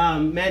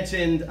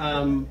 Mentioned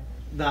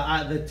the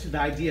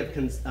idea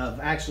of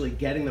actually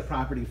getting the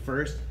property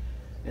first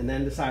and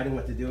then deciding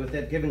what to do with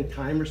it, giving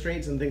time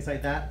restraints and things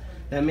like that.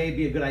 That may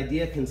be a good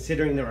idea,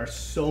 considering there are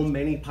so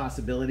many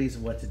possibilities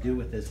of what to do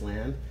with this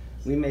land.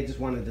 We may just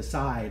want to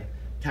decide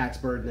tax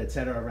burden, et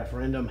cetera,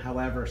 referendum,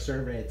 however,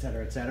 survey, et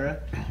cetera, et cetera.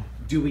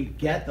 Do we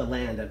get the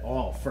land at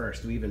all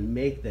first? Do we even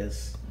make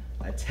this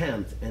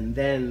attempt and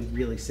then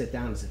really sit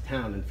down as a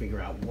town and figure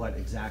out what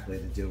exactly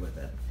to do with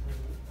it?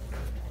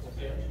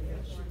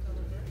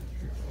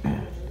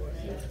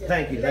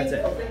 Thank you, that's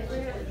it.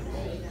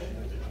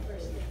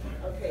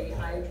 Okay,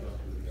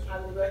 I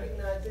will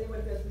recognize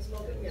anyone who has been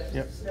spoken. Yes,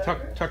 Yep. Mr.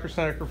 Snedeker? Tucker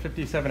Snedeker,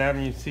 57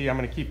 Avenue C. I'm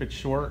going to keep it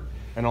short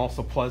and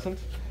also pleasant.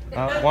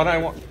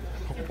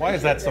 Why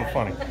is that so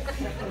funny?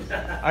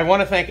 I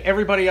want to thank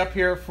everybody up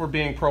here for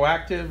being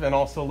proactive and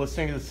also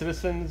listening to the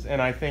citizens.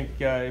 And I think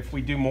if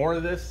we do more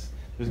of this,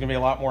 there's going to be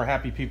a lot more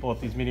happy people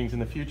at these meetings in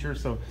the future.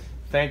 So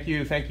thank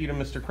you to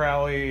Mr.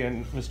 Crowley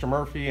and Mr.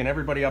 Murphy and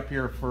everybody up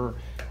here for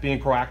being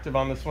proactive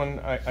on this one.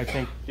 I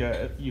think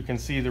you can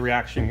see the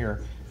reaction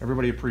here.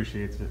 Everybody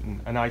appreciates it,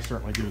 and I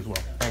certainly do as well.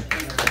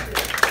 Thank you.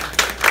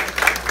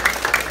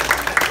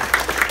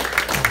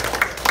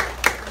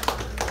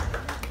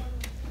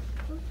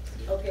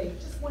 Okay.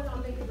 Just one, I'll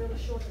make it really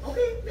short.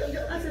 Okay,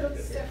 I said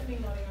okay. Stephanie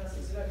Lariana,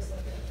 65 East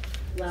Lincoln.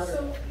 Louder.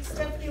 So,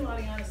 Stephanie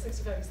Lariana,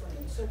 65 East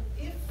Lincoln. So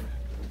if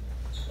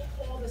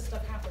all this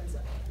stuff happens,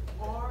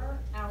 are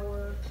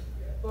our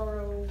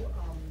borough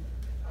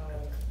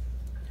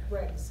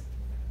regs,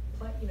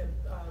 what are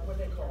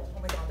they called?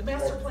 Oh my God, the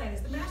master plan,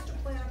 is the master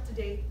plan up to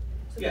date?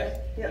 So Yes.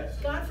 that, Yes.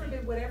 God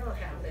forbid, whatever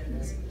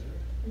happens,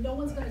 no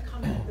one's gonna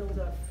come and build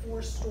a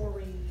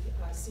 4-story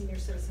senior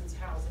citizens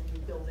housing you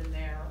build in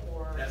there,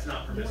 or That's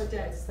not more permissible.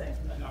 Deb's thing.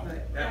 No,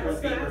 Right. that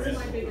would be That's my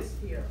permissible. biggest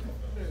fear.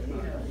 You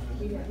know,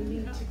 we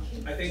need to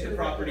keep. I think the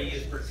property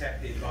is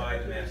protected by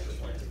the master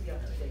plan. Yeah,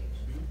 up to date.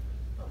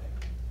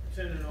 Okay. It's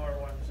in an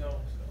R1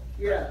 zone, so.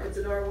 Yeah, it's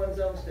an R1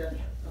 zone, Steph.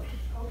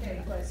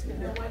 Okay, but you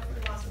know what,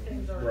 lots of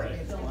things are. Right.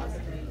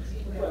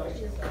 Well,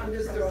 I'm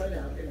just throwing it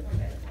out there.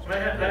 I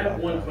have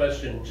one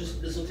question,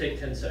 this will take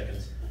 10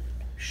 seconds.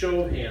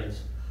 Show of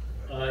hands.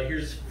 I'm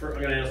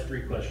going to ask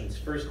 3 questions.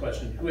 First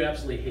question, who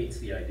absolutely hates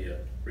the idea?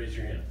 Raise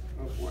your hand.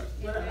 What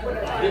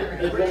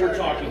What we're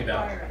talking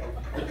about.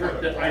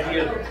 The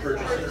idea of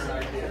purchases.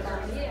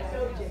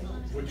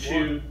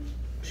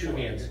 Two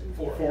hands.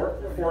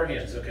 Four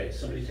hands. Okay,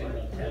 somebody take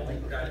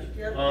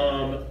it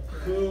on.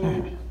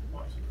 Who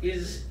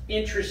is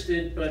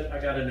interested, but I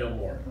gotta know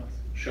more?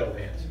 Show of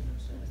hands.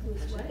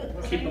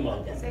 Keep them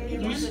on.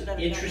 Who's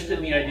interested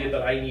in the idea,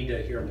 but I need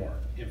to hear more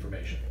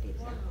information?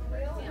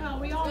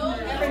 We all. Well,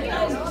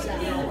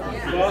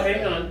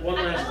 hang on, one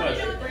last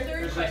question.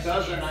 Okay,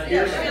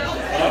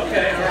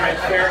 all right,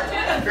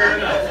 fair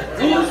enough.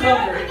 Who's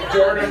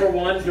door number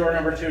 1, door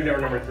number 2, door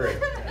number 3?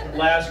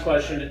 Last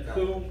question,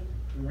 who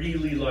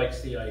really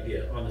likes the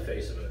idea on the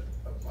face of it?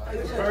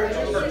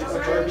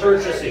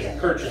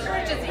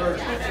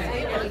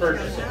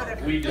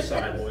 Purchasing. We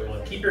decide what we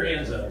want. Keep your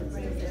hands up.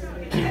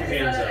 Keep your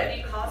hands At up.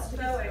 any cost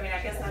though, I mean,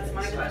 I guess that's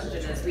my question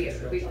is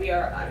we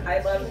are, I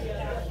love,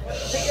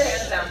 put your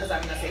hands down because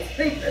I'm gonna say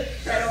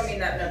things. I don't mean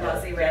that in a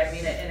bossy way, I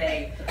mean it in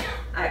a,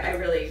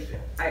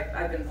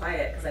 I've been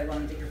quiet because I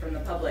wanted to hear from the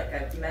public.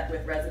 I've met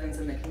with residents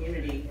in the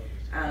community.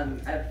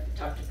 I've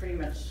talked to pretty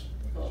much,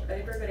 well,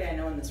 everybody I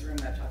know in this room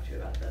I've talked to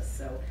about this.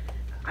 So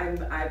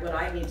what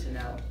I need to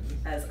know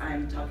as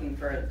I'm talking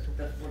for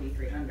the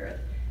 4,300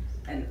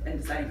 and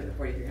deciding for the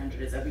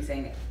 4,300 is, are we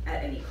saying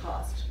at any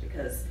cost?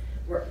 Because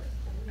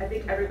I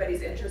think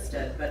everybody's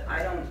interested, but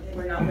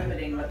we're not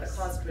limiting what the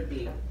cost would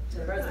be to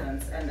the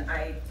residents, and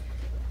I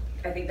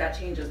think that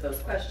changes those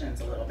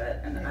questions a little bit,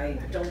 and I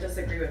don't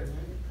disagree with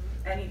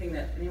anything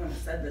that anyone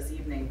has said this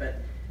evening,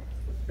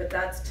 but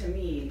that's, to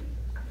me,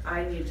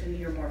 I need to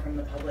hear more from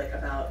the public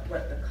about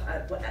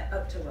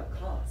up to what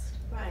cost.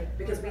 Right.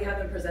 Because we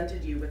haven't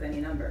presented you with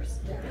any numbers.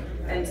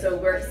 And so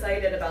we're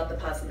excited about the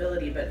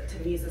possibility, but to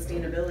me,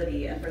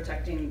 sustainability and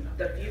protecting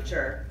the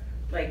future,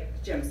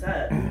 like Jim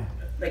said,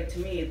 like to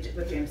me,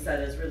 what James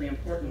said is really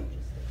important.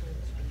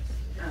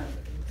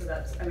 So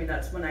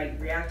that's when I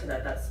react to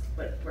that, that's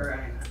where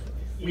I'm at.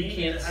 We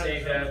can't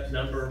say that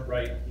number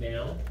right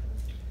now,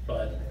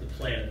 but the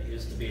plan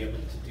is to be able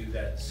to do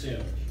that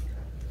soon.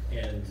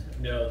 And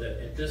know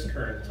that at this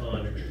current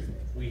time,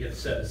 we have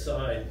set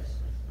aside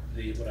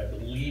what I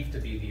believe to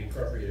be the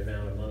appropriate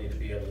amount of money to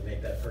be able to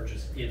make that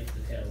purchase if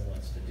the town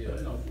wants to do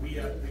it. No, we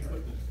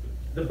put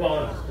The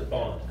bond. we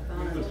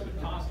put the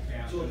deposit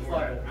down in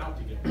order to go out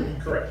to get it.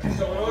 Correct.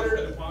 So in order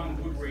to The bond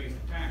would raise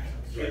the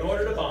taxes. In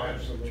order to bond,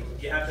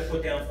 you have to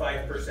put down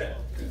 5%.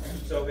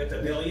 So if it's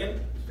 $1 million,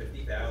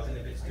 50,000.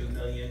 If it's 2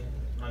 million,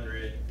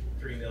 100,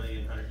 3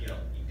 million, 100. You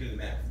do the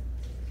math.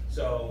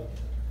 So,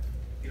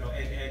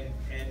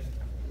 and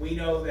we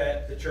know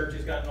that the church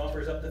has gotten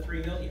offers up to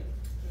 3 million.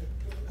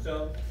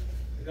 So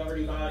the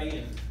governing body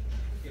and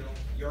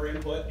your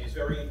input is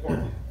very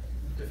important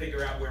to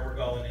figure out where we're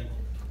going. And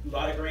a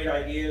lot of great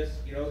ideas.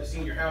 The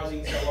senior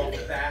housing, sell off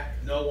the back,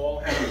 no all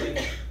housing,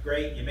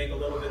 great. You make a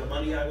little bit of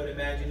money, I would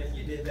imagine, if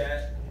you did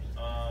that.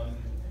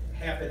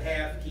 Half and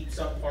half, keep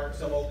some parks,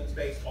 some open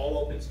space, all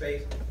open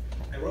space.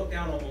 I wrote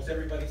down almost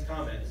everybody's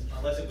comments,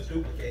 unless it was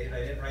duplicated. I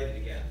didn't write it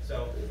again.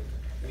 So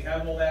we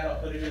have all that. I'll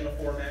put it in a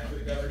format for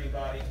the governing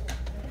body.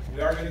 We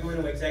are gonna go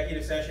into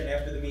executive session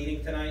after the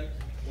meeting tonight.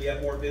 We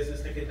have more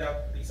business to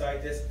conduct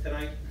besides this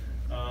tonight,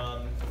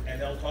 and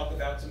they'll talk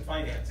about some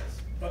finances.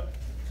 But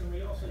can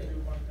we also do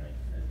one thing,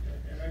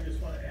 and I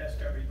just wanna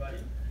ask everybody,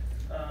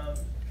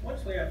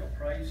 once we have a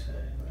price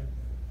and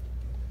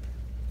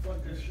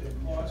what this should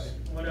cost,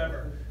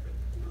 whatever,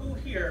 who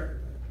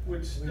here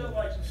would still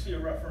like to see a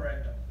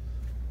referendum?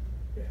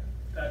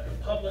 That the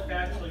public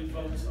actually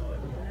votes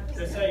on,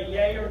 to say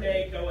yay or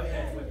nay, go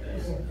ahead with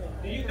this.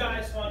 Do you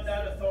guys want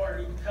that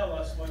authority to tell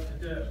us what to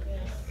do?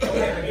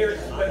 Okay,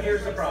 but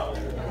here's the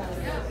problem.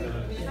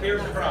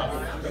 Here's the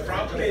problem. The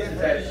problem is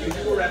that if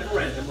you do a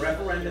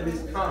referendum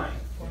is time.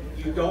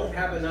 You don't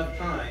have enough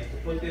time to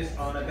put this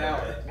on a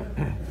ballot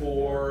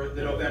for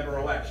the November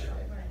election.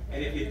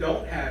 And if you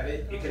don't have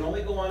it, it can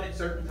only go on at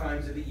certain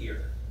times of the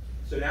year.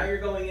 So now you're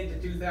going into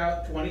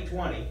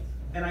 2020,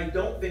 and I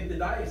don't think the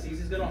diocese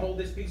is gonna hold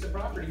this piece of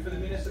property for the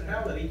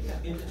municipality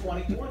into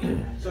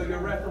 2020. So your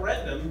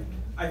referendum,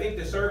 I think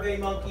the Survey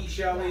Monkey,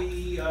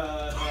 Shelley,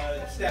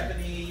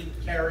 Stephanie,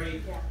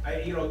 Carrie,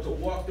 to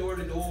walk door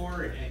to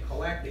door and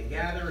collect and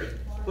gather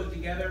and put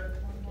together,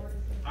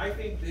 I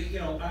think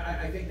that,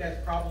 I think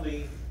that's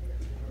probably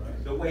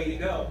the way to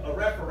go. A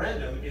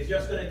referendum is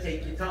just gonna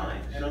take you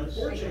time. And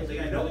unfortunately,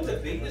 I know it's a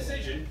big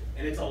decision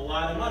and it's a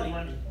lot of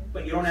money,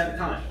 but you don't have the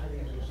time.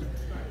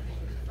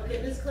 Okay,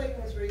 Ms.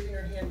 Clayton was raising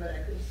her hand, but I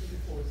couldn't see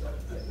before,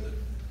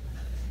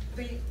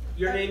 so.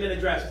 Your name and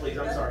address, please,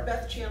 I'm sorry.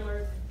 Beth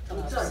Chandler,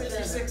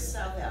 66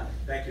 South Ave.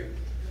 Thank you.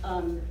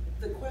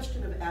 The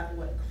question of at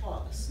what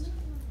cost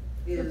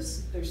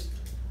is, there's,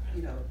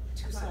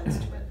 two sides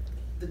to it.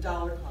 The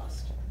dollar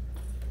cost,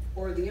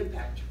 or the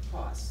impact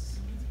costs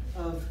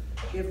of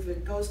if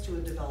it goes to a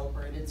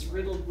developer and it's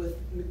riddled with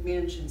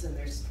mansions and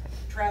there's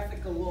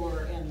traffic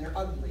galore and they're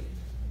ugly.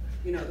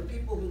 The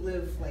people who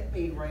live like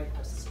me right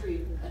across the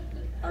street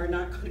are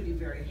not going to be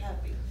very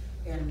happy.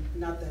 And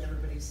not that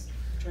everybody's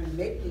trying to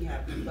make me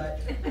happy,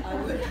 but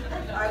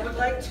I would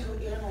like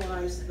to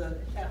analyze the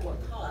at what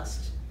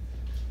cost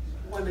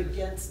one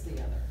against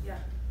the other. Yeah,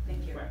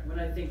 thank you. Right, but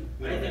I think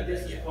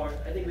this is part,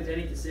 I think with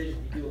any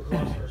decision, you do a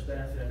cost versus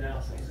benefit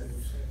analysis. And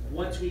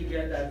once we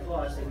get that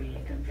cost and we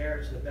compare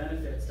it to the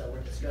benefits that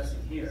we're discussing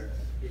here,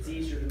 it's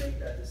easier to make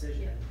that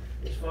decision.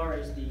 As far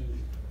as the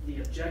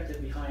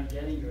objective behind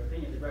getting your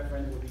opinion, the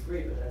referendum would be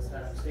great, but as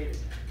I'm stating,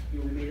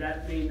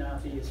 that may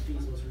not be as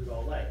feasible as we would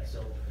all like.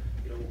 So,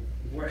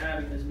 we're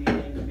having this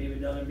meeting, maybe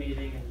another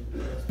meeting,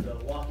 and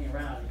just walking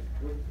around.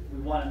 We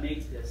want to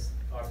make this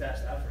our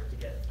best effort to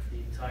get the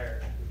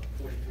entire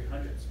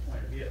 4300's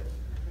point of view.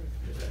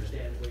 Just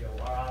understand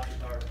our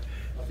options, our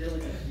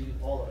ability to do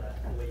all of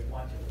that the way you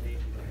want to.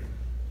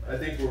 I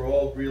think we're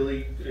all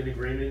really in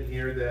agreement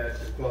here that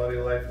the quality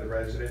of life of the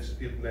residents, the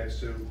people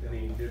next to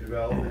any new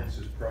developments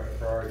is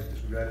priority,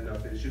 because we've had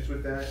enough issues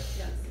with that.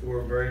 Yes.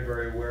 We're very,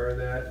 very aware of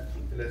that,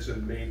 and that's a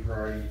main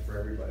priority for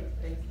everybody.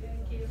 Thank you.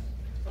 Thank you.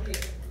 Okay,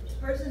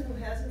 person who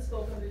hasn't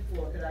spoken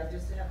before, could I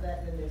just have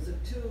that, and there's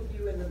two of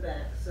you in the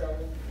back, so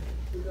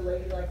would the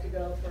lady like to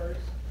go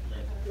first?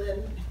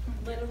 Lynn?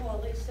 Lynn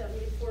Hawley,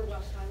 74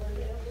 West Highland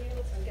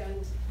Avenue.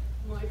 Again,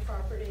 my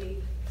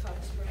property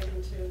cuts right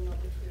into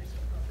Mother Teresa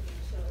property,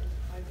 so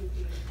I would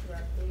be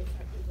directly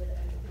affected with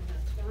anything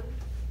that's done.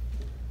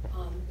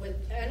 With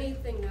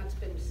anything that's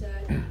been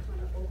said, I'm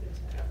kind of open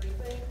to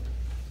everything.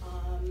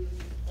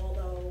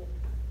 Although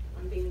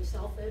I'm being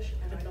selfish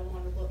and I don't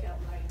want to look out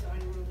my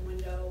dining room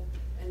window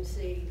and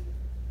see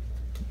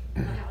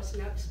the house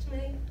next to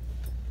me.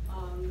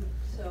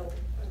 So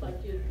I'd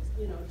like you,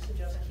 to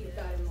just keep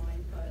that in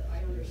mind, but I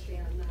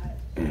understand that,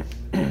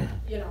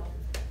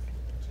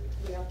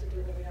 we have to do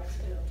what we have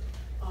to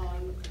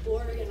do.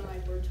 Lori and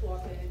I were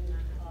talking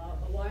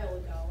a while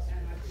ago,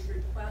 and I would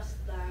request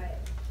that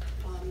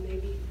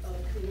maybe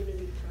a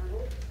community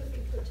panel could be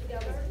put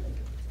together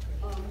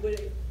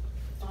with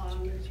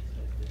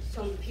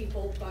some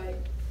people, but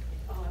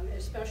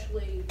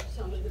especially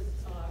some of the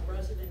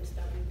residents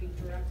that would be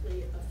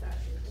directly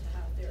affected to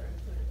have their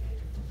input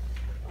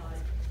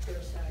in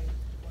their say,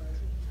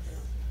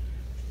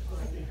 or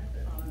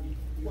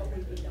what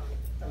would be done.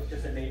 I was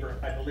just a neighbor.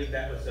 I believe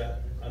that was a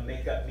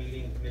makeup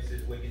meeting.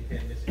 Mrs.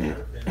 Wigginton, Mrs.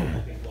 Griffin,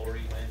 I think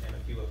Lori went, and a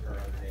few of her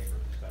other neighbors.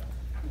 So,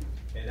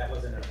 and that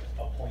wasn't an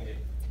appointed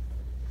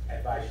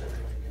advisory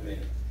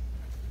committee.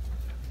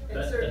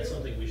 That's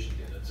something we should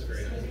do. That's a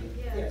great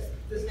idea. Yes,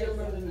 this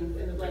gentleman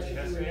in the black.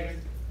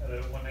 At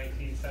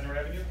 119 Center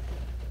Avenue.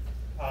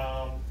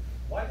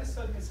 Why this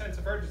sudden sense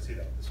of urgency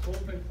though? The school's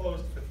been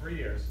closed for 3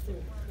 years.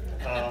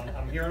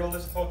 I'm hearing all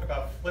this talk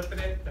about flipping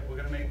it, that we're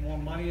gonna make more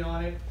money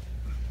on it.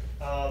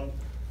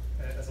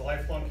 As a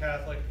lifelong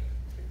Catholic,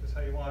 take this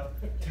how you want,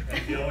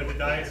 and dealing with the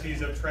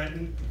Diocese of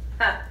Trenton,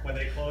 when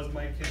they closed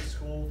my kid's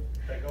school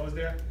that goes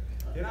there,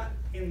 they're not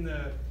in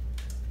the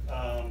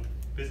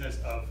business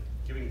of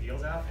giving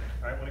deals out.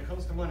 All right, when it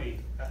comes to money,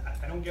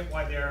 I don't get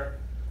why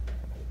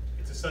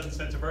it's a sudden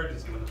sense of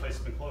urgency when the place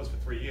has been closed for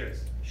 3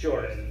 years.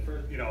 Sure. And,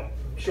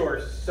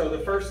 Sure. So the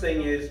first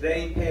thing is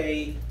they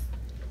pay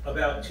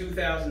about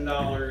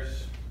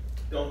 $2,000.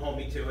 Don't hold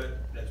me to it.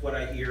 That's what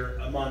I hear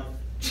a month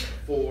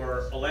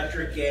for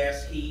electric,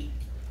 gas, heat.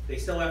 They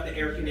still have to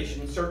air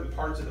condition certain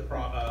parts of the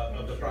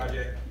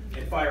project,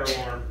 and fire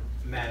alarm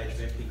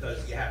management,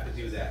 because you have to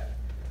do that.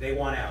 They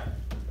want out.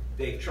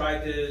 They've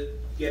tried to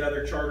get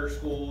other charter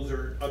schools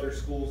or other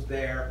schools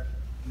there.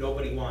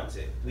 Nobody wants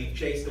it. We've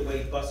chased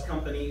away bus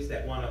companies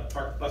that want to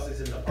park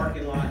buses in the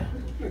parking lot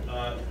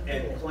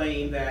and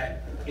claim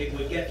that it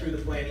would get through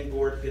the planning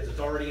board because it's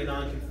already a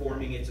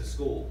non-conforming, it's a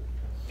school.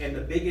 And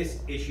the biggest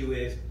issue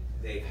is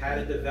they've had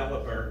a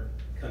developer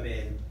come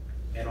in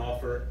and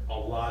offer a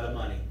lot of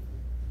money.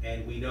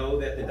 And we know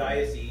that the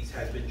diocese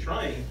has been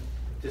trying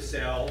to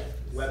sell,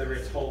 whether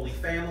it's Holy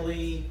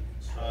Family,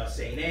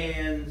 St.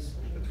 Anne's,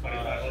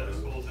 25 other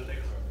schools that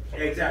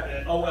they. exactly,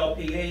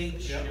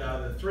 OLPH,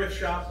 the thrift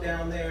shop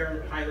down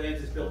there,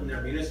 Highlands is building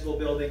their municipal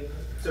building.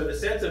 So the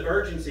sense of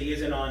urgency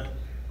isn't on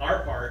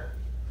our part,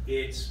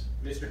 it's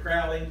Mr.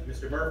 Crowley,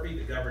 Mr. Murphy,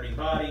 the governing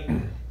body.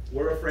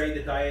 We're afraid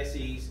the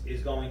diocese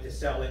is going to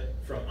sell it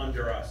from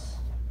under us.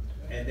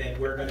 And then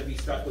we're gonna be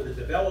stuck with a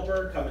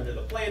developer coming to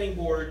the planning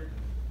board,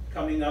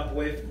 coming up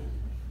with,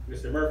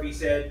 Mr. Murphy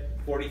said,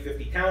 40,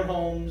 50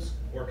 townhomes,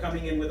 or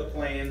coming in with a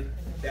plan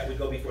that would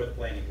go before the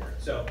planning board.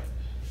 So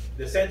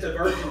the sense of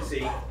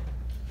urgency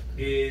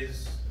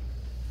is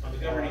on the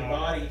governing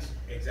bodies.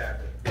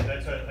 Exactly.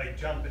 That's like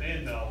jumping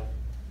in though,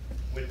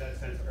 with that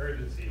sense of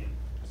urgency,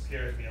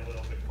 scares me a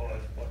little bit,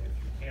 because what if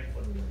you can't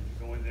flip it,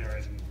 you go in there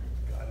and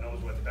God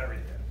knows what's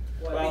buried there.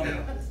 Well, I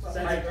think the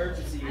sense of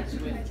urgency is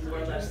with more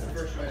or less the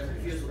first right of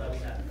refusal that we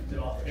have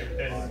to offer. If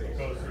then it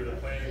goes through the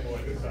planning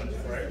board and such,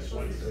 right,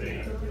 once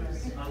they.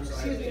 I'm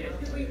sorry, say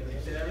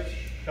that, Rich?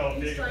 So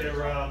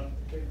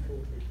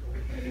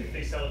if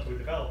they sell it to a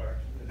developer,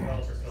 the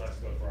developer still has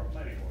to go through our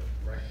planning board,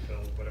 right, to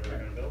build whatever they're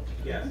gonna build?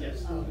 Yes.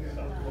 Yes. So,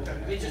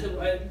 okay. It's just,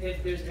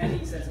 if there's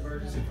any sense of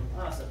urgency from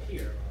us up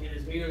here, it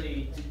is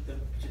merely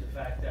to the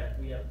fact that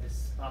we have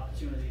this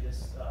opportunity,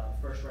 this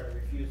first right of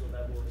refusal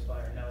that will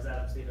expire. Now, as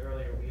Adam stated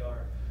earlier, we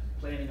are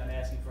planning on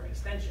asking for an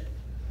extension.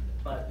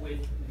 But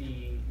with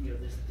the,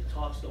 the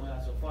talks going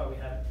on so far, we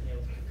haven't been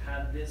able to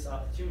have this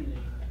opportunity.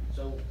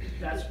 So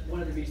that's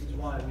one of the reasons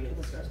why we had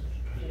discussed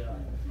the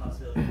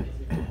possibility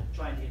of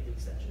trying to get the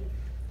extension.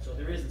 So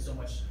there isn't so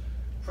much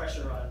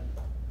pressure on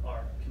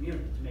our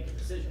community to make a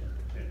decision.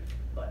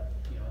 But,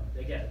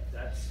 again,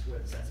 that's where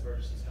the sense of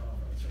urgency is coming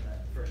from. It's from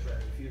that first right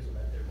of refusal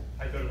that they're.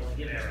 I thought it was only on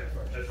giving their us end,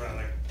 first. that's why I'm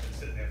like, it's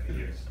sitting there for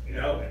years.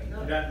 No,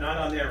 not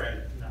on their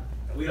end. No.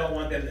 We don't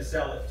want them to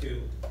sell it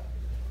to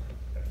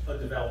a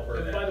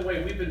developer. But by the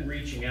way, we've been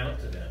reaching out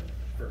to them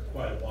for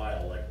quite a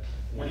while, like,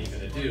 what are you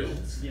gonna do?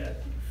 Yeah.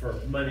 For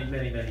many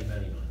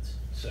months.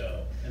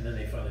 So, and then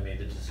they finally made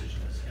the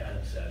decision, as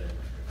Adam said. And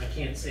I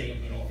can't say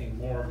anything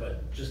more,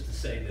 but just to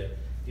say that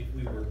if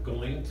we were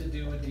going to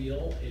do a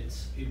deal,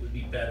 it would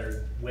be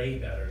better, way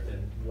better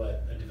than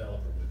what a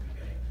developer would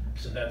be paying.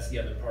 So that's the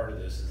other part of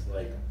this, is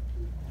like,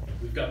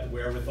 we've got the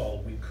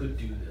wherewithal, we could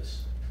do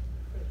this.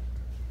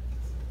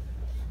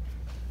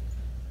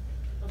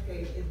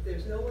 Okay, if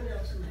there's no one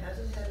else who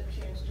hasn't had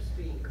a chance to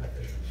speak.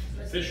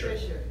 Mr.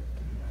 Fisher.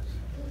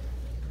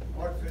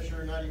 Mark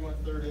Fisher, 91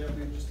 3rd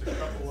Avenue, just a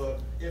couple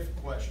of if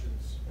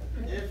questions.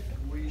 If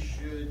we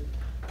should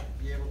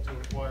be able to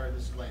acquire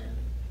this land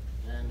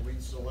and we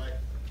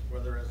select,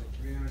 whether as a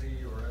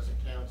community or as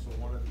a council,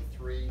 one of the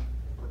three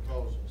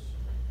proposals,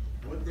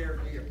 would there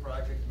be a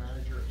project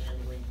manager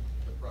handling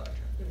the project?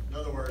 In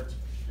other words,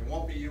 it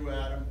won't be you,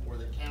 Adam, or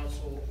the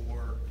council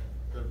or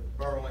the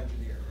borough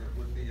engineer. It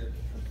would be a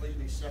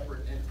completely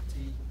separate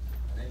entity,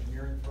 an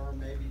engineering firm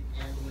maybe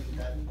handling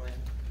that plan.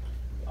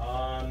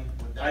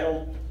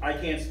 I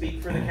can't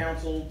speak for the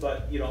council,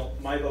 but,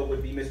 my vote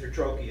would be Mr.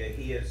 Trocchia.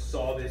 He has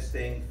saw this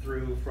thing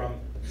through from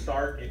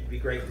start. It'd be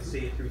great to see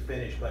it through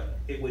finish, but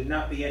it would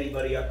not be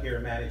anybody up here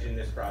managing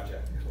this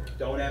project.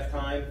 Don't have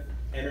time,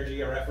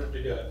 energy, or effort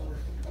to do it.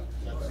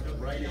 That's the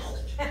right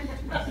answer.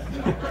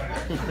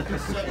 The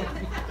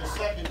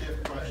second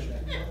if question,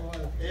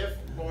 if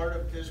part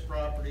of his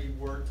property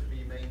were to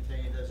be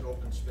maintained as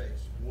open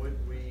space, would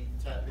we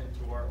tap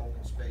into our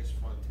open space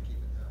fund to keep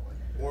it that way?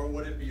 Or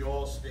would it be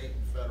all state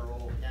and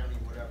federal, county,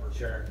 whatever?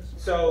 Sure.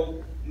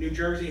 So, New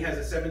Jersey has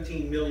a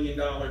 $17 million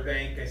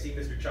bank. I see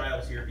Mr.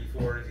 Childs here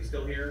before. Is he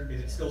still here?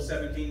 Is it still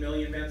 17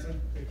 million,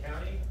 Benson? The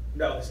county?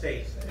 No, the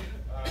state.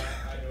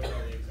 I don't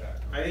know the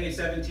exact. I think it's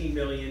 17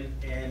 million,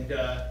 and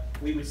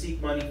we would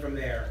seek money from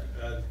there.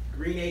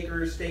 Green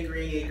Acres, State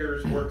Green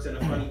Acres works in a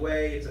funny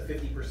way. It's a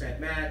 50%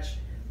 match,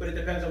 but it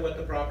depends on what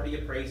the property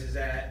appraises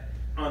at,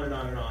 on and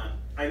on and on.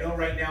 I know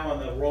right now on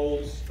the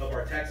rolls of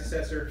our tax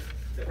assessor,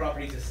 the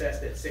property's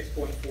assessed at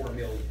 6.4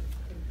 million.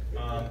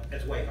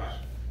 That's way high.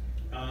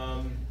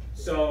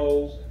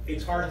 So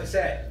it's hard to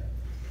say.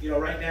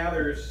 Right now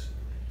there's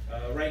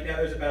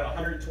about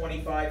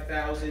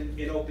 125,000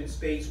 in open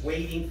space,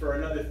 waiting for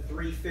another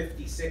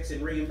 356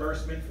 in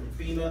reimbursement from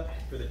FEMA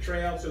for the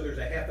trail. So there's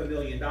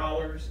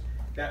 $500,000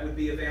 that would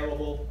be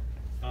available.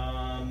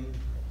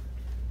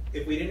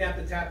 If we didn't have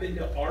to tap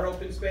into our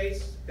open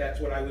space, that's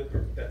what I would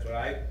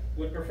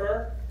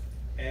prefer.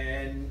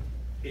 And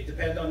it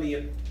depends on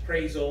the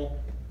appraisal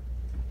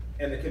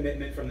and the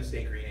commitment from the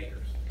State Green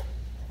Acres.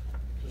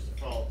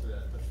 call it,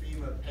 the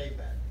FEMA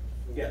payback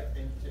Yeah.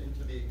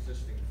 into the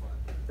existing fund.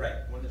 Right.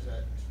 When is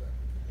that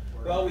expected?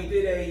 Or- Well, we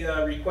did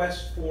a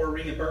request for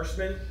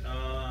reimbursement,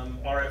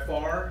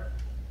 RFR,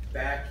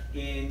 back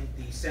in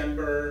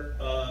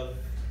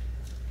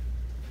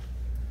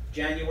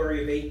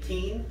January of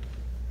 18.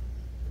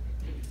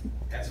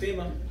 That's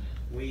FEMA.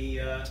 We,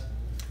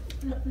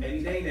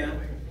 any day now,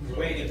 we're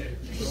waiting. I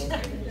used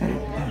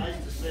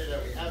to say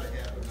that we have a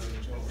half a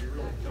million, but we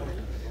really don't.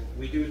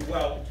 We do,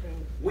 well,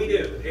 we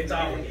do, it's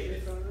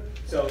obligated.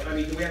 So, I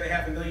mean, do we have a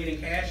 $500,000 in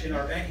cash in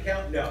our bank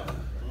account? No.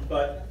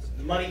 But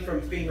the money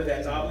from FEMA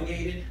that's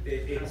obligated,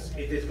 it's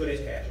as good as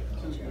cash.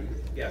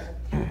 Yes.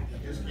 You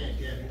just can't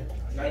get it.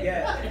 Not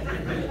yet.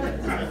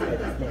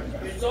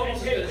 It's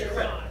almost good as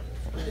credit.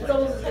 It's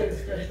almost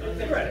as good as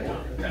credit.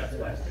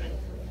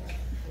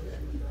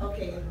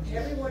 Okay,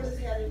 everyone has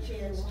had a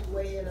chance to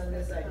weigh in on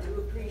this. I do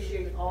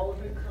appreciate all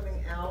of you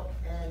coming out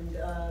and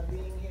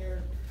being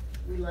here.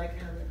 We like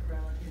having a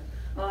crowd here.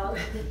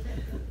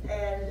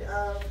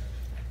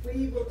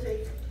 We will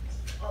take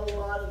a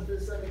lot of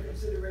this under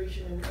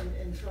consideration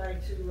and try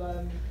to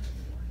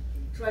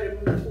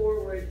move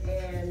forward.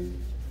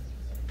 And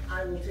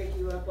I will take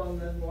you up on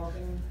the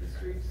walking the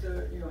streets,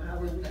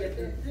 however we get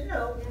there.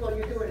 Well,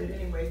 you're doing it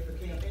anyway for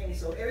campaign,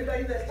 so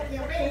everybody that's the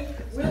campaign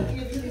will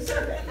give you the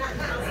survey.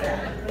 How's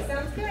that?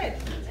 Sounds good.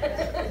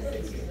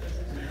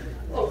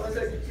 Oh, I'm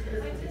sorry.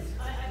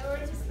 I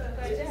already spoke,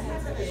 I just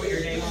have a. What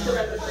your name is? The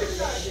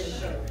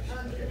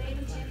name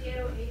is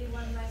Gidio,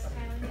 81 West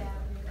Highland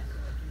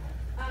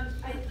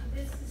Avenue.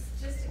 This is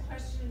just a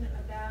question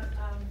about,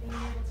 being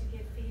able to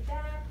give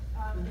feedback,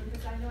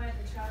 because I know I have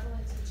a travel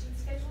and teaching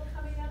schedule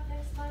coming up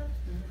next month,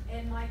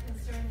 and my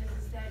concern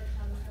is that,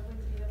 I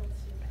wouldn't be able to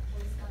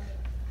voice my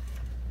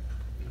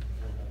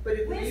But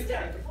if we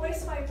wisdom,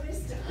 voice my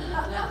wisdom.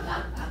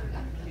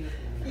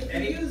 If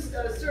you use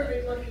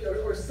SurveyMonkey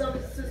or some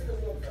system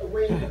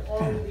arrangement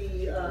on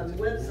the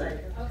website,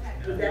 Okay.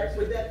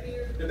 would that be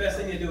your? The best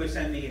thing to do is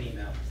send me an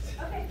email.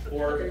 Okay.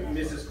 Or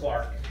Mrs.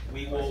 Clark.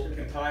 We will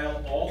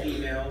compile all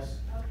emails,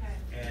 Okay.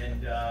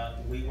 and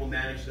we will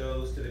manage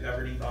those to the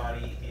governing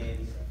body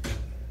in,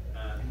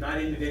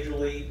 not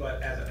individually,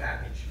 but as a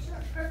package. Sure,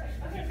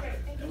 perfect, okay, great,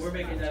 thank you And so we're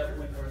making much. that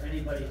point for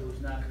anybody who's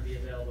not gonna be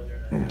available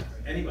during that time.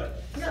 Anybody.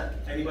 Yeah.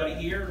 Anybody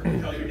here,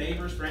 tell your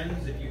neighbors,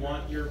 friends, if you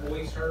want your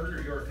voice heard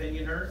or your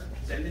opinion heard,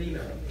 send an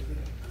email.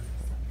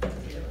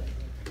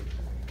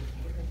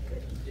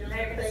 Now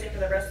you're gonna stick to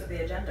the rest of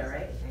the agenda,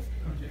 right?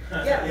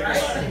 Yeah,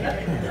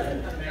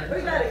 right?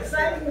 We got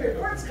exciting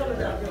reports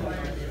coming up. Everybody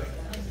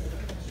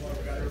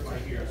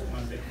here is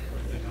one big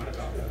thing, not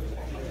about that.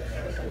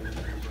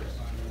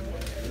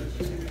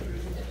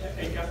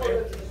 Hey, yeah,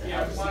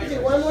 Excuse me,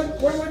 one more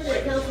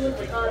thing, Councilman,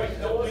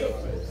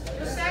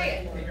 Just say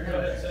it. Go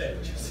ahead, say it.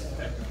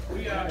 We,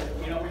 we have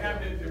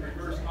the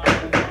reverse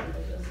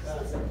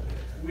 911.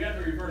 We have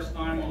the reverse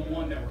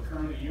 911 that we're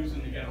currently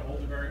using to get a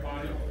hold of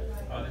everybody.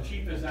 The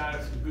chief has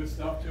added some good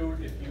stuff to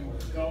it. If you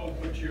go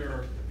and put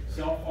your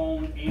cell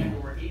phone and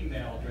or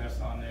email address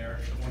on there,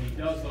 when he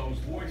does those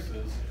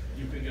voices,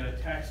 you can get a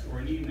text or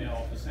an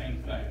email of the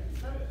same thing.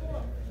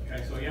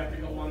 Okay, so you have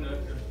to go on the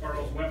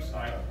borough's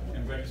website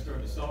and register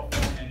the cell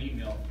phone and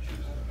email.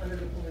 Under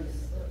the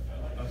police.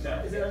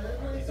 Okay. Is it under the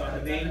police? It's on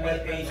the main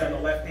webpage on the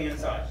left-hand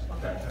side.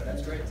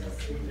 That's great.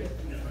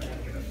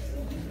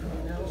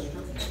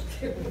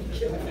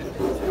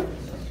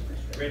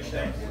 Rich,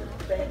 thanks.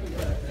 Thank you.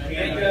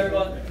 Thank you,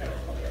 everyone.